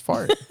 I'll just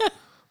fart.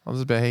 I'll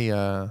just be, hey,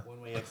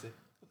 One-way exit.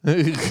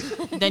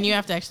 Then you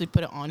have to actually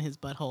put it on his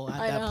butthole at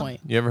I that know.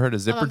 point. you ever heard of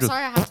zipper? I'm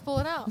sorry, I have to pull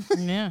it out.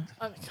 Yeah.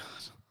 Oh my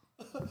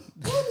god.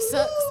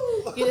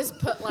 Sucks. You just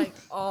put like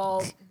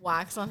all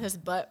wax on his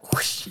butt.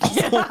 Whoosh.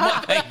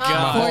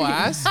 My whole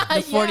ass? The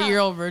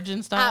 40-year-old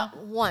virgin style. At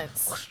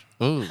once.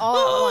 Ooh,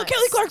 All at once.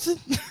 Kelly Clarkson.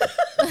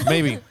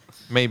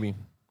 maybe.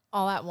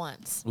 All at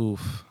once.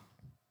 Oof.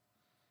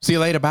 See you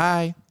later.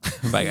 Bye.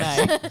 Bye,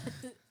 guys. Bye.